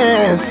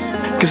business.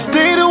 Cause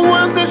they the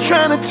ones that's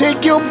trying to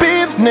take your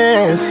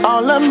business.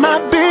 All of my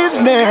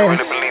business. I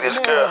really believe this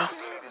girl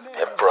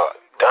that brought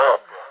down.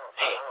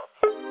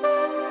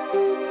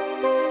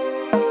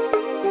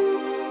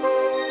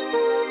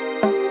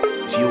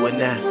 It's you and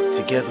I,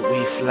 together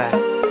we fly.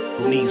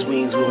 Who needs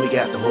wings when we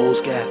got the whole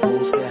sky?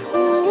 Ooh,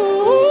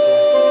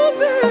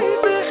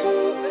 baby.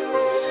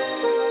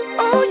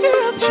 Oh,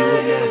 yeah. It's you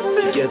and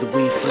I, together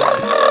we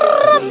fly.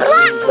 Who needs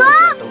wings when we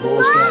got the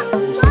whole sky?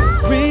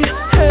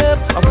 Rehab,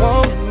 I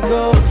won't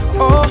go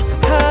all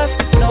high.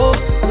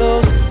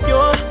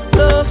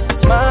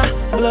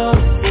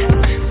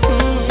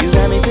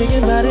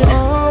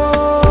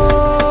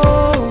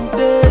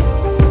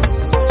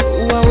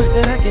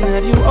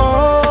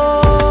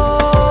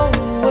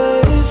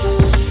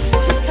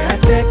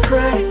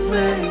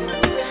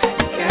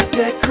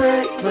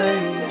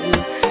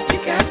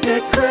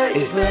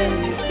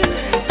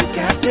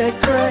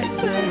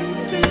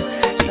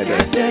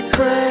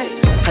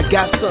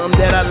 got something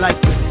that I like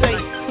to say.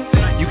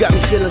 You got me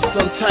feeling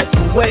some type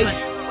of way.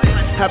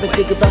 I've been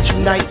thinking about you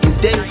night and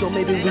day, so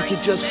maybe we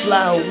could just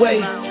fly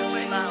away.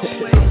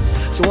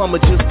 So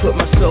I'ma just put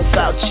myself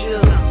out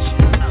chill.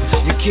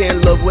 You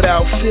can't love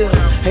without fear.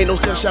 Ain't no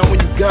sunshine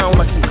when you gone,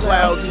 like some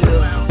clouds here.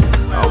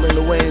 All in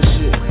the way and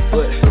shit,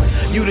 but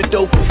you the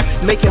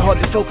dopest. Make it hard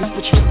to focus,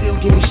 but you still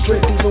give me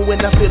strength. Even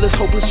when I feel it's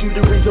hopeless, you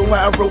the reason why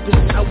I wrote this.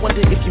 I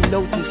wonder if you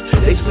notice,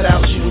 days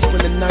without you is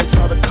when the nights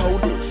are the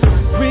coldest.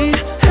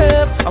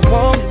 Rehab, I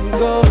won't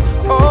go.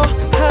 All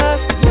highs,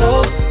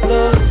 no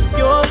love.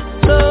 Your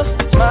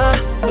love's my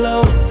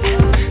blow.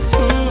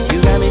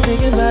 You got me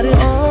thinking about it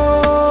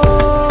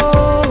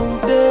all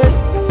day.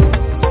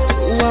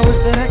 Ooh, I wish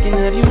that I can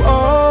have you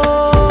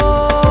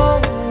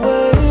always.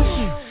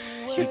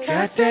 You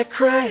got that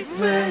crack,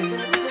 baby.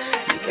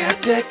 You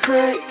got that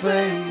crack,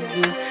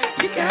 baby.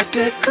 You got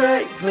that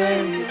crack,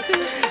 baby.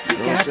 You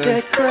got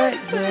that crack,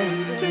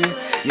 baby.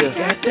 You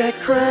got that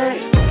crack.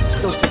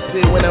 So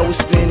sincere when I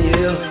whisper in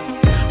your ear.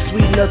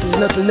 Sweet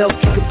nothing else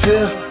can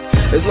compare.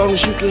 As long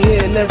as you can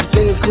hear and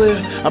everything is clear.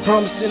 I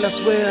promise and I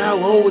swear I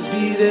will always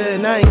be there.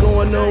 And I ain't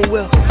going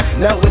nowhere,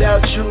 not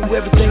without you.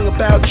 Everything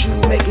about you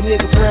make a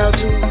nigga proud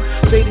too.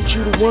 Say that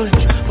you the one,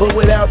 but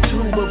without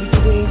two. But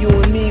between you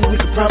and me, we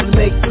could probably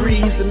make three.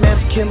 It's the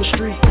magic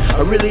chemistry.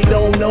 I really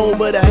don't know,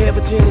 but I have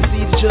a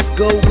tendency to just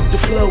go with the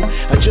flow.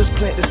 I just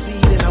plant the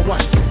seed and I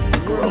watch the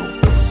seed grow.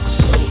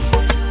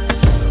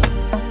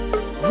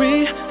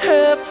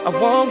 Rehab, I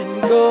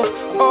wanna go.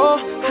 All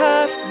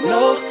highs,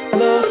 no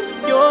love.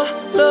 Your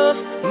love's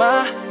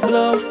my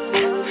blow.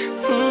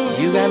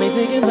 You got me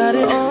thinking about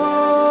it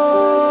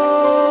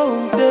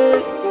all day.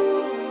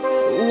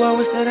 Ooh, I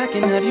wish that I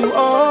can have you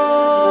always.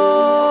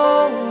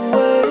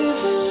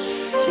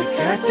 You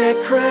got that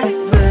crack,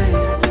 baby.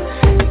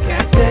 You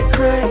got that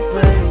crack,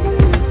 baby.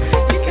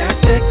 You got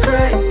that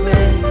crack,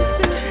 baby.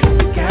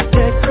 You got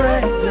that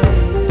crack,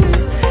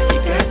 baby. You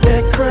got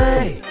that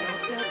crack.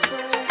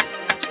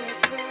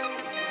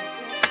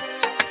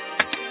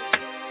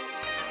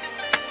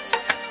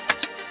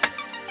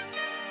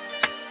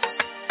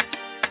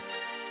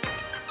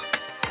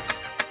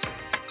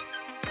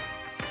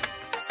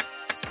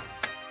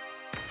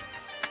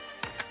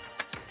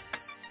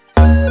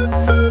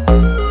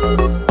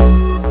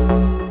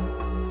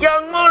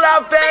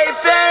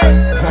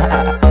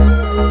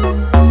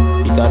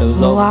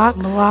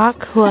 LOGG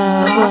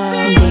Club.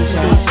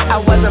 I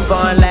wasn't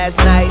born last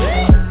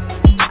night.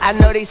 I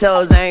know these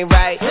hoes ain't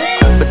right,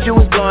 but you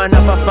was blowing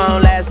up her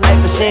phone last night,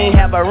 but she ain't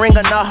have a ring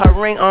or not her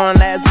ring on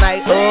last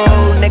night.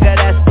 Ooh, nigga,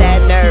 that's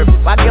that nerve.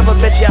 Why give a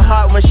bitch your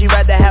heart when she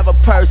rather have a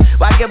purse?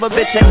 Why give a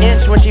bitch an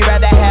inch when she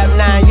rather have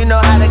 9? You know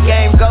how the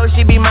game goes,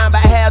 she be mine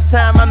by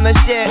halftime, I'm the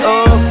shit.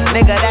 Ooh,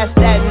 nigga, that's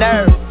that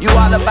nerve. You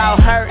all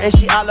about her and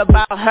she all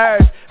about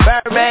hers.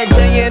 Birdman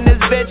Jr. and this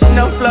bitch,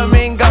 no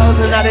flamingos,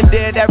 and I done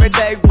did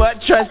everything but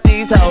trust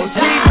these hoes.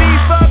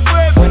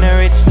 When a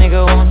rich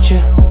nigga want you,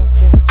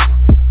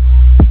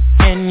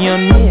 and your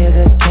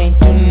nigga can't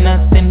do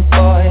nothing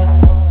for you.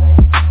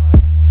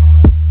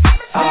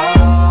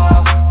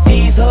 Oh,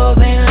 these hoes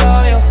ain't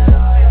loyal.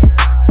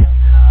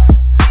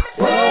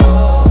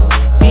 Whoa,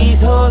 these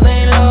hoes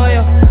ain't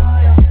loyal.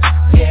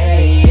 Yeah,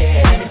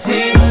 yeah. Let me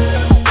see.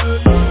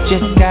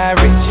 Just got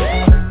rich.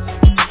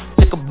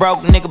 Took a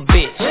broke nigga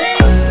bitch.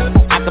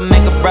 I can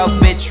make a broke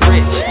bitch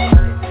rich,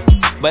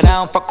 but I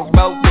don't fuck with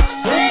broke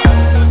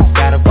bitches.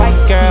 Got a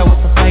white girl with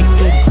some fake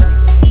titties.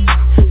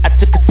 I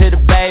took her to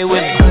the bay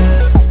with me.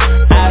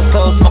 Eyes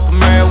closed, smoking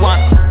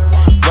marijuana.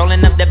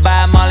 Rolling up that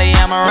by Molly,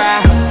 I'm a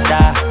ride.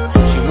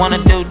 She wanna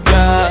do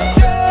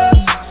drugs,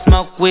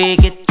 smoke weed,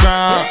 get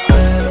drunk.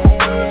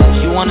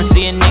 She wanna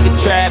see a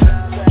nigga trap.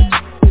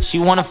 She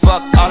wanna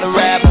fuck all the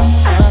rappers.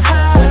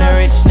 When a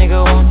rich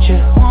nigga want you,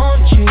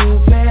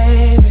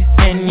 baby,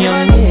 and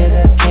your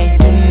nigga can't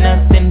do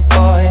nothing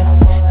for you,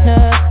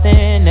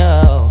 nothing,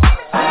 no.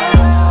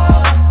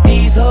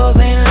 These hoes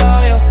ain't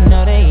loyal,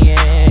 no they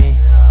ain't.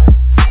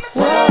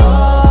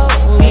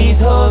 Whoa, these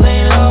hoes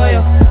ain't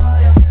loyal.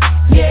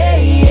 Yeah,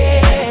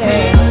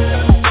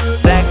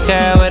 yeah. Black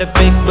girl with a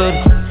big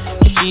booty.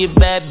 If she a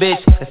bad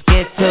bitch, let's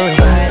get to it.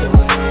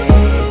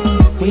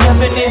 We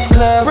up in this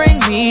club, bring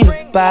me the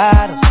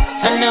bottles. I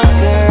know,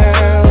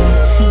 girl,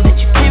 that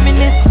you came in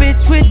this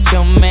bitch with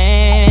your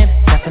man.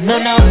 That's a no,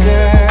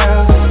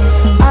 girl.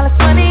 All this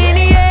money in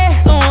the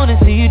air, I wanna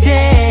see you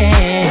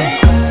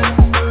dance.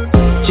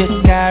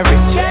 Just got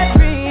rich.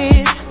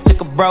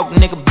 Took a broke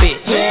nigga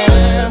bitch.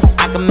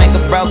 I can make a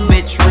broke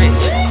bitch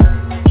rich,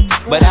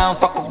 but I don't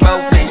fuck with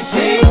broke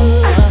bitches.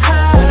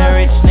 When a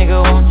rich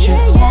nigga want you,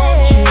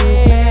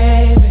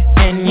 baby,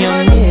 and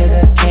your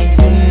nigga can't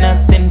do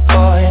nothing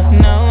for you,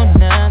 no,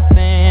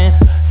 nothing,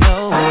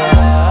 no.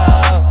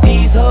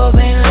 These hoes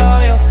ain't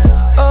loyal,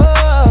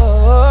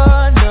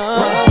 oh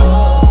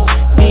no.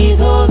 These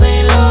hoes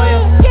ain't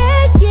loyal,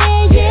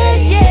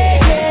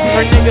 yeah.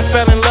 Her nigga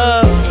fell in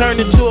love, turned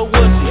into a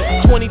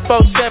wussy.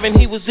 24/7,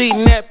 he was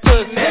eating that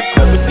pussy.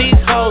 But these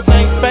hoes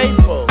ain't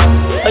faithful.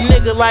 A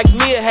nigga like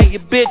me, I had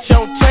your bitch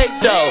on tape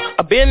though.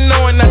 I been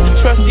knowing not to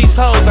trust these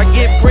hoes. I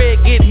get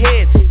bread, get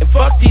head, and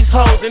fuck these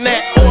hoes in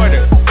that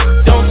order.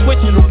 Don't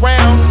switch it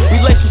around.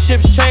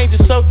 Relationships change,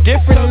 it's so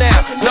different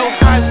now. No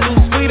high school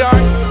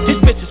sweetheart, this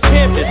bitch is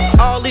pimpin'.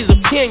 All these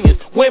opinions,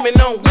 women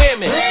on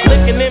women,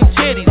 licking them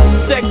titties,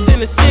 sex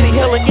in the city,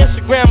 hella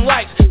Instagram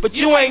likes, but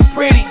you ain't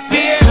pretty,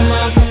 bitch. Come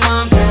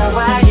on, girl,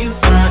 why you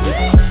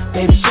frontin'?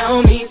 Baby,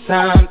 show me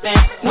something.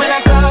 When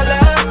I call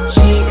her,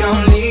 she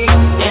gon' leave,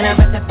 and I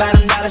bet that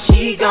bottom dollar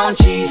she gon'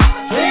 cheat.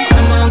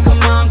 Come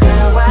on,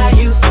 girl, why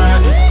you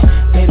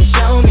frontin'? Baby,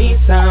 show me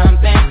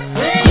something.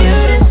 You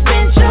done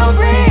spent your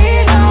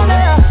bread on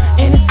her,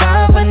 and it's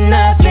all for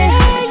nothing.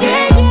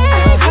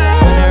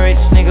 When a rich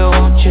nigga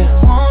want you,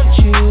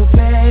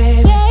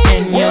 baby,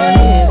 and your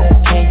nigga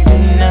can't do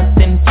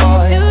nothing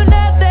for you.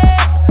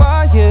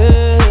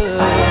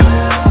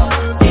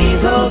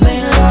 These hoes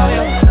ain't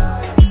loyal.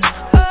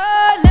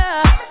 Oh no,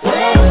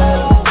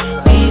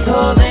 these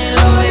hoes ain't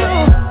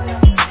loyal.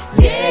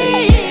 Yeah.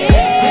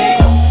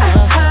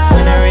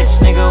 When a rich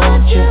nigga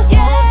want you,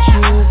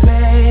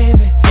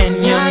 baby,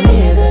 and your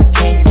nigga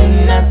can't do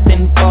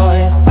nothing for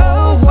you.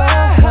 Oh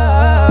wow.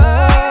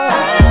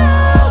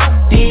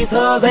 These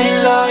hoes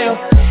ain't loyal.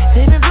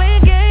 They been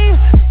playing games.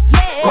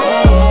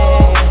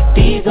 Yeah.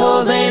 These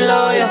hoes ain't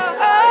loyal.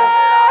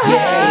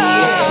 Yeah.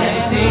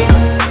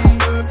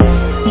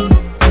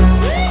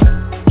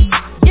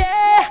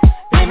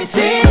 Let me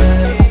see.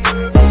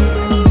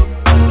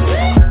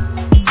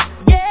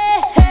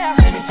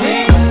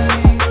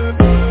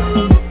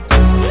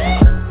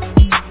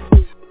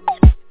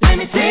 Let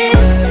me see.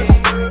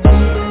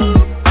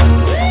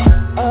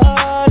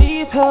 Oh,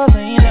 these hoes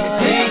ain't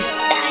loyal.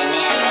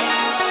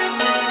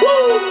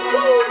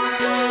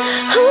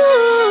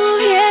 Ooh,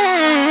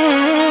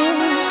 yeah.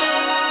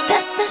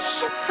 That's the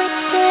shit right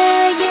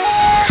there,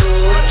 yeah.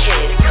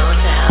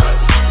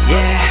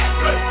 Yeah.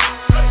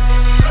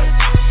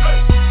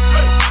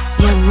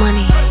 Young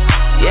Money.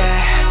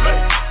 Yeah.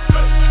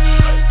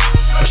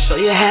 I'm sure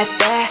you had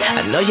that.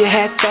 I know you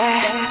had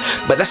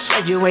that. But I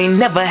swear you ain't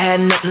never had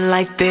nothing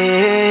like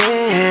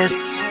this.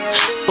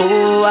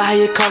 Ooh, I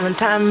hear you calling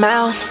time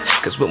out.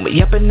 Cause when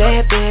we up in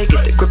that bed,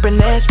 get the grip in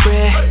that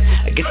spread.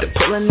 I get the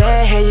pulling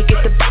that hair, you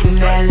get the biting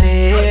that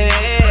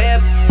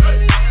lip.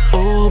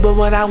 Ooh, but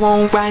what I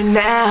want right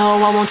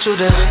now, I want you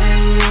to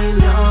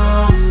lean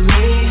on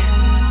me.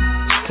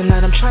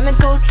 Tonight I'm tryna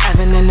go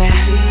driving in that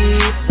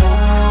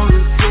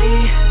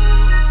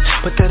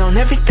C-130. Put that on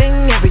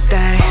everything. All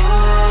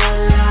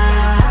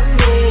I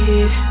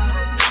need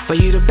for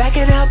you to back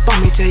it up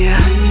on me till you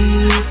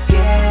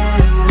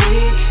get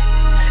weak.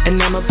 And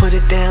I'ma put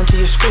it down till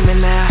you're screaming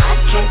now. I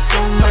can't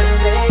feel my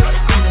legs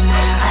screaming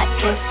now. I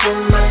can't feel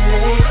my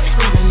legs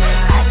screaming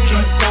now. I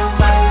can't feel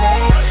my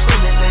legs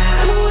screaming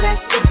now. Ooh,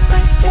 that's it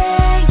right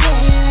there,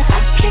 yeah. I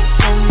can't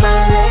feel my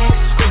legs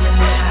screaming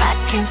now. I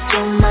can't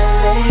feel my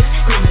legs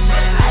screaming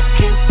now. I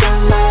can't feel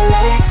my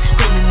legs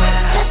screaming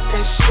now. That's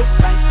that shit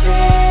right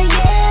there,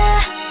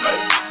 yeah.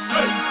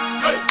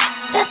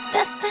 That's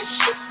that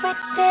shit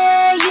right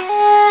there,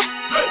 yeah.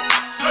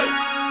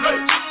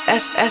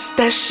 That's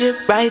that shit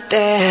right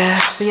there.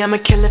 See, I'ma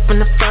kill it from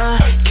the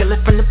front, kill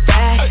it from the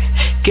back.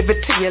 Give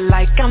it to you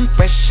like I'm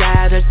fresh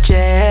out of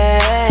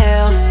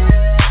jail.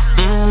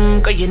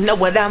 Girl, you know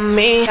what I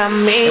mean.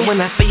 And when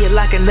I feel you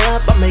locking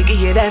up, I'ma give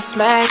you that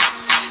smack.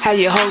 How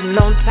you holding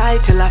on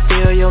tight till I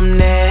feel your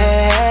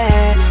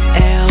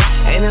nail.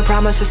 Ain't a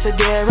promise, it's a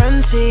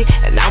guarantee.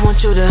 And I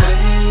want you to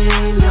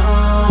lean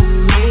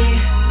on me.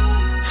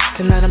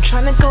 Tonight I'm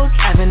tryna go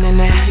driving in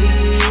that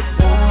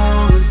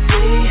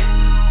C-130.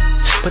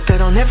 Put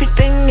that on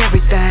everything.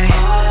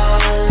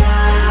 All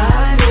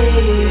I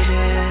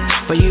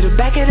need for you to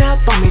back it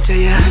up on me till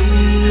you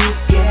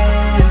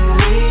get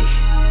weak.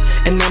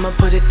 And I'ma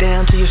put it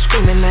down till you're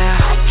screaming now.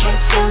 I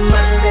can't feel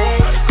my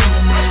legs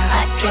screaming now.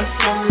 I can't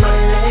feel my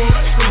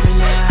legs screaming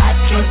now. I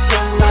can't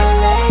feel my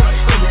legs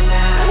screaming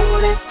now.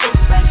 Ooh, that's it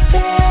right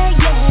there,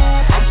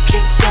 yeah. I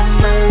can't feel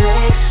my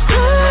legs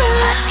screaming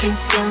now. I can't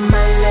feel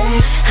my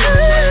legs screaming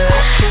now. I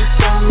can't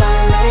feel my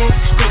legs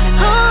screaming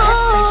now.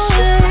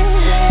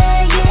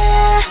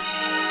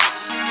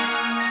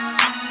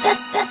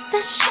 That's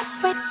that shit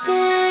right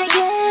there,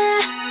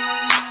 yeah.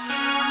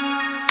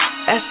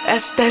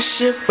 That's that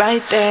shit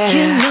right there.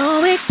 You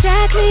know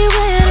exactly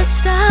where to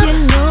stop. You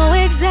know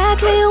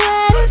exactly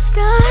where to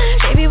start.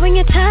 Baby, when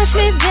you touch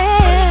me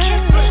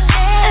there,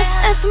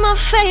 that's my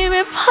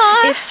favorite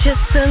part. It's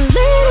just the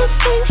little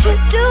things you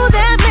do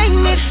that make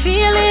me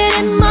feel it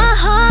in my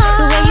heart.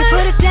 The way you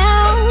put it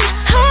down,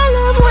 I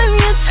love when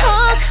you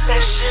talk. That's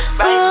that shit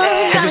right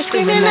there. I'm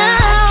screaming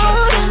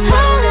out.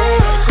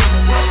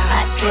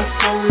 I can't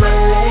feel my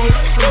legs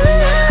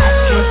screaming out. I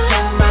can't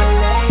feel my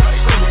legs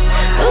screaming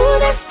out. Ooh,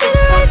 that's it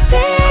right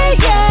there,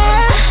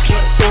 yeah. I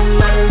can't feel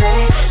my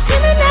legs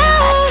screaming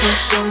out. I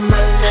can't feel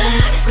my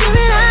legs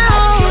screaming out. I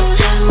can't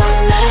feel my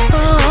legs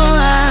screaming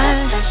out.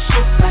 That's that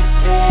shit right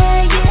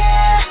there,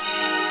 yeah.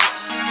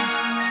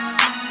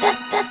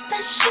 That's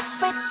that shit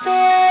right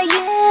there.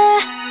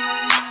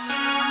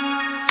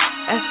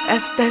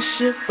 that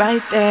shit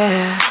right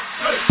there.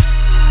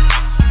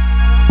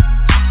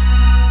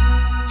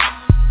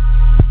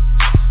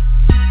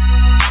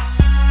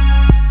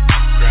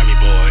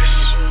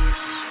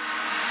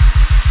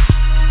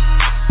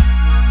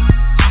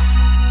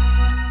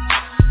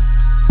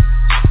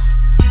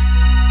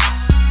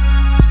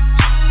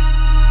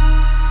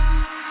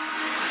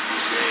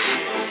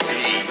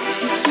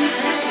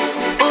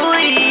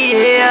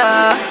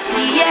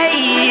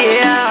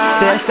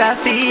 Fiesta,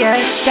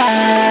 fiesta,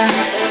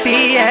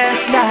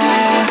 fiesta.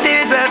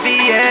 There's a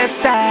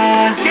fiesta,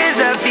 there's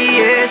a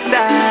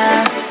fiesta.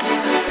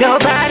 Your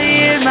body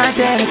is my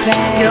dinner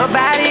plan. Your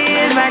body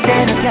is my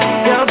dinner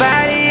plan. Your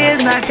body is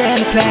my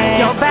dinner plan.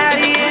 Your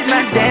body is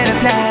my dinner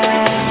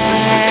plan.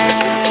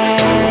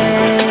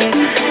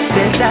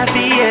 Fiesta,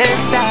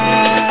 fiesta.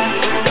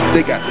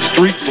 They got the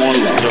streets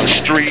on lock. The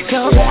streets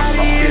on lock. Your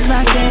body is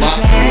my dinner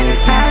plan.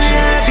 I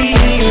love you,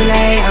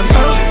 I'm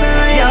focused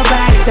on your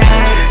body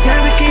side.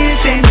 Never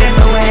kissing in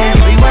the way.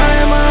 We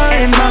want more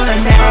and more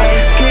than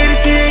that. Give it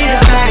to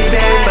your body,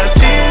 baby, but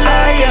feel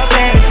all your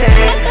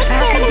fantasy.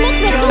 I can be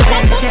your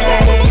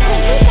fantasy.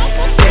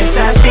 It's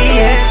a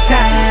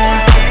fiesta,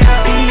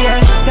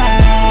 fiesta,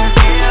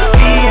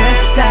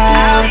 fiesta.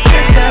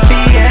 It's a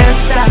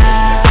fiesta,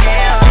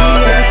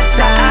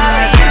 fiesta.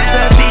 It's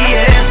a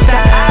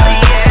fiesta,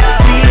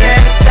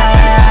 fiesta.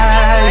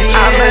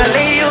 I'ma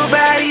lay your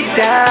body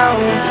down.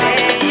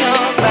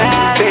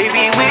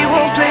 Baby, we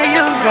won't play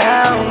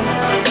around.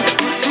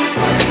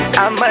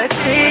 I'ma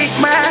take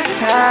my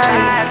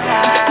time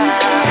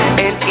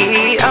and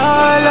eat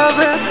all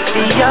over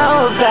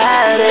your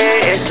body.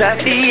 It's a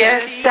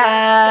fiesta,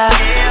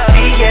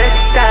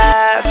 fiesta.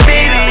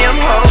 Baby, I'm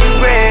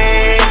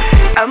hungry,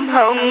 I'm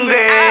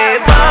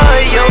hungry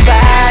for your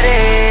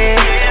body,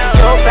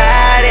 your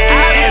body.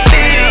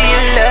 Baby,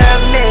 you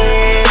love me,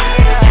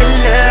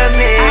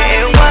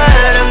 and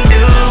what I'm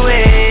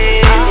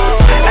doing,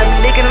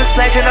 I'm licking and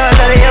slashing all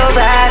over your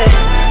body.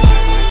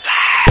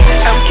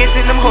 I'm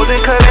kissing them, holding,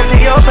 curling to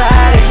your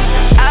body.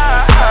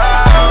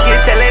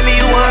 You're telling me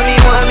you want me,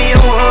 want me,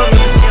 you want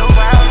me.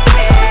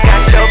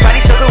 Got your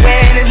body soaking wet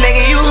and it's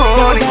making you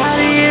horny. Your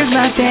body is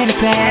my fantasy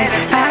plan.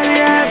 I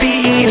love be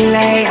eating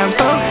late. I'm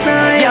focused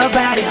on your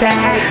body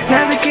back.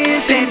 Never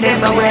kissing in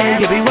my way.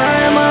 You'll be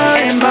one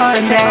more and more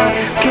than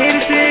that. Give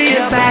it to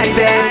your body,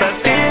 babe, but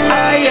feel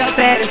all your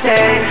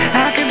fantasy.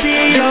 I can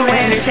be your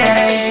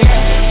Wednesday.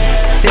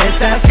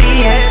 There's a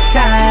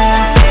fiesta,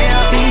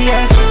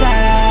 fiesta.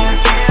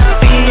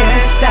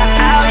 Fiesta, fiesta,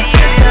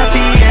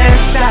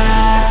 fiesta,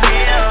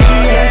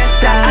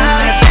 fiesta,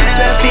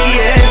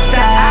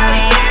 fiesta,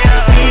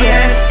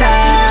 fiesta,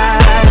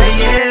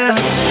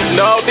 yeah.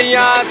 No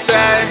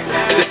Beyonce,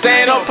 this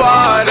ain't no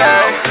party.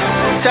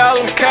 Tell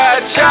them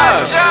catch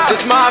up,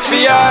 this my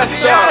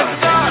fiesta.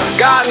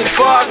 Got me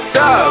fucked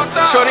up,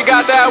 shorty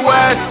got that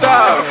wet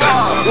stuff.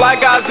 Like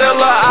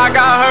Godzilla, I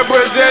got her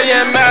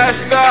Brazilian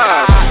messed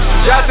up.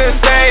 Justin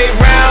stayed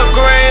round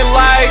green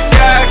like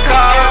that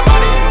car.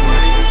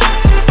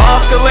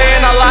 Off the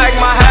lean, I like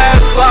my hair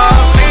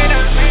slow.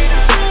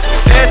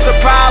 It's a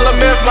problem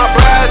if my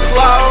breath's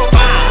slow.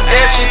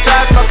 If she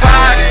touch my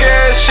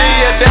pocket, she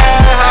a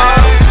dead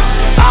hoe.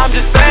 I'm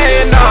just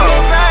saying no,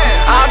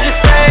 I'm just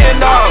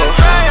saying no.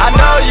 I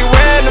know you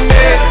in the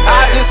mix,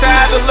 I just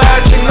had to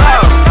let you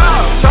know.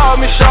 Told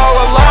me show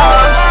her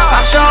love,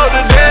 I showed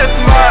her this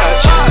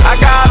much. I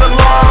got a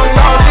long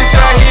nose, she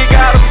said he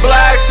got a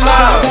black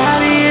smoke. Your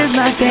body is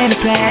my fantasy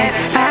plan.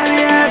 I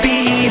love be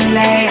eating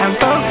late. I'm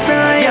focused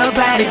on your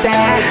body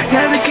back.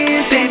 Never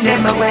kissing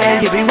in my way.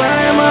 You'll be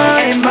one more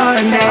and more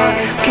than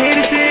that. Give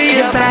it to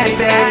your body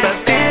back, but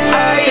feel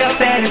all your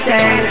fantasy.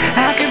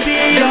 I can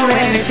be your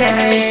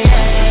Wednesday.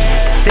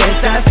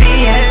 There's a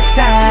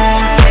fiesta,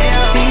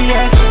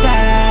 fiesta,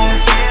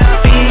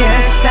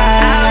 fiesta.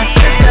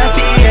 It's a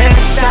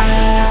fiesta,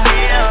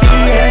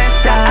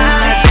 fiesta.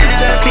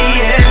 It's a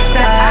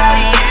fiesta,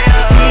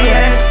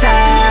 fiesta,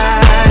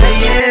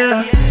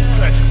 yeah.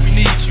 We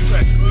need you.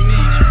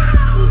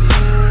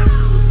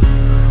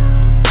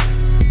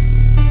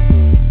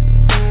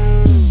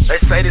 They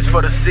say this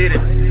for the city,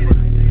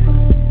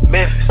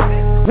 Memphis.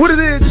 What it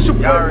is, it's your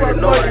boy Rock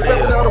Mike,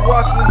 repping out of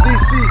Washington,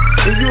 D.C.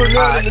 And you are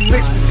now in the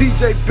mix with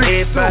DJ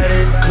Big Stu. Everybody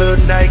in the club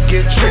tonight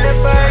get trippin'.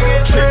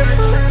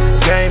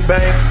 Gang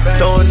bang,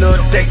 throwing up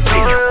steak pick.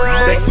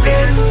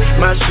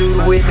 My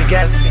shooter with me,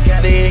 got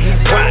then he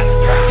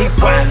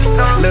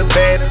wild. Lil'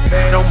 baby,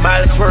 no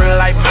mileage twirling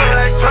like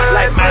mine.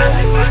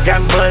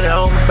 Got money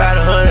on me,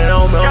 about 100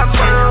 on me.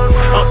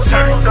 I'm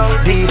turning,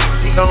 these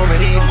on me,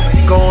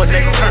 these going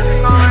next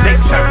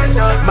turn.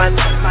 My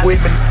with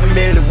me,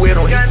 merely with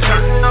him, he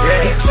turn.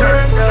 Yeah, he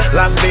turn.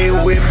 Like me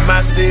with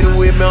my city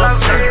with me, I'm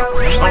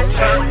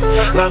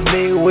turn. Like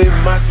me with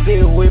my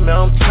city with me,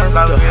 I'm turned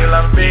up.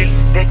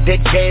 That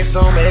gas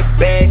on me, that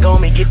bag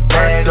on me, get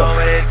burned up.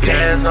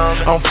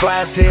 I'm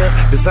fly as hell,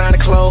 designer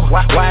clothes,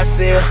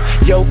 YSL.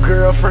 Your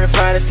girlfriend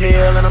fine as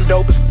hell, and I'm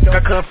dope as I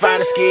couldn't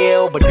find a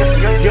skill. But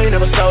you ain't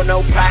never sold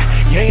no pie,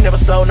 you ain't never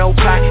sold no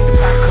pie. The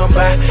pie come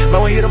by,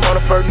 man, we hit them on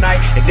the first night,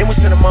 and then we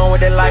send them on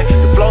with that life.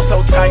 The flow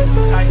so tight,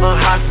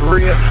 hot for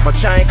real. My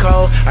chain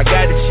cold, I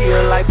got the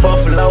chill like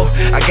Buffalo.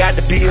 I got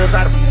the bills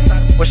out of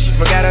when she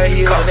forgot her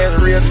heels, and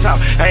that's real talk.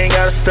 I ain't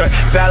gotta start,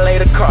 valet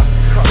the car,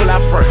 pull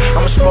out front.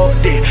 I'ma smoke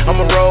that,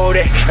 I'ma roll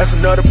that. That's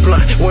another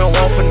blunt, we don't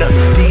want for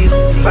nothing. These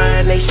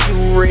fine, they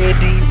shoe red,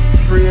 these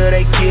real,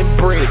 they get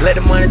bread. Let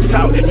the money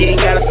talk, you ain't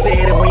gotta say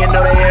it. And when you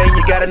know they ain't,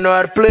 you gotta know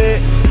how to play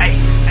it.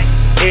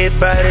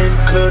 Everybody in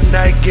the club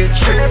tonight get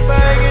tripped.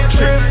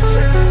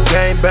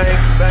 Gang bang,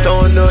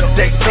 throwing up,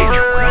 they sit.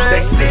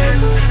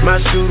 My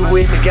shooter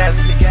with me got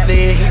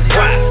then he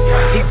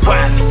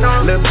wild.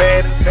 Little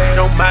baby,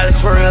 don't mind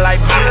twirling like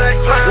mine.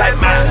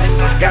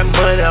 Got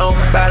money on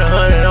me, about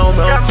 100 on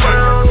me.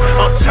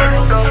 I'm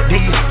turned.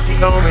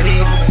 These on me,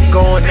 these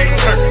going, they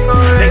turn.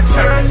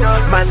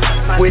 My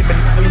with me,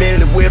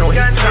 merely with him, he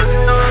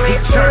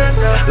turn.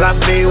 Like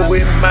me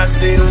with me, my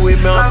city with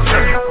me, I'm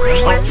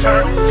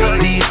turned.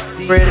 These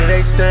ready,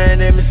 they stand,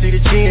 let me see the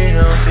chin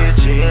on.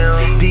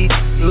 These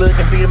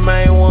looking be the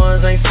main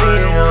ones, ain't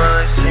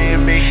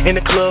seeing me. In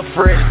the club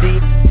fresh,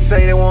 these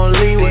say they won't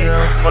leave with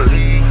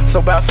them. So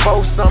about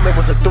 4 something, it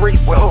was a 3,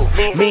 whoa,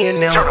 me and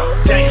them.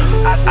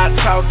 Damn, I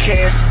talk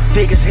cash,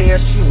 thick as hell,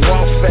 she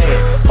walk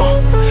fast.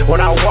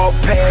 When I walk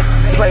past,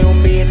 play with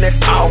me and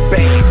that's all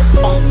bad.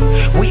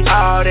 We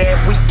all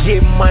that, we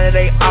get money,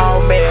 they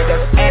all mad,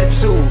 that's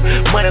attitude.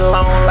 Money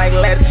long like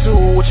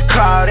latitude, what you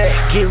call that?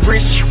 Get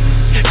rich,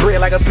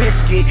 bread like a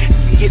biscuit.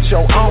 Get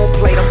your own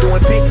plate, I'm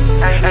doing big.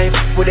 I ain't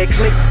with that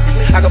click,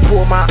 I can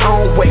pull my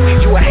own weight.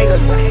 You a hater,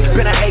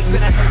 been a hate me.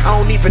 I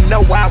don't even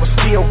know why I was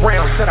still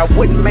around. Said I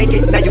wouldn't make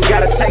it, now you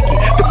gotta take it.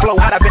 The flow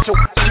hot, I bet your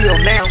chill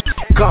now.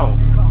 Gone.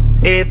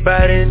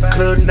 Everybody in the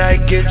club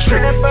tonight get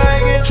tripped.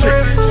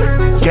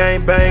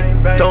 Gang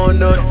bang,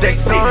 throwing up, they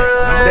sit.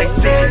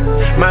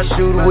 My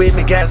shooter with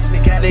me got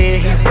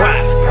then he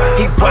wild.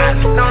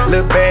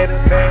 Little baby,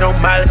 don't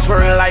mind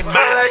twirling like mine.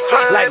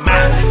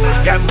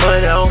 Got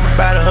money on me,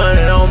 about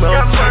 100 on me.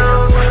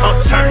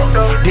 I'm turned.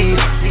 These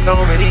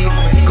on me, these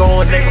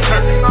going, they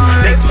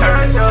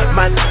turn.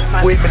 My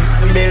with me,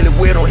 merely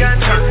with him, he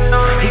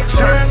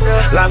turn.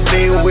 Like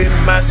me with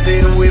my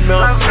city with me,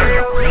 I'm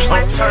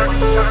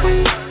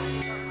turned.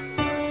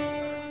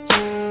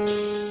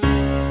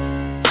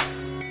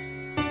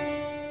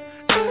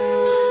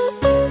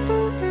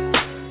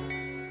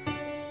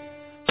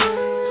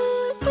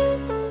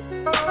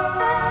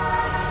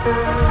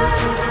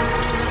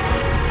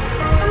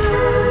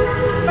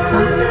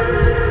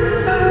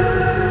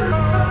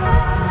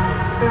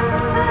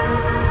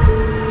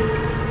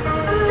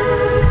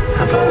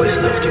 I've always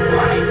loved you,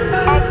 boy.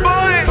 Oh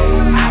boy,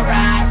 I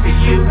ride for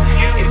you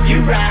if you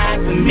ride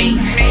for me,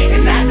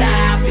 and I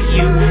die for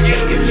you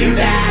if you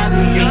die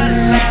for me.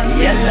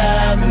 Your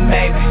loving,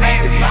 baby,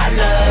 it's my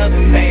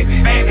loving, baby,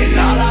 and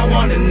all I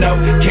wanna know,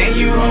 can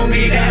you hold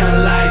me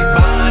down like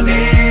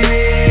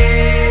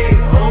Bonnie?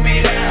 Hold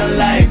me down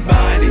like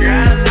Bonnie.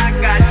 Girl, I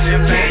got you.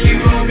 Can you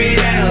hold me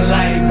down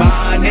like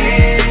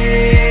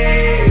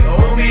Bonnie?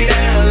 Hold me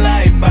down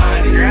like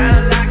Bonnie.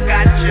 Girl, I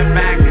got your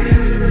back.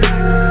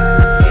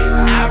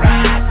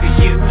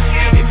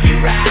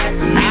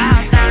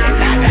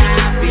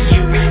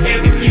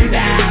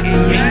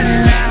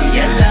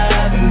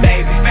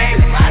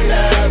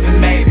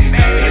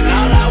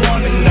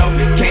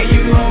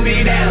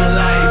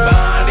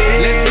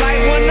 Let's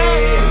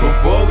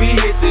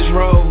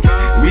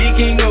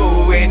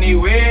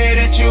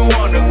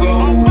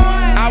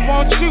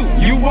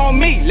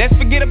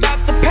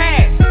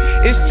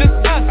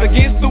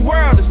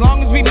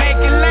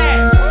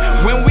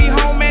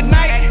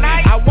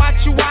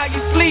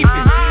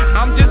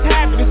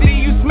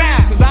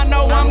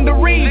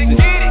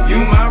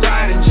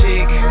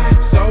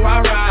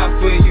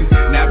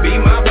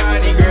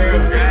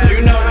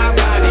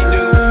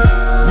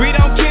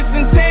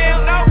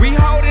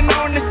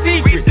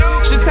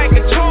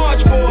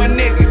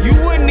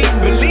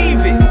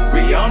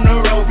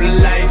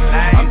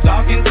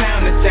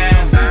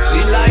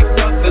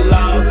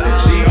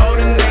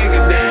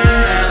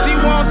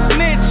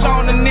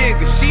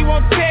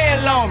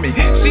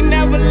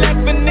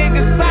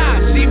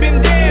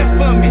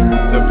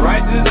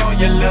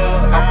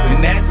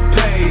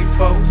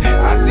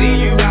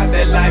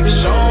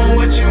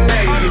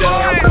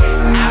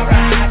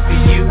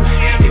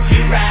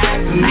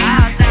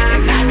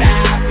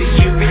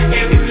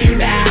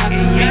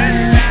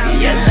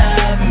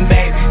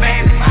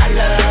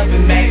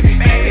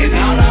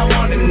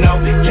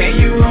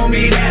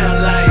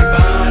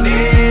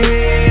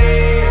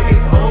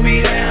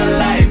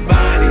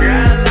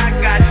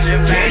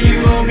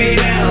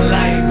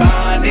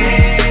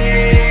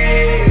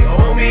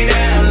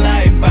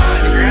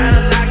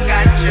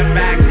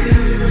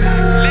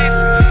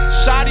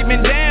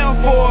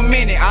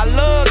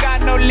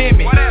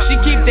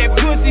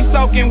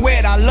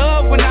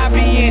love when I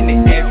be in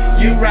it. If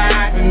you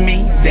ride with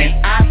me,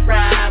 then I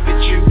ride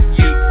with you.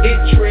 You get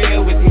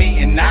trail with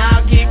me, and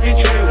I'll keep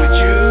it trail with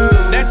you.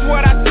 That's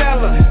what I tell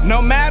her.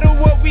 No matter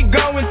what we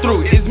going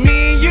through, it's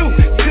me and you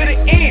to the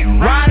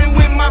end. Riding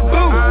with my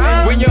boo.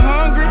 When you're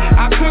hungry,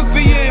 I cook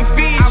for you and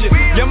feed you.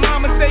 Your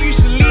mama say you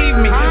should leave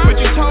me, but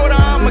you told her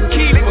I'ma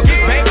keep her.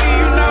 Baby,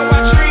 you know I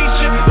treat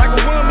you like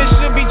a woman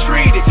should be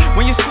treated.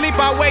 When you sleep,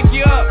 I wake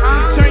you up,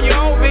 turn you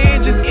over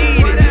and just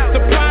eat it.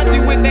 Surprise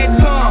you with that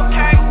tongue,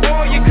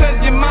 spoil you cause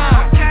you're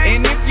mine.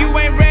 And if you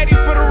ain't ready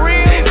for the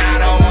real, then I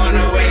don't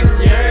wanna waste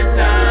your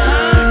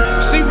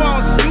time. She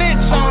won't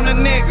snitch on a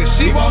nigga,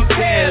 she won't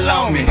tell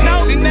on me.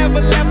 No, she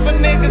never left a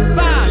nigga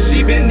side,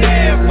 she been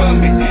there for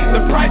me.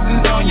 The price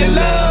is on your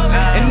love,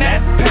 and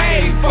that's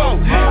paid for.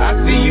 I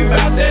see you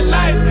out that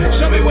life,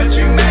 show me what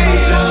you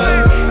made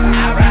of.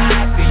 I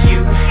ride for you,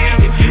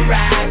 if you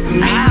ride for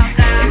me. And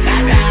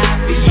I die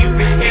for you,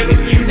 if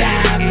you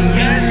die for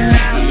me.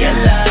 Your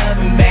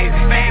loving baby,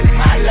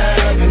 my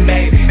loving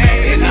baby.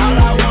 And all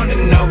I wanna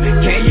know,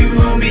 can you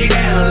hold me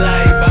down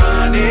like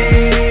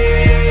Bonnie?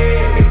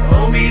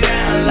 Hold me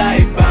down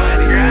like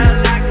Bonnie.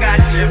 Girl, I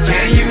got you.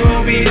 Can you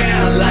hold me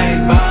down like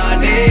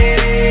Bonnie?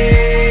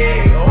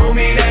 Hold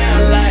me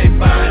down like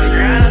Bonnie.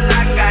 Girl,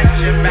 I got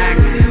your back.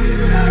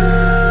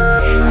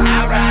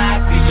 I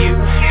ride for you,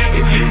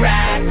 if you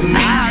ride for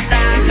me.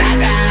 And I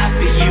die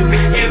for you,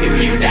 if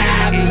you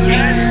die for me.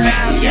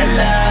 Your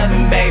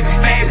loving baby,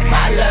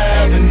 my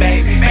loving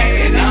baby.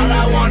 And all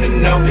I wanna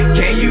know,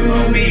 can you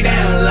hold me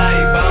down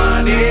like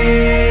Bonnie?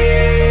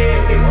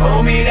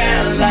 Hold me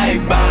down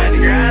like Bonnie.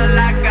 Girl,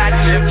 I got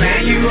you.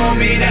 Can you hold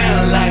me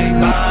down like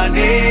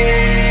Bonnie?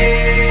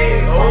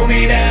 Hold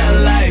me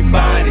down like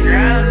Bonnie.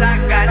 Girl, I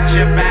got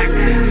your back.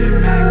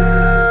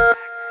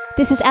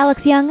 This is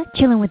Alex Young,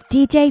 chilling with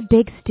DJ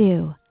Big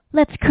Stu.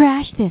 Let's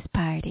crash this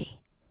party.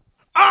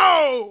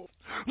 Oh!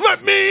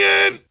 Let me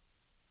in!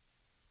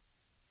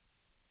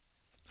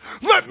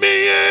 Let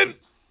me in!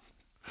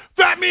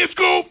 Fat Me and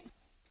Scoop!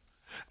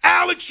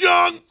 Alex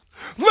Young!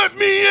 Let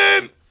me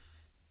in!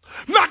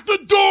 Knock the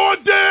door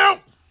down!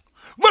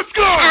 Let's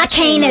go! I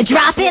came to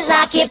drop it,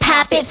 lock it,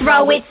 pop it,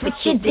 throw it,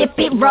 switch it, dip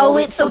it, roll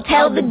it. So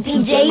tell the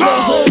DJ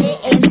to hit it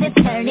and to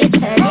turn it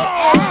up.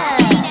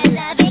 I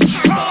love it,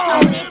 count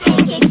it, own it,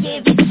 take it,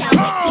 give it, shout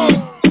it.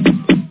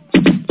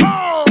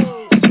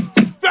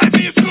 Fat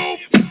Me and Scoop!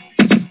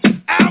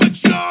 Alex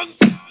Young!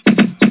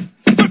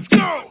 Let's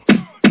go!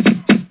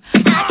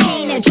 I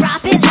came to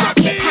drop it, lock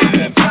it, pop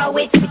it, throw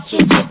it, switch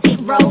it, dip it,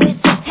 roll it.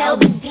 So tell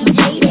the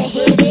DJ to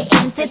hit it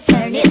and to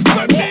turn it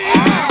up.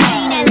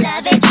 I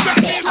love it,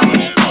 count it, own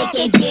it, take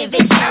it, give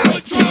it, show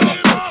it. So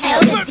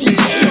tell the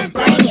DJ to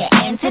bring it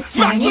and to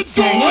turn it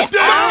up.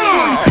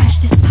 Crash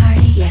this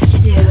party, yes you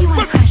do. You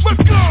wanna crash the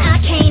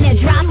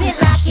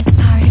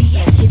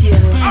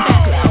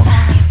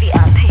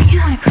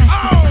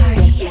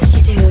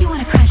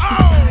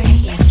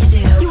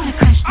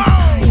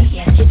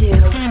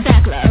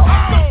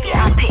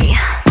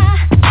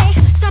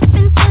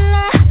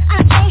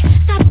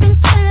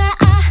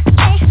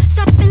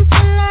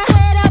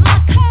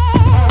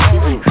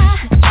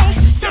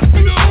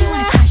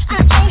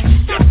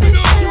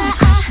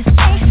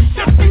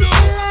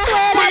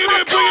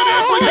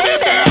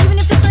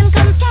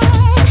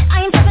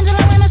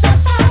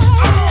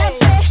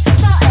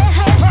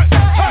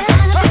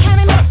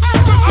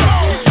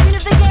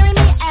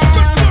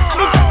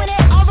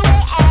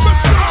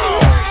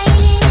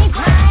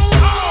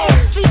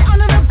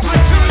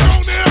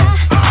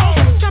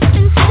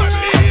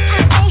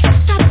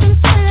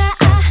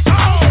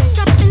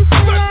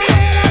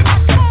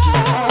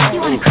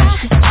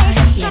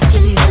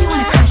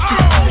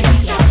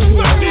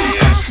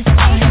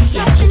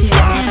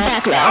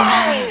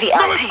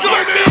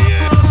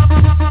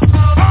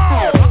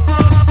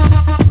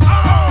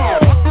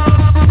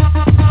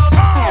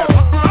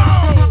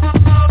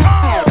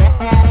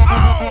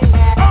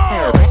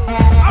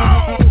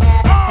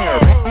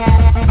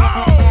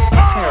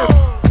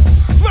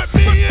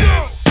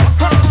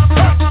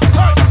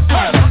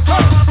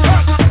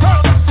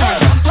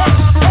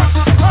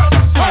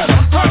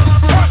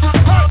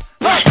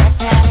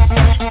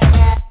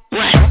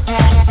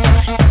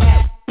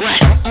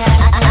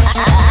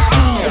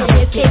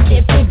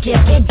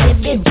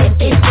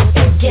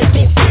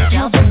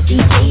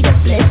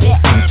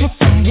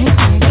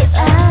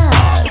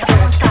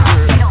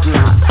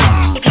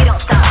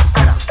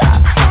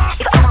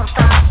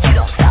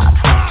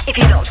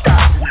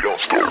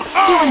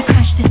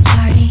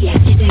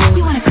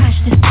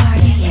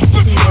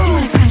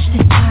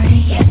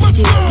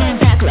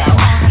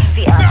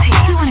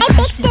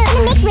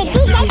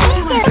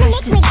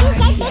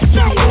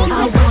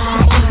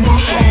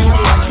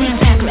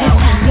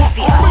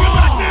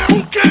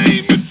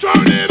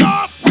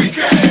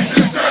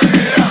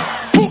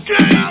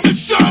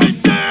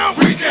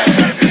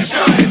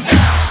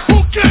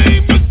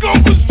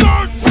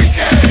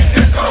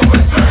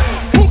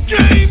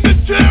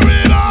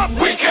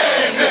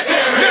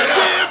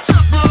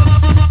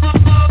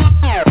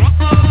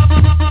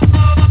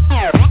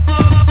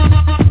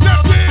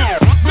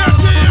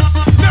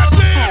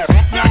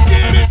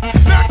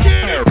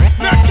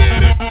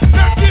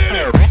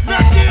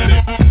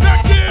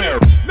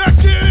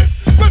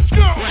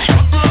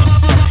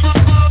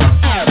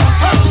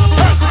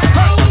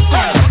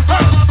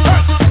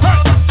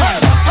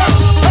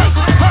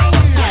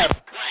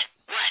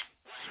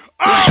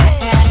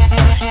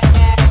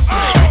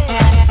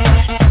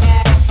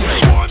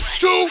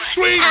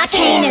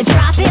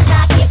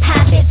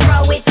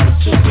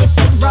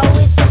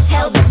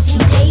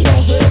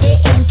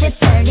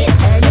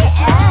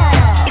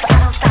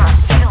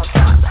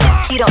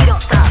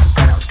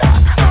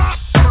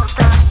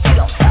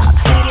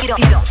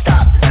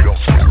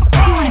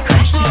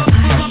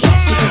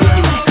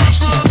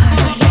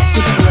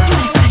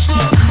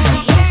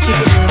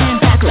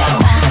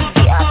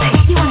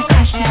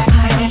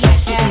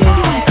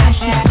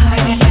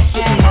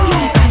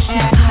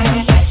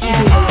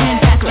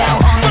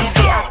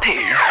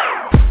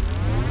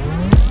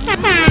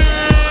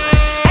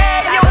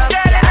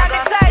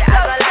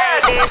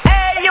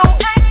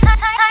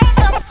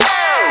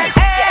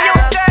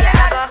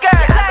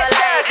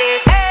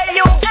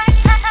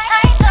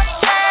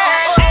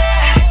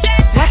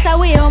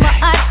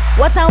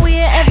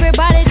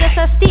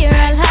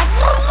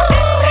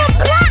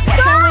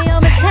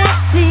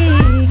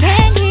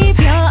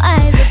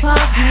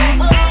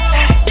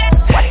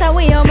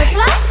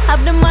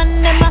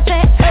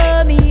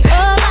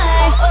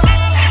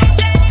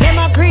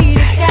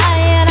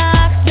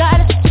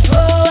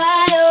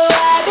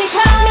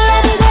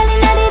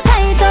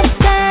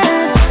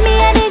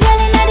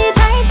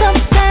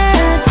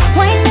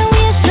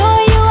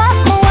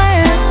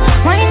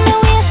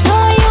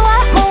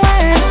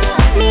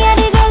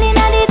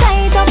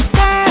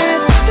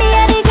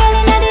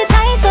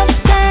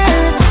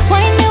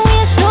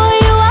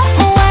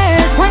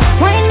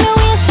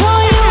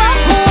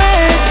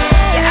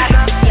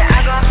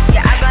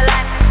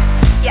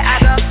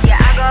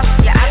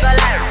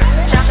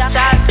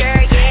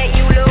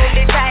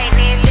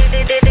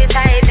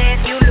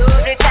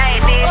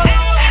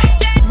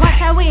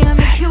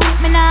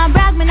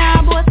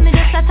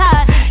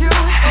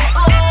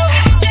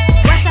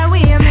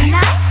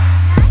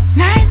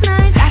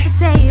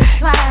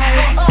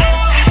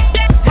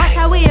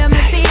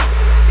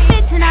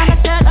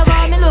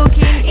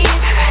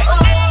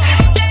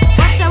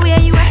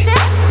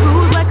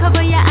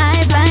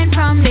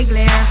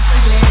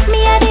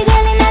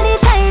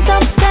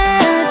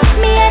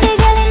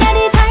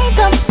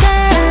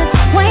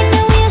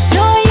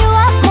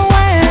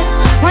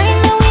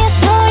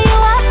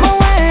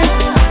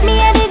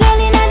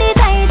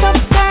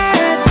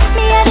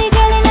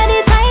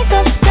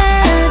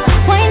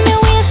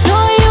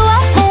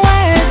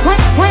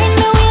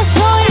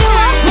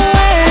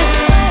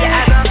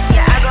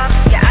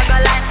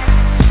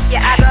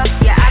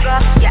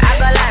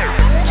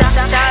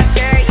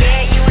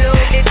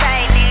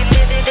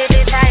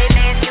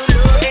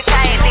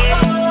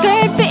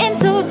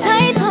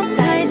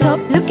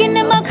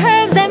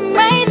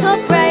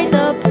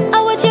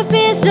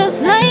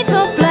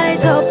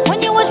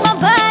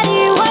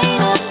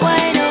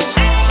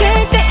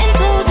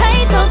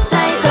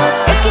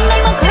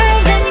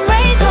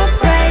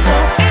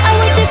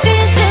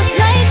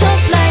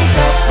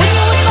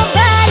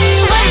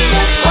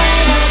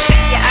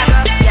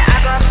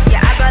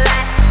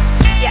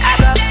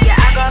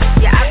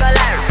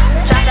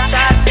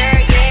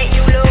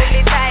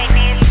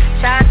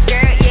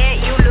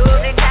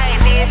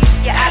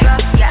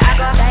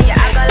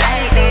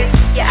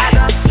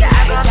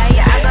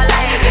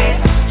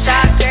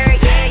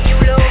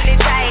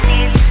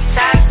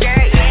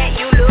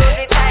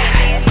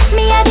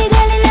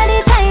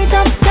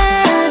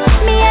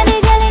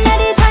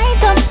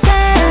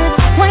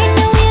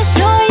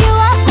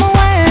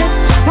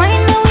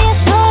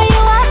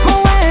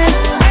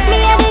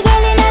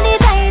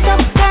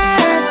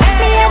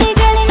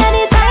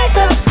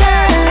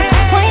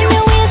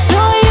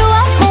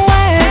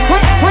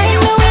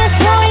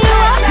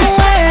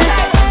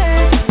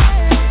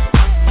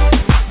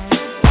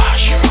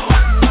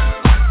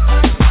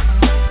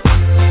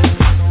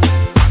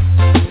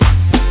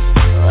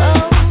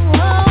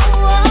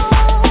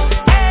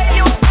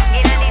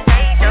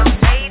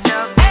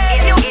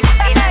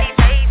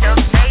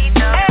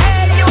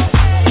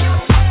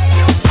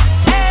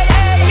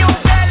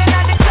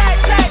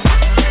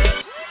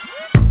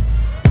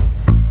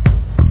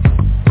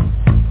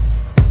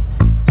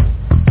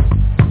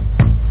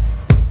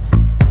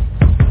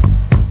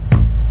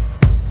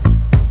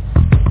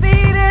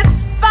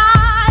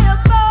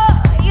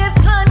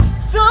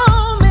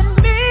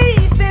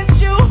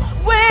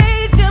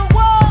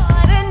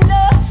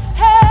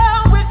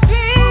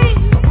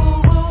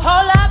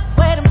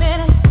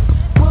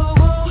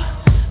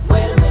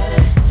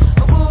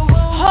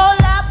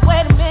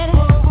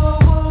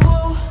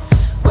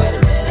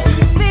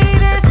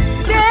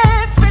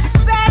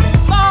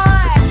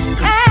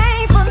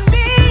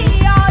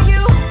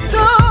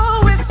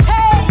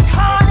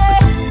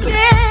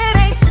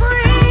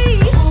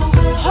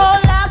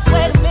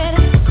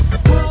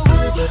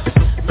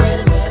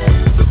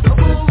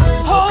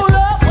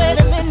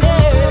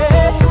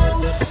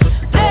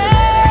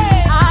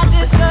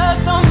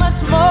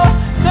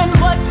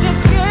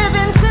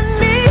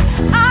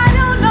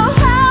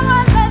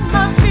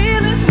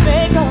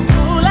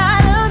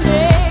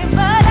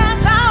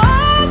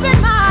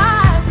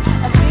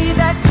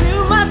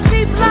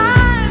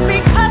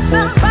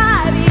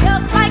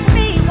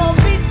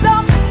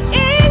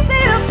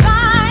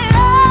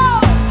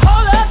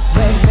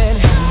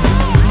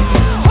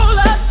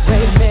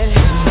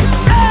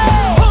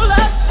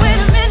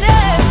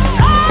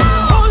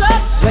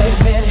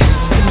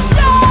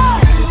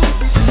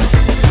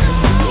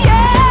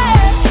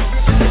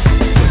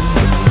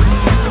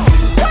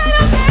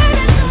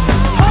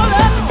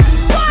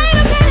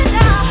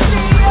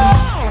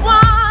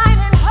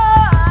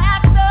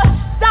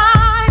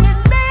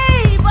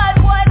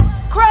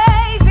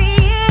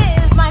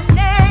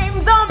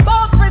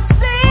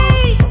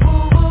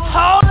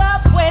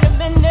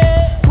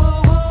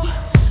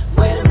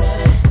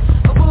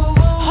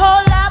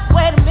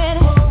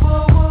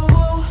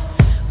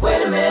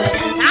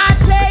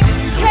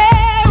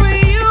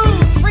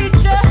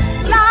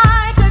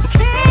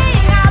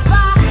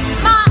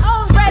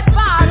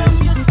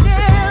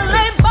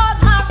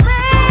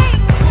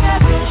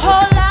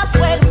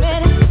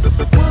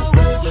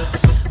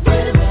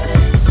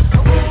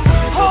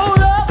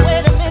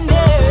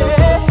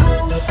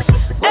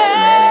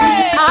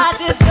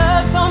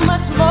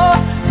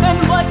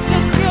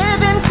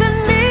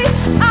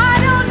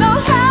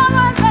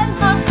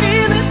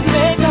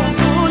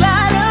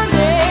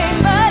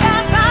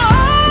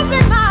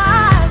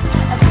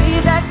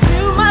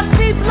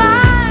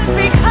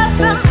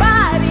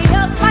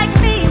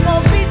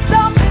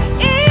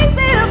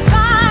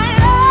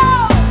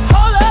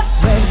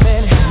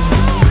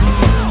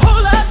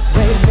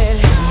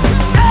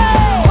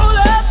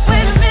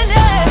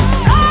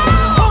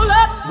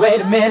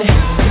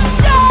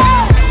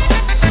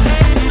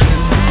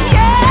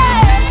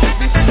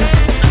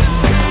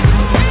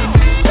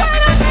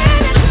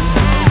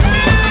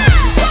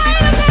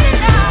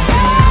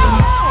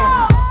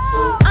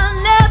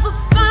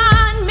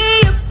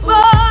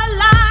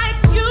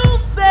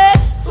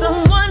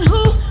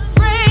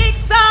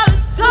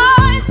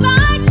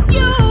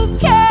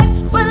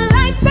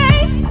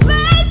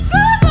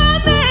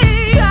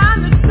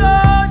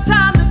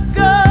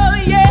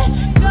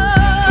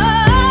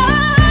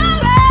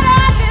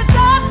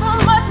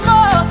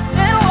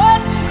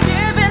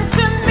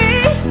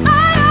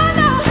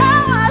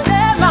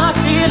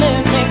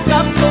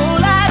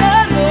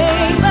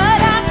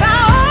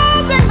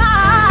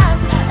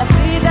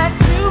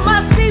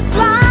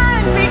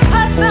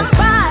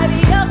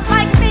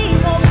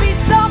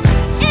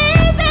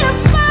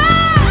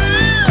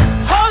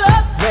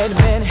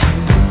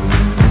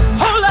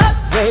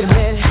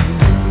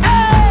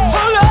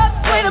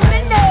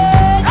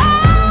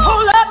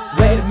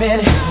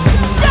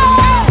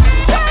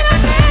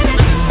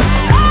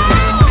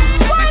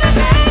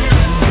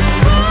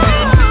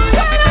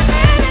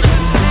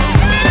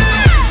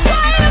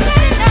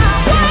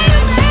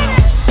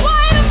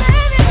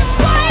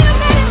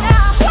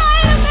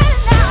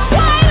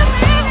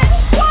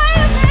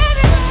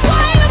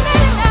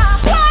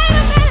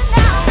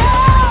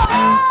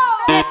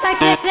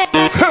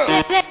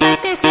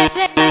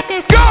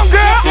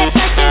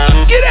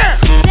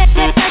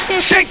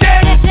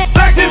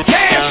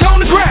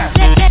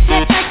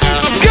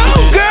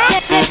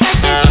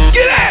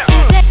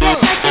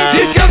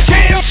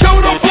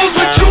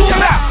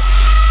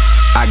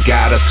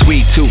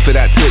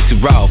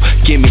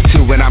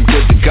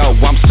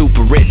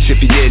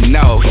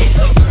know.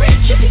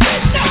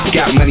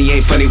 Got money,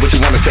 ain't funny, what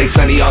you wanna say,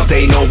 sunny all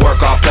day, no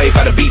work, all play,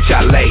 by the beach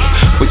I lay,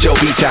 with your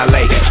beach I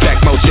lay,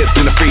 stack more chips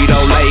than a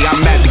Frito-Lay,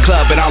 I'm at the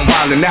club and I'm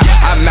wildin' out,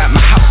 I'm at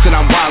my house and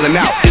I'm wildin'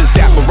 out, is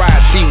that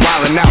variety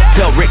wildin' out,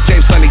 tell Rick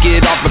James son to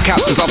get off the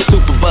couch, cause I'm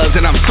super buzzed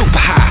and I'm super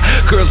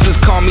high, girls just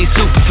call me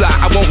super fly,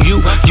 I want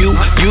you, and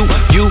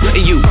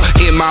you,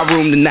 in my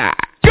room tonight.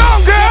 Go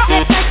girl,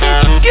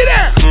 get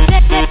out,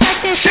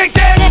 shake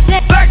that,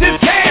 like this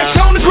cash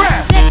on the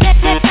ground,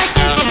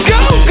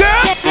 go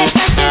girl,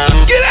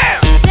 get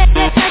out.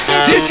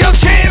 This your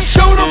chance,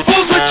 show the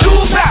fools what you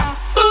about.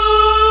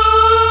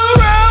 Ooh,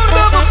 round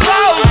of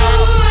applause.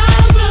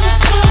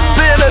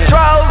 Feel the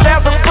draws,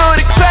 that's a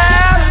booty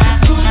crowd.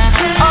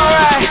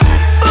 Alright.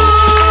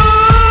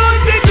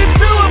 Ooh, take it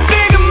to a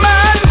bigger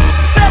mind.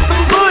 That's a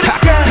booty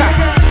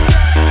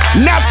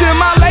crowd. Now to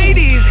my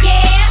ladies,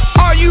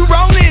 are you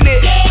rolling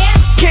it?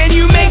 Can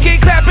you make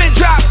it clap and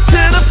drop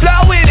to the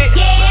floor with it?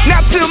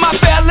 Now to my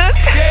fellas,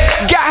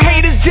 got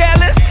haters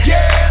jealous.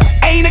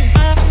 Ain't a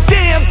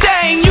damn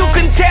thing you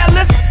can tell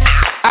us.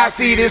 I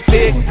see this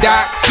big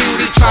dark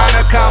cutie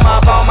tryna come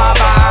up on my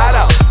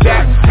bottle.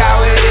 That's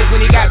how it is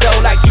when you got dough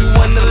like you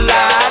won the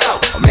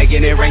lotto.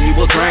 Making it rain, you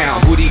will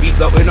drown. Booty be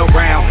floating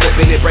around,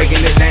 flipping it,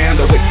 breaking it down.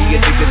 The way she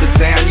addicted to the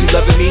sound, you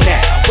loving me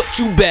now, but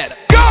you better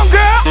go,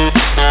 girl,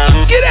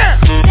 get out,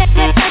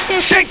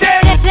 shake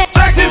that,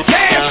 like this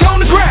cash on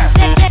the ground.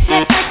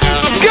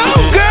 Go,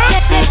 girl,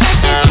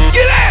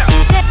 get out.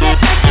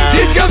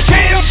 This your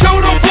chance,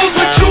 show them fools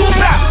what you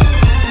about.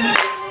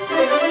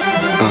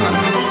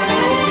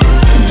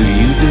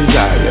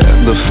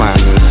 The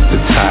finest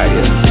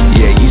attire.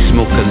 Yeah, you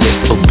smoke a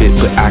little bit,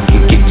 but I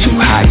can get you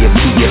higher.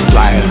 Be a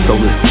flyer, so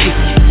let's kick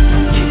it.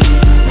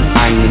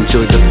 I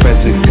enjoy the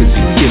present, cause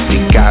you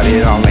gifted. Got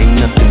it all, ain't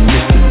nothing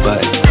missing,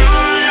 but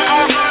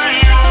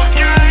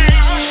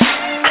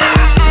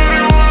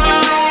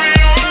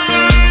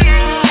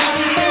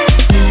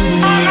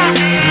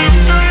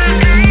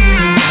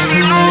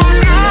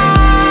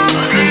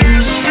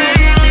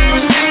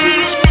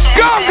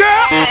go,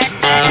 girl,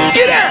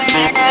 get out.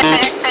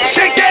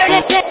 Shake that,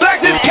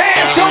 like this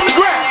cash on the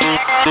ground.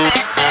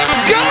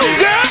 Go,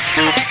 girl,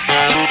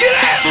 get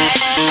out.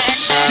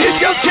 This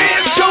your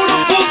chance, show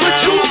them fools what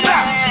you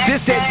about.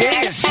 This that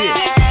dance shit.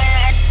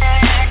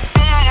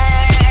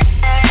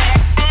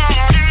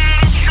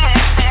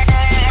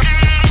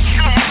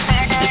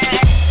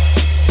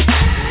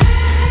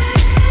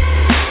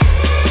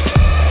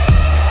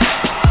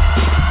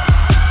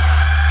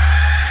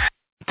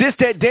 This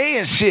that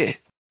dance shit.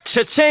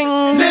 Cha-ching.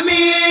 Let me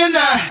in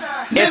now.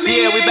 Yes,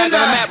 yeah, we back on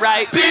the map,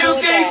 right? Bill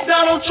Gates,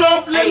 Donald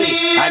Trump, let me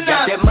in. I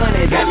got that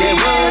money, got that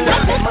run,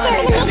 got that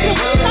money, got that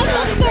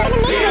run.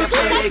 Bill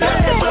Gates got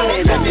that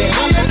money, got that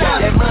run,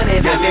 got that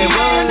money, got that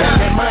run, got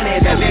that money,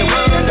 got that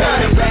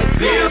run.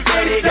 Bill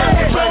Gates got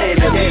that money,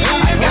 got that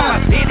run. I got my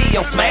city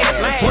on smash,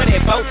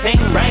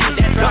 2014 rain.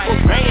 Couple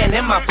grand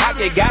in my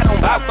pocket, got on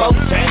about 4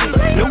 chains.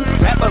 New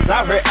rappers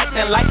out here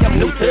acting like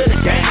I'm new to the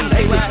game.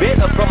 They was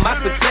bitter from my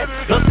success,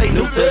 plus they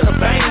new to the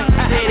fame.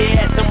 Say they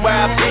asked them where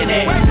I've been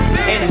at,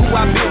 and who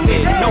I been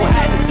with. No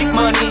hide and seek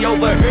money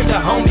over here, the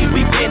homie,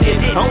 we been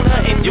it.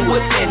 Owner and you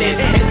ascended,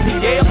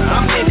 STL,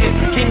 I'm in it.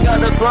 King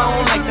of the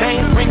throne, like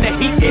James, bring the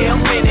heat, yeah,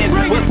 I'm winning.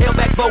 Was held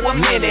back for a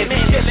minute,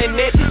 chillin'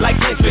 it like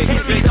Kendrick.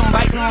 See them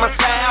biting my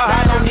style,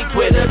 I don't need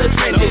Twitter to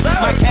trend it.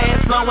 My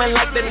cash flowing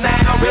like the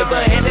Nile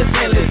River and it's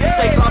endless.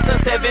 They cost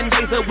us 7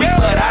 days a week,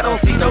 but I don't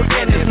see no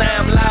dentist.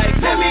 Now I'm like,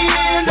 let me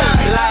in,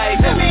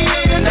 like, let me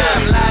in. Now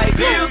I'm like,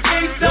 Bill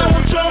Gates,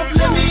 Donald Trump,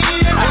 let me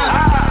in.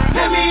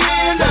 Let me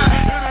in,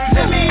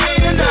 let me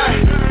in.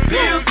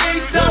 Bill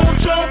Gates,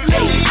 Donald Trump, let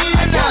me in.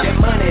 I got that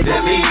money to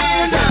be,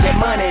 got that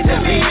money to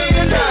be.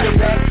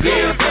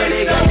 Yeah,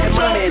 buddy, got that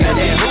money to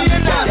be.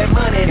 Got that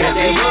money to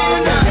be,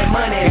 got that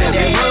money to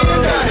be.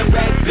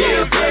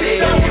 Yeah, buddy,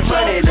 got that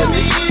money to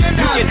be.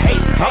 You can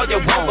hate all you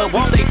want, but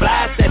won't they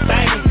fly that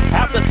thing?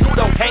 Altitude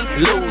on can't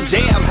lose,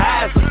 yeah, I'm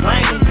high as a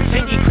plane.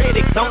 Stingy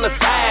critics on the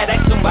side,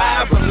 asking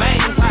why I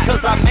remain.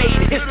 Cause I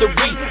made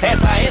history as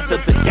I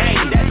entered the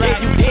game. Yeah,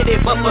 you did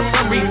it, but for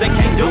some reason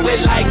can't do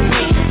it like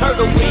me.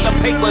 Turtle with a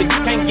paper, you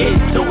can't get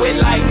to it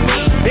like me.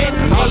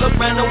 Been all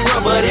around the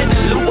world, but in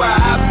the loo where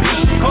I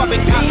be.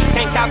 Carbon copy,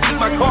 can't copy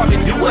my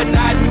carbon, you are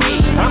not me.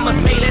 I'm a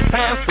sailing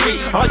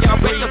 ×3, all y'all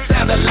breakups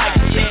sound alike.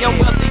 Yeah, I'm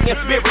wealthy in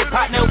spirit,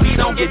 partner, we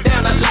don't get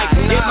down alike.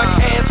 Get my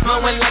cash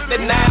flowing like the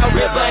Nile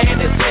River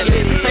and it's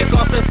endless. Take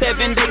off in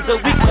 7 days a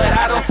week, but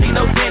I don't see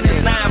no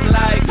dentist. Now I'm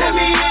like, let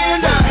me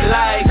in,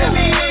 like, let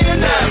me in.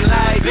 Now I'm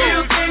like,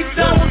 Bill Gates,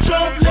 Donald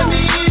Trump, let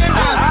me in.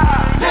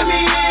 Let me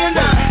in,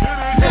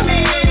 let me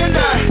in.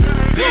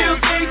 Bill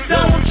Gates,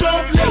 Donald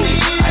Trump, let me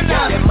in. I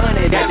got that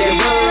money, got that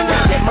run,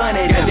 got that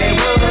money, got that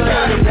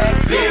run.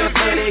 Bill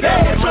Gates got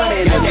that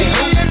money, got that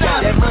run,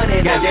 got that money,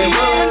 got that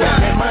run, got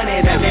that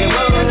money, got that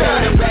run.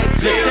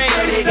 Bill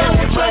Gates got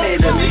that money,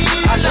 let me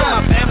in. I love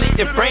my family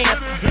and friends,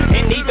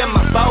 and even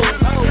my foes.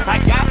 I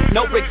got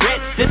no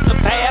regrets, just the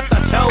path I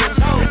chose.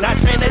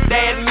 Not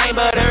Trinidad, man,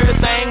 but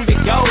everything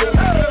big gold.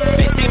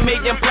 50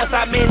 million plus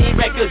how many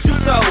records you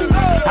sold.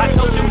 I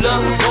told you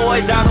love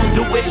boys, I gon'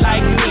 do it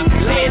like me.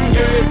 10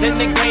 years in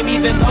the game,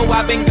 even though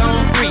I've been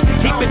gone free.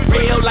 Keep it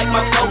real like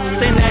my folks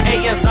in the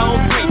A.S. on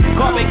free.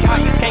 Carbon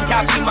copies can't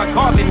copy my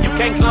carbon, you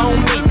can't clone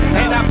me.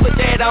 And I put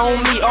that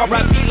on me,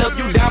 R.I.P. love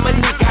you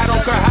Dominique. I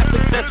don't care how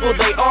successful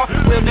they are,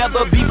 we'll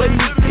never be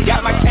beneath.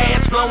 Got my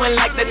cash flowing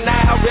like the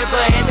Nile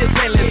River and it's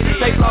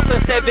endless. They floss for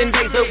 7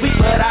 days a week,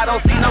 but I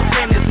don't see no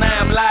tennis.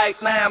 Now I'm like,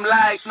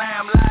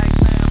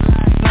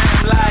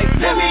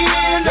 let me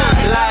in,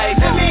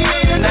 let me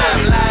in, let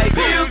me in.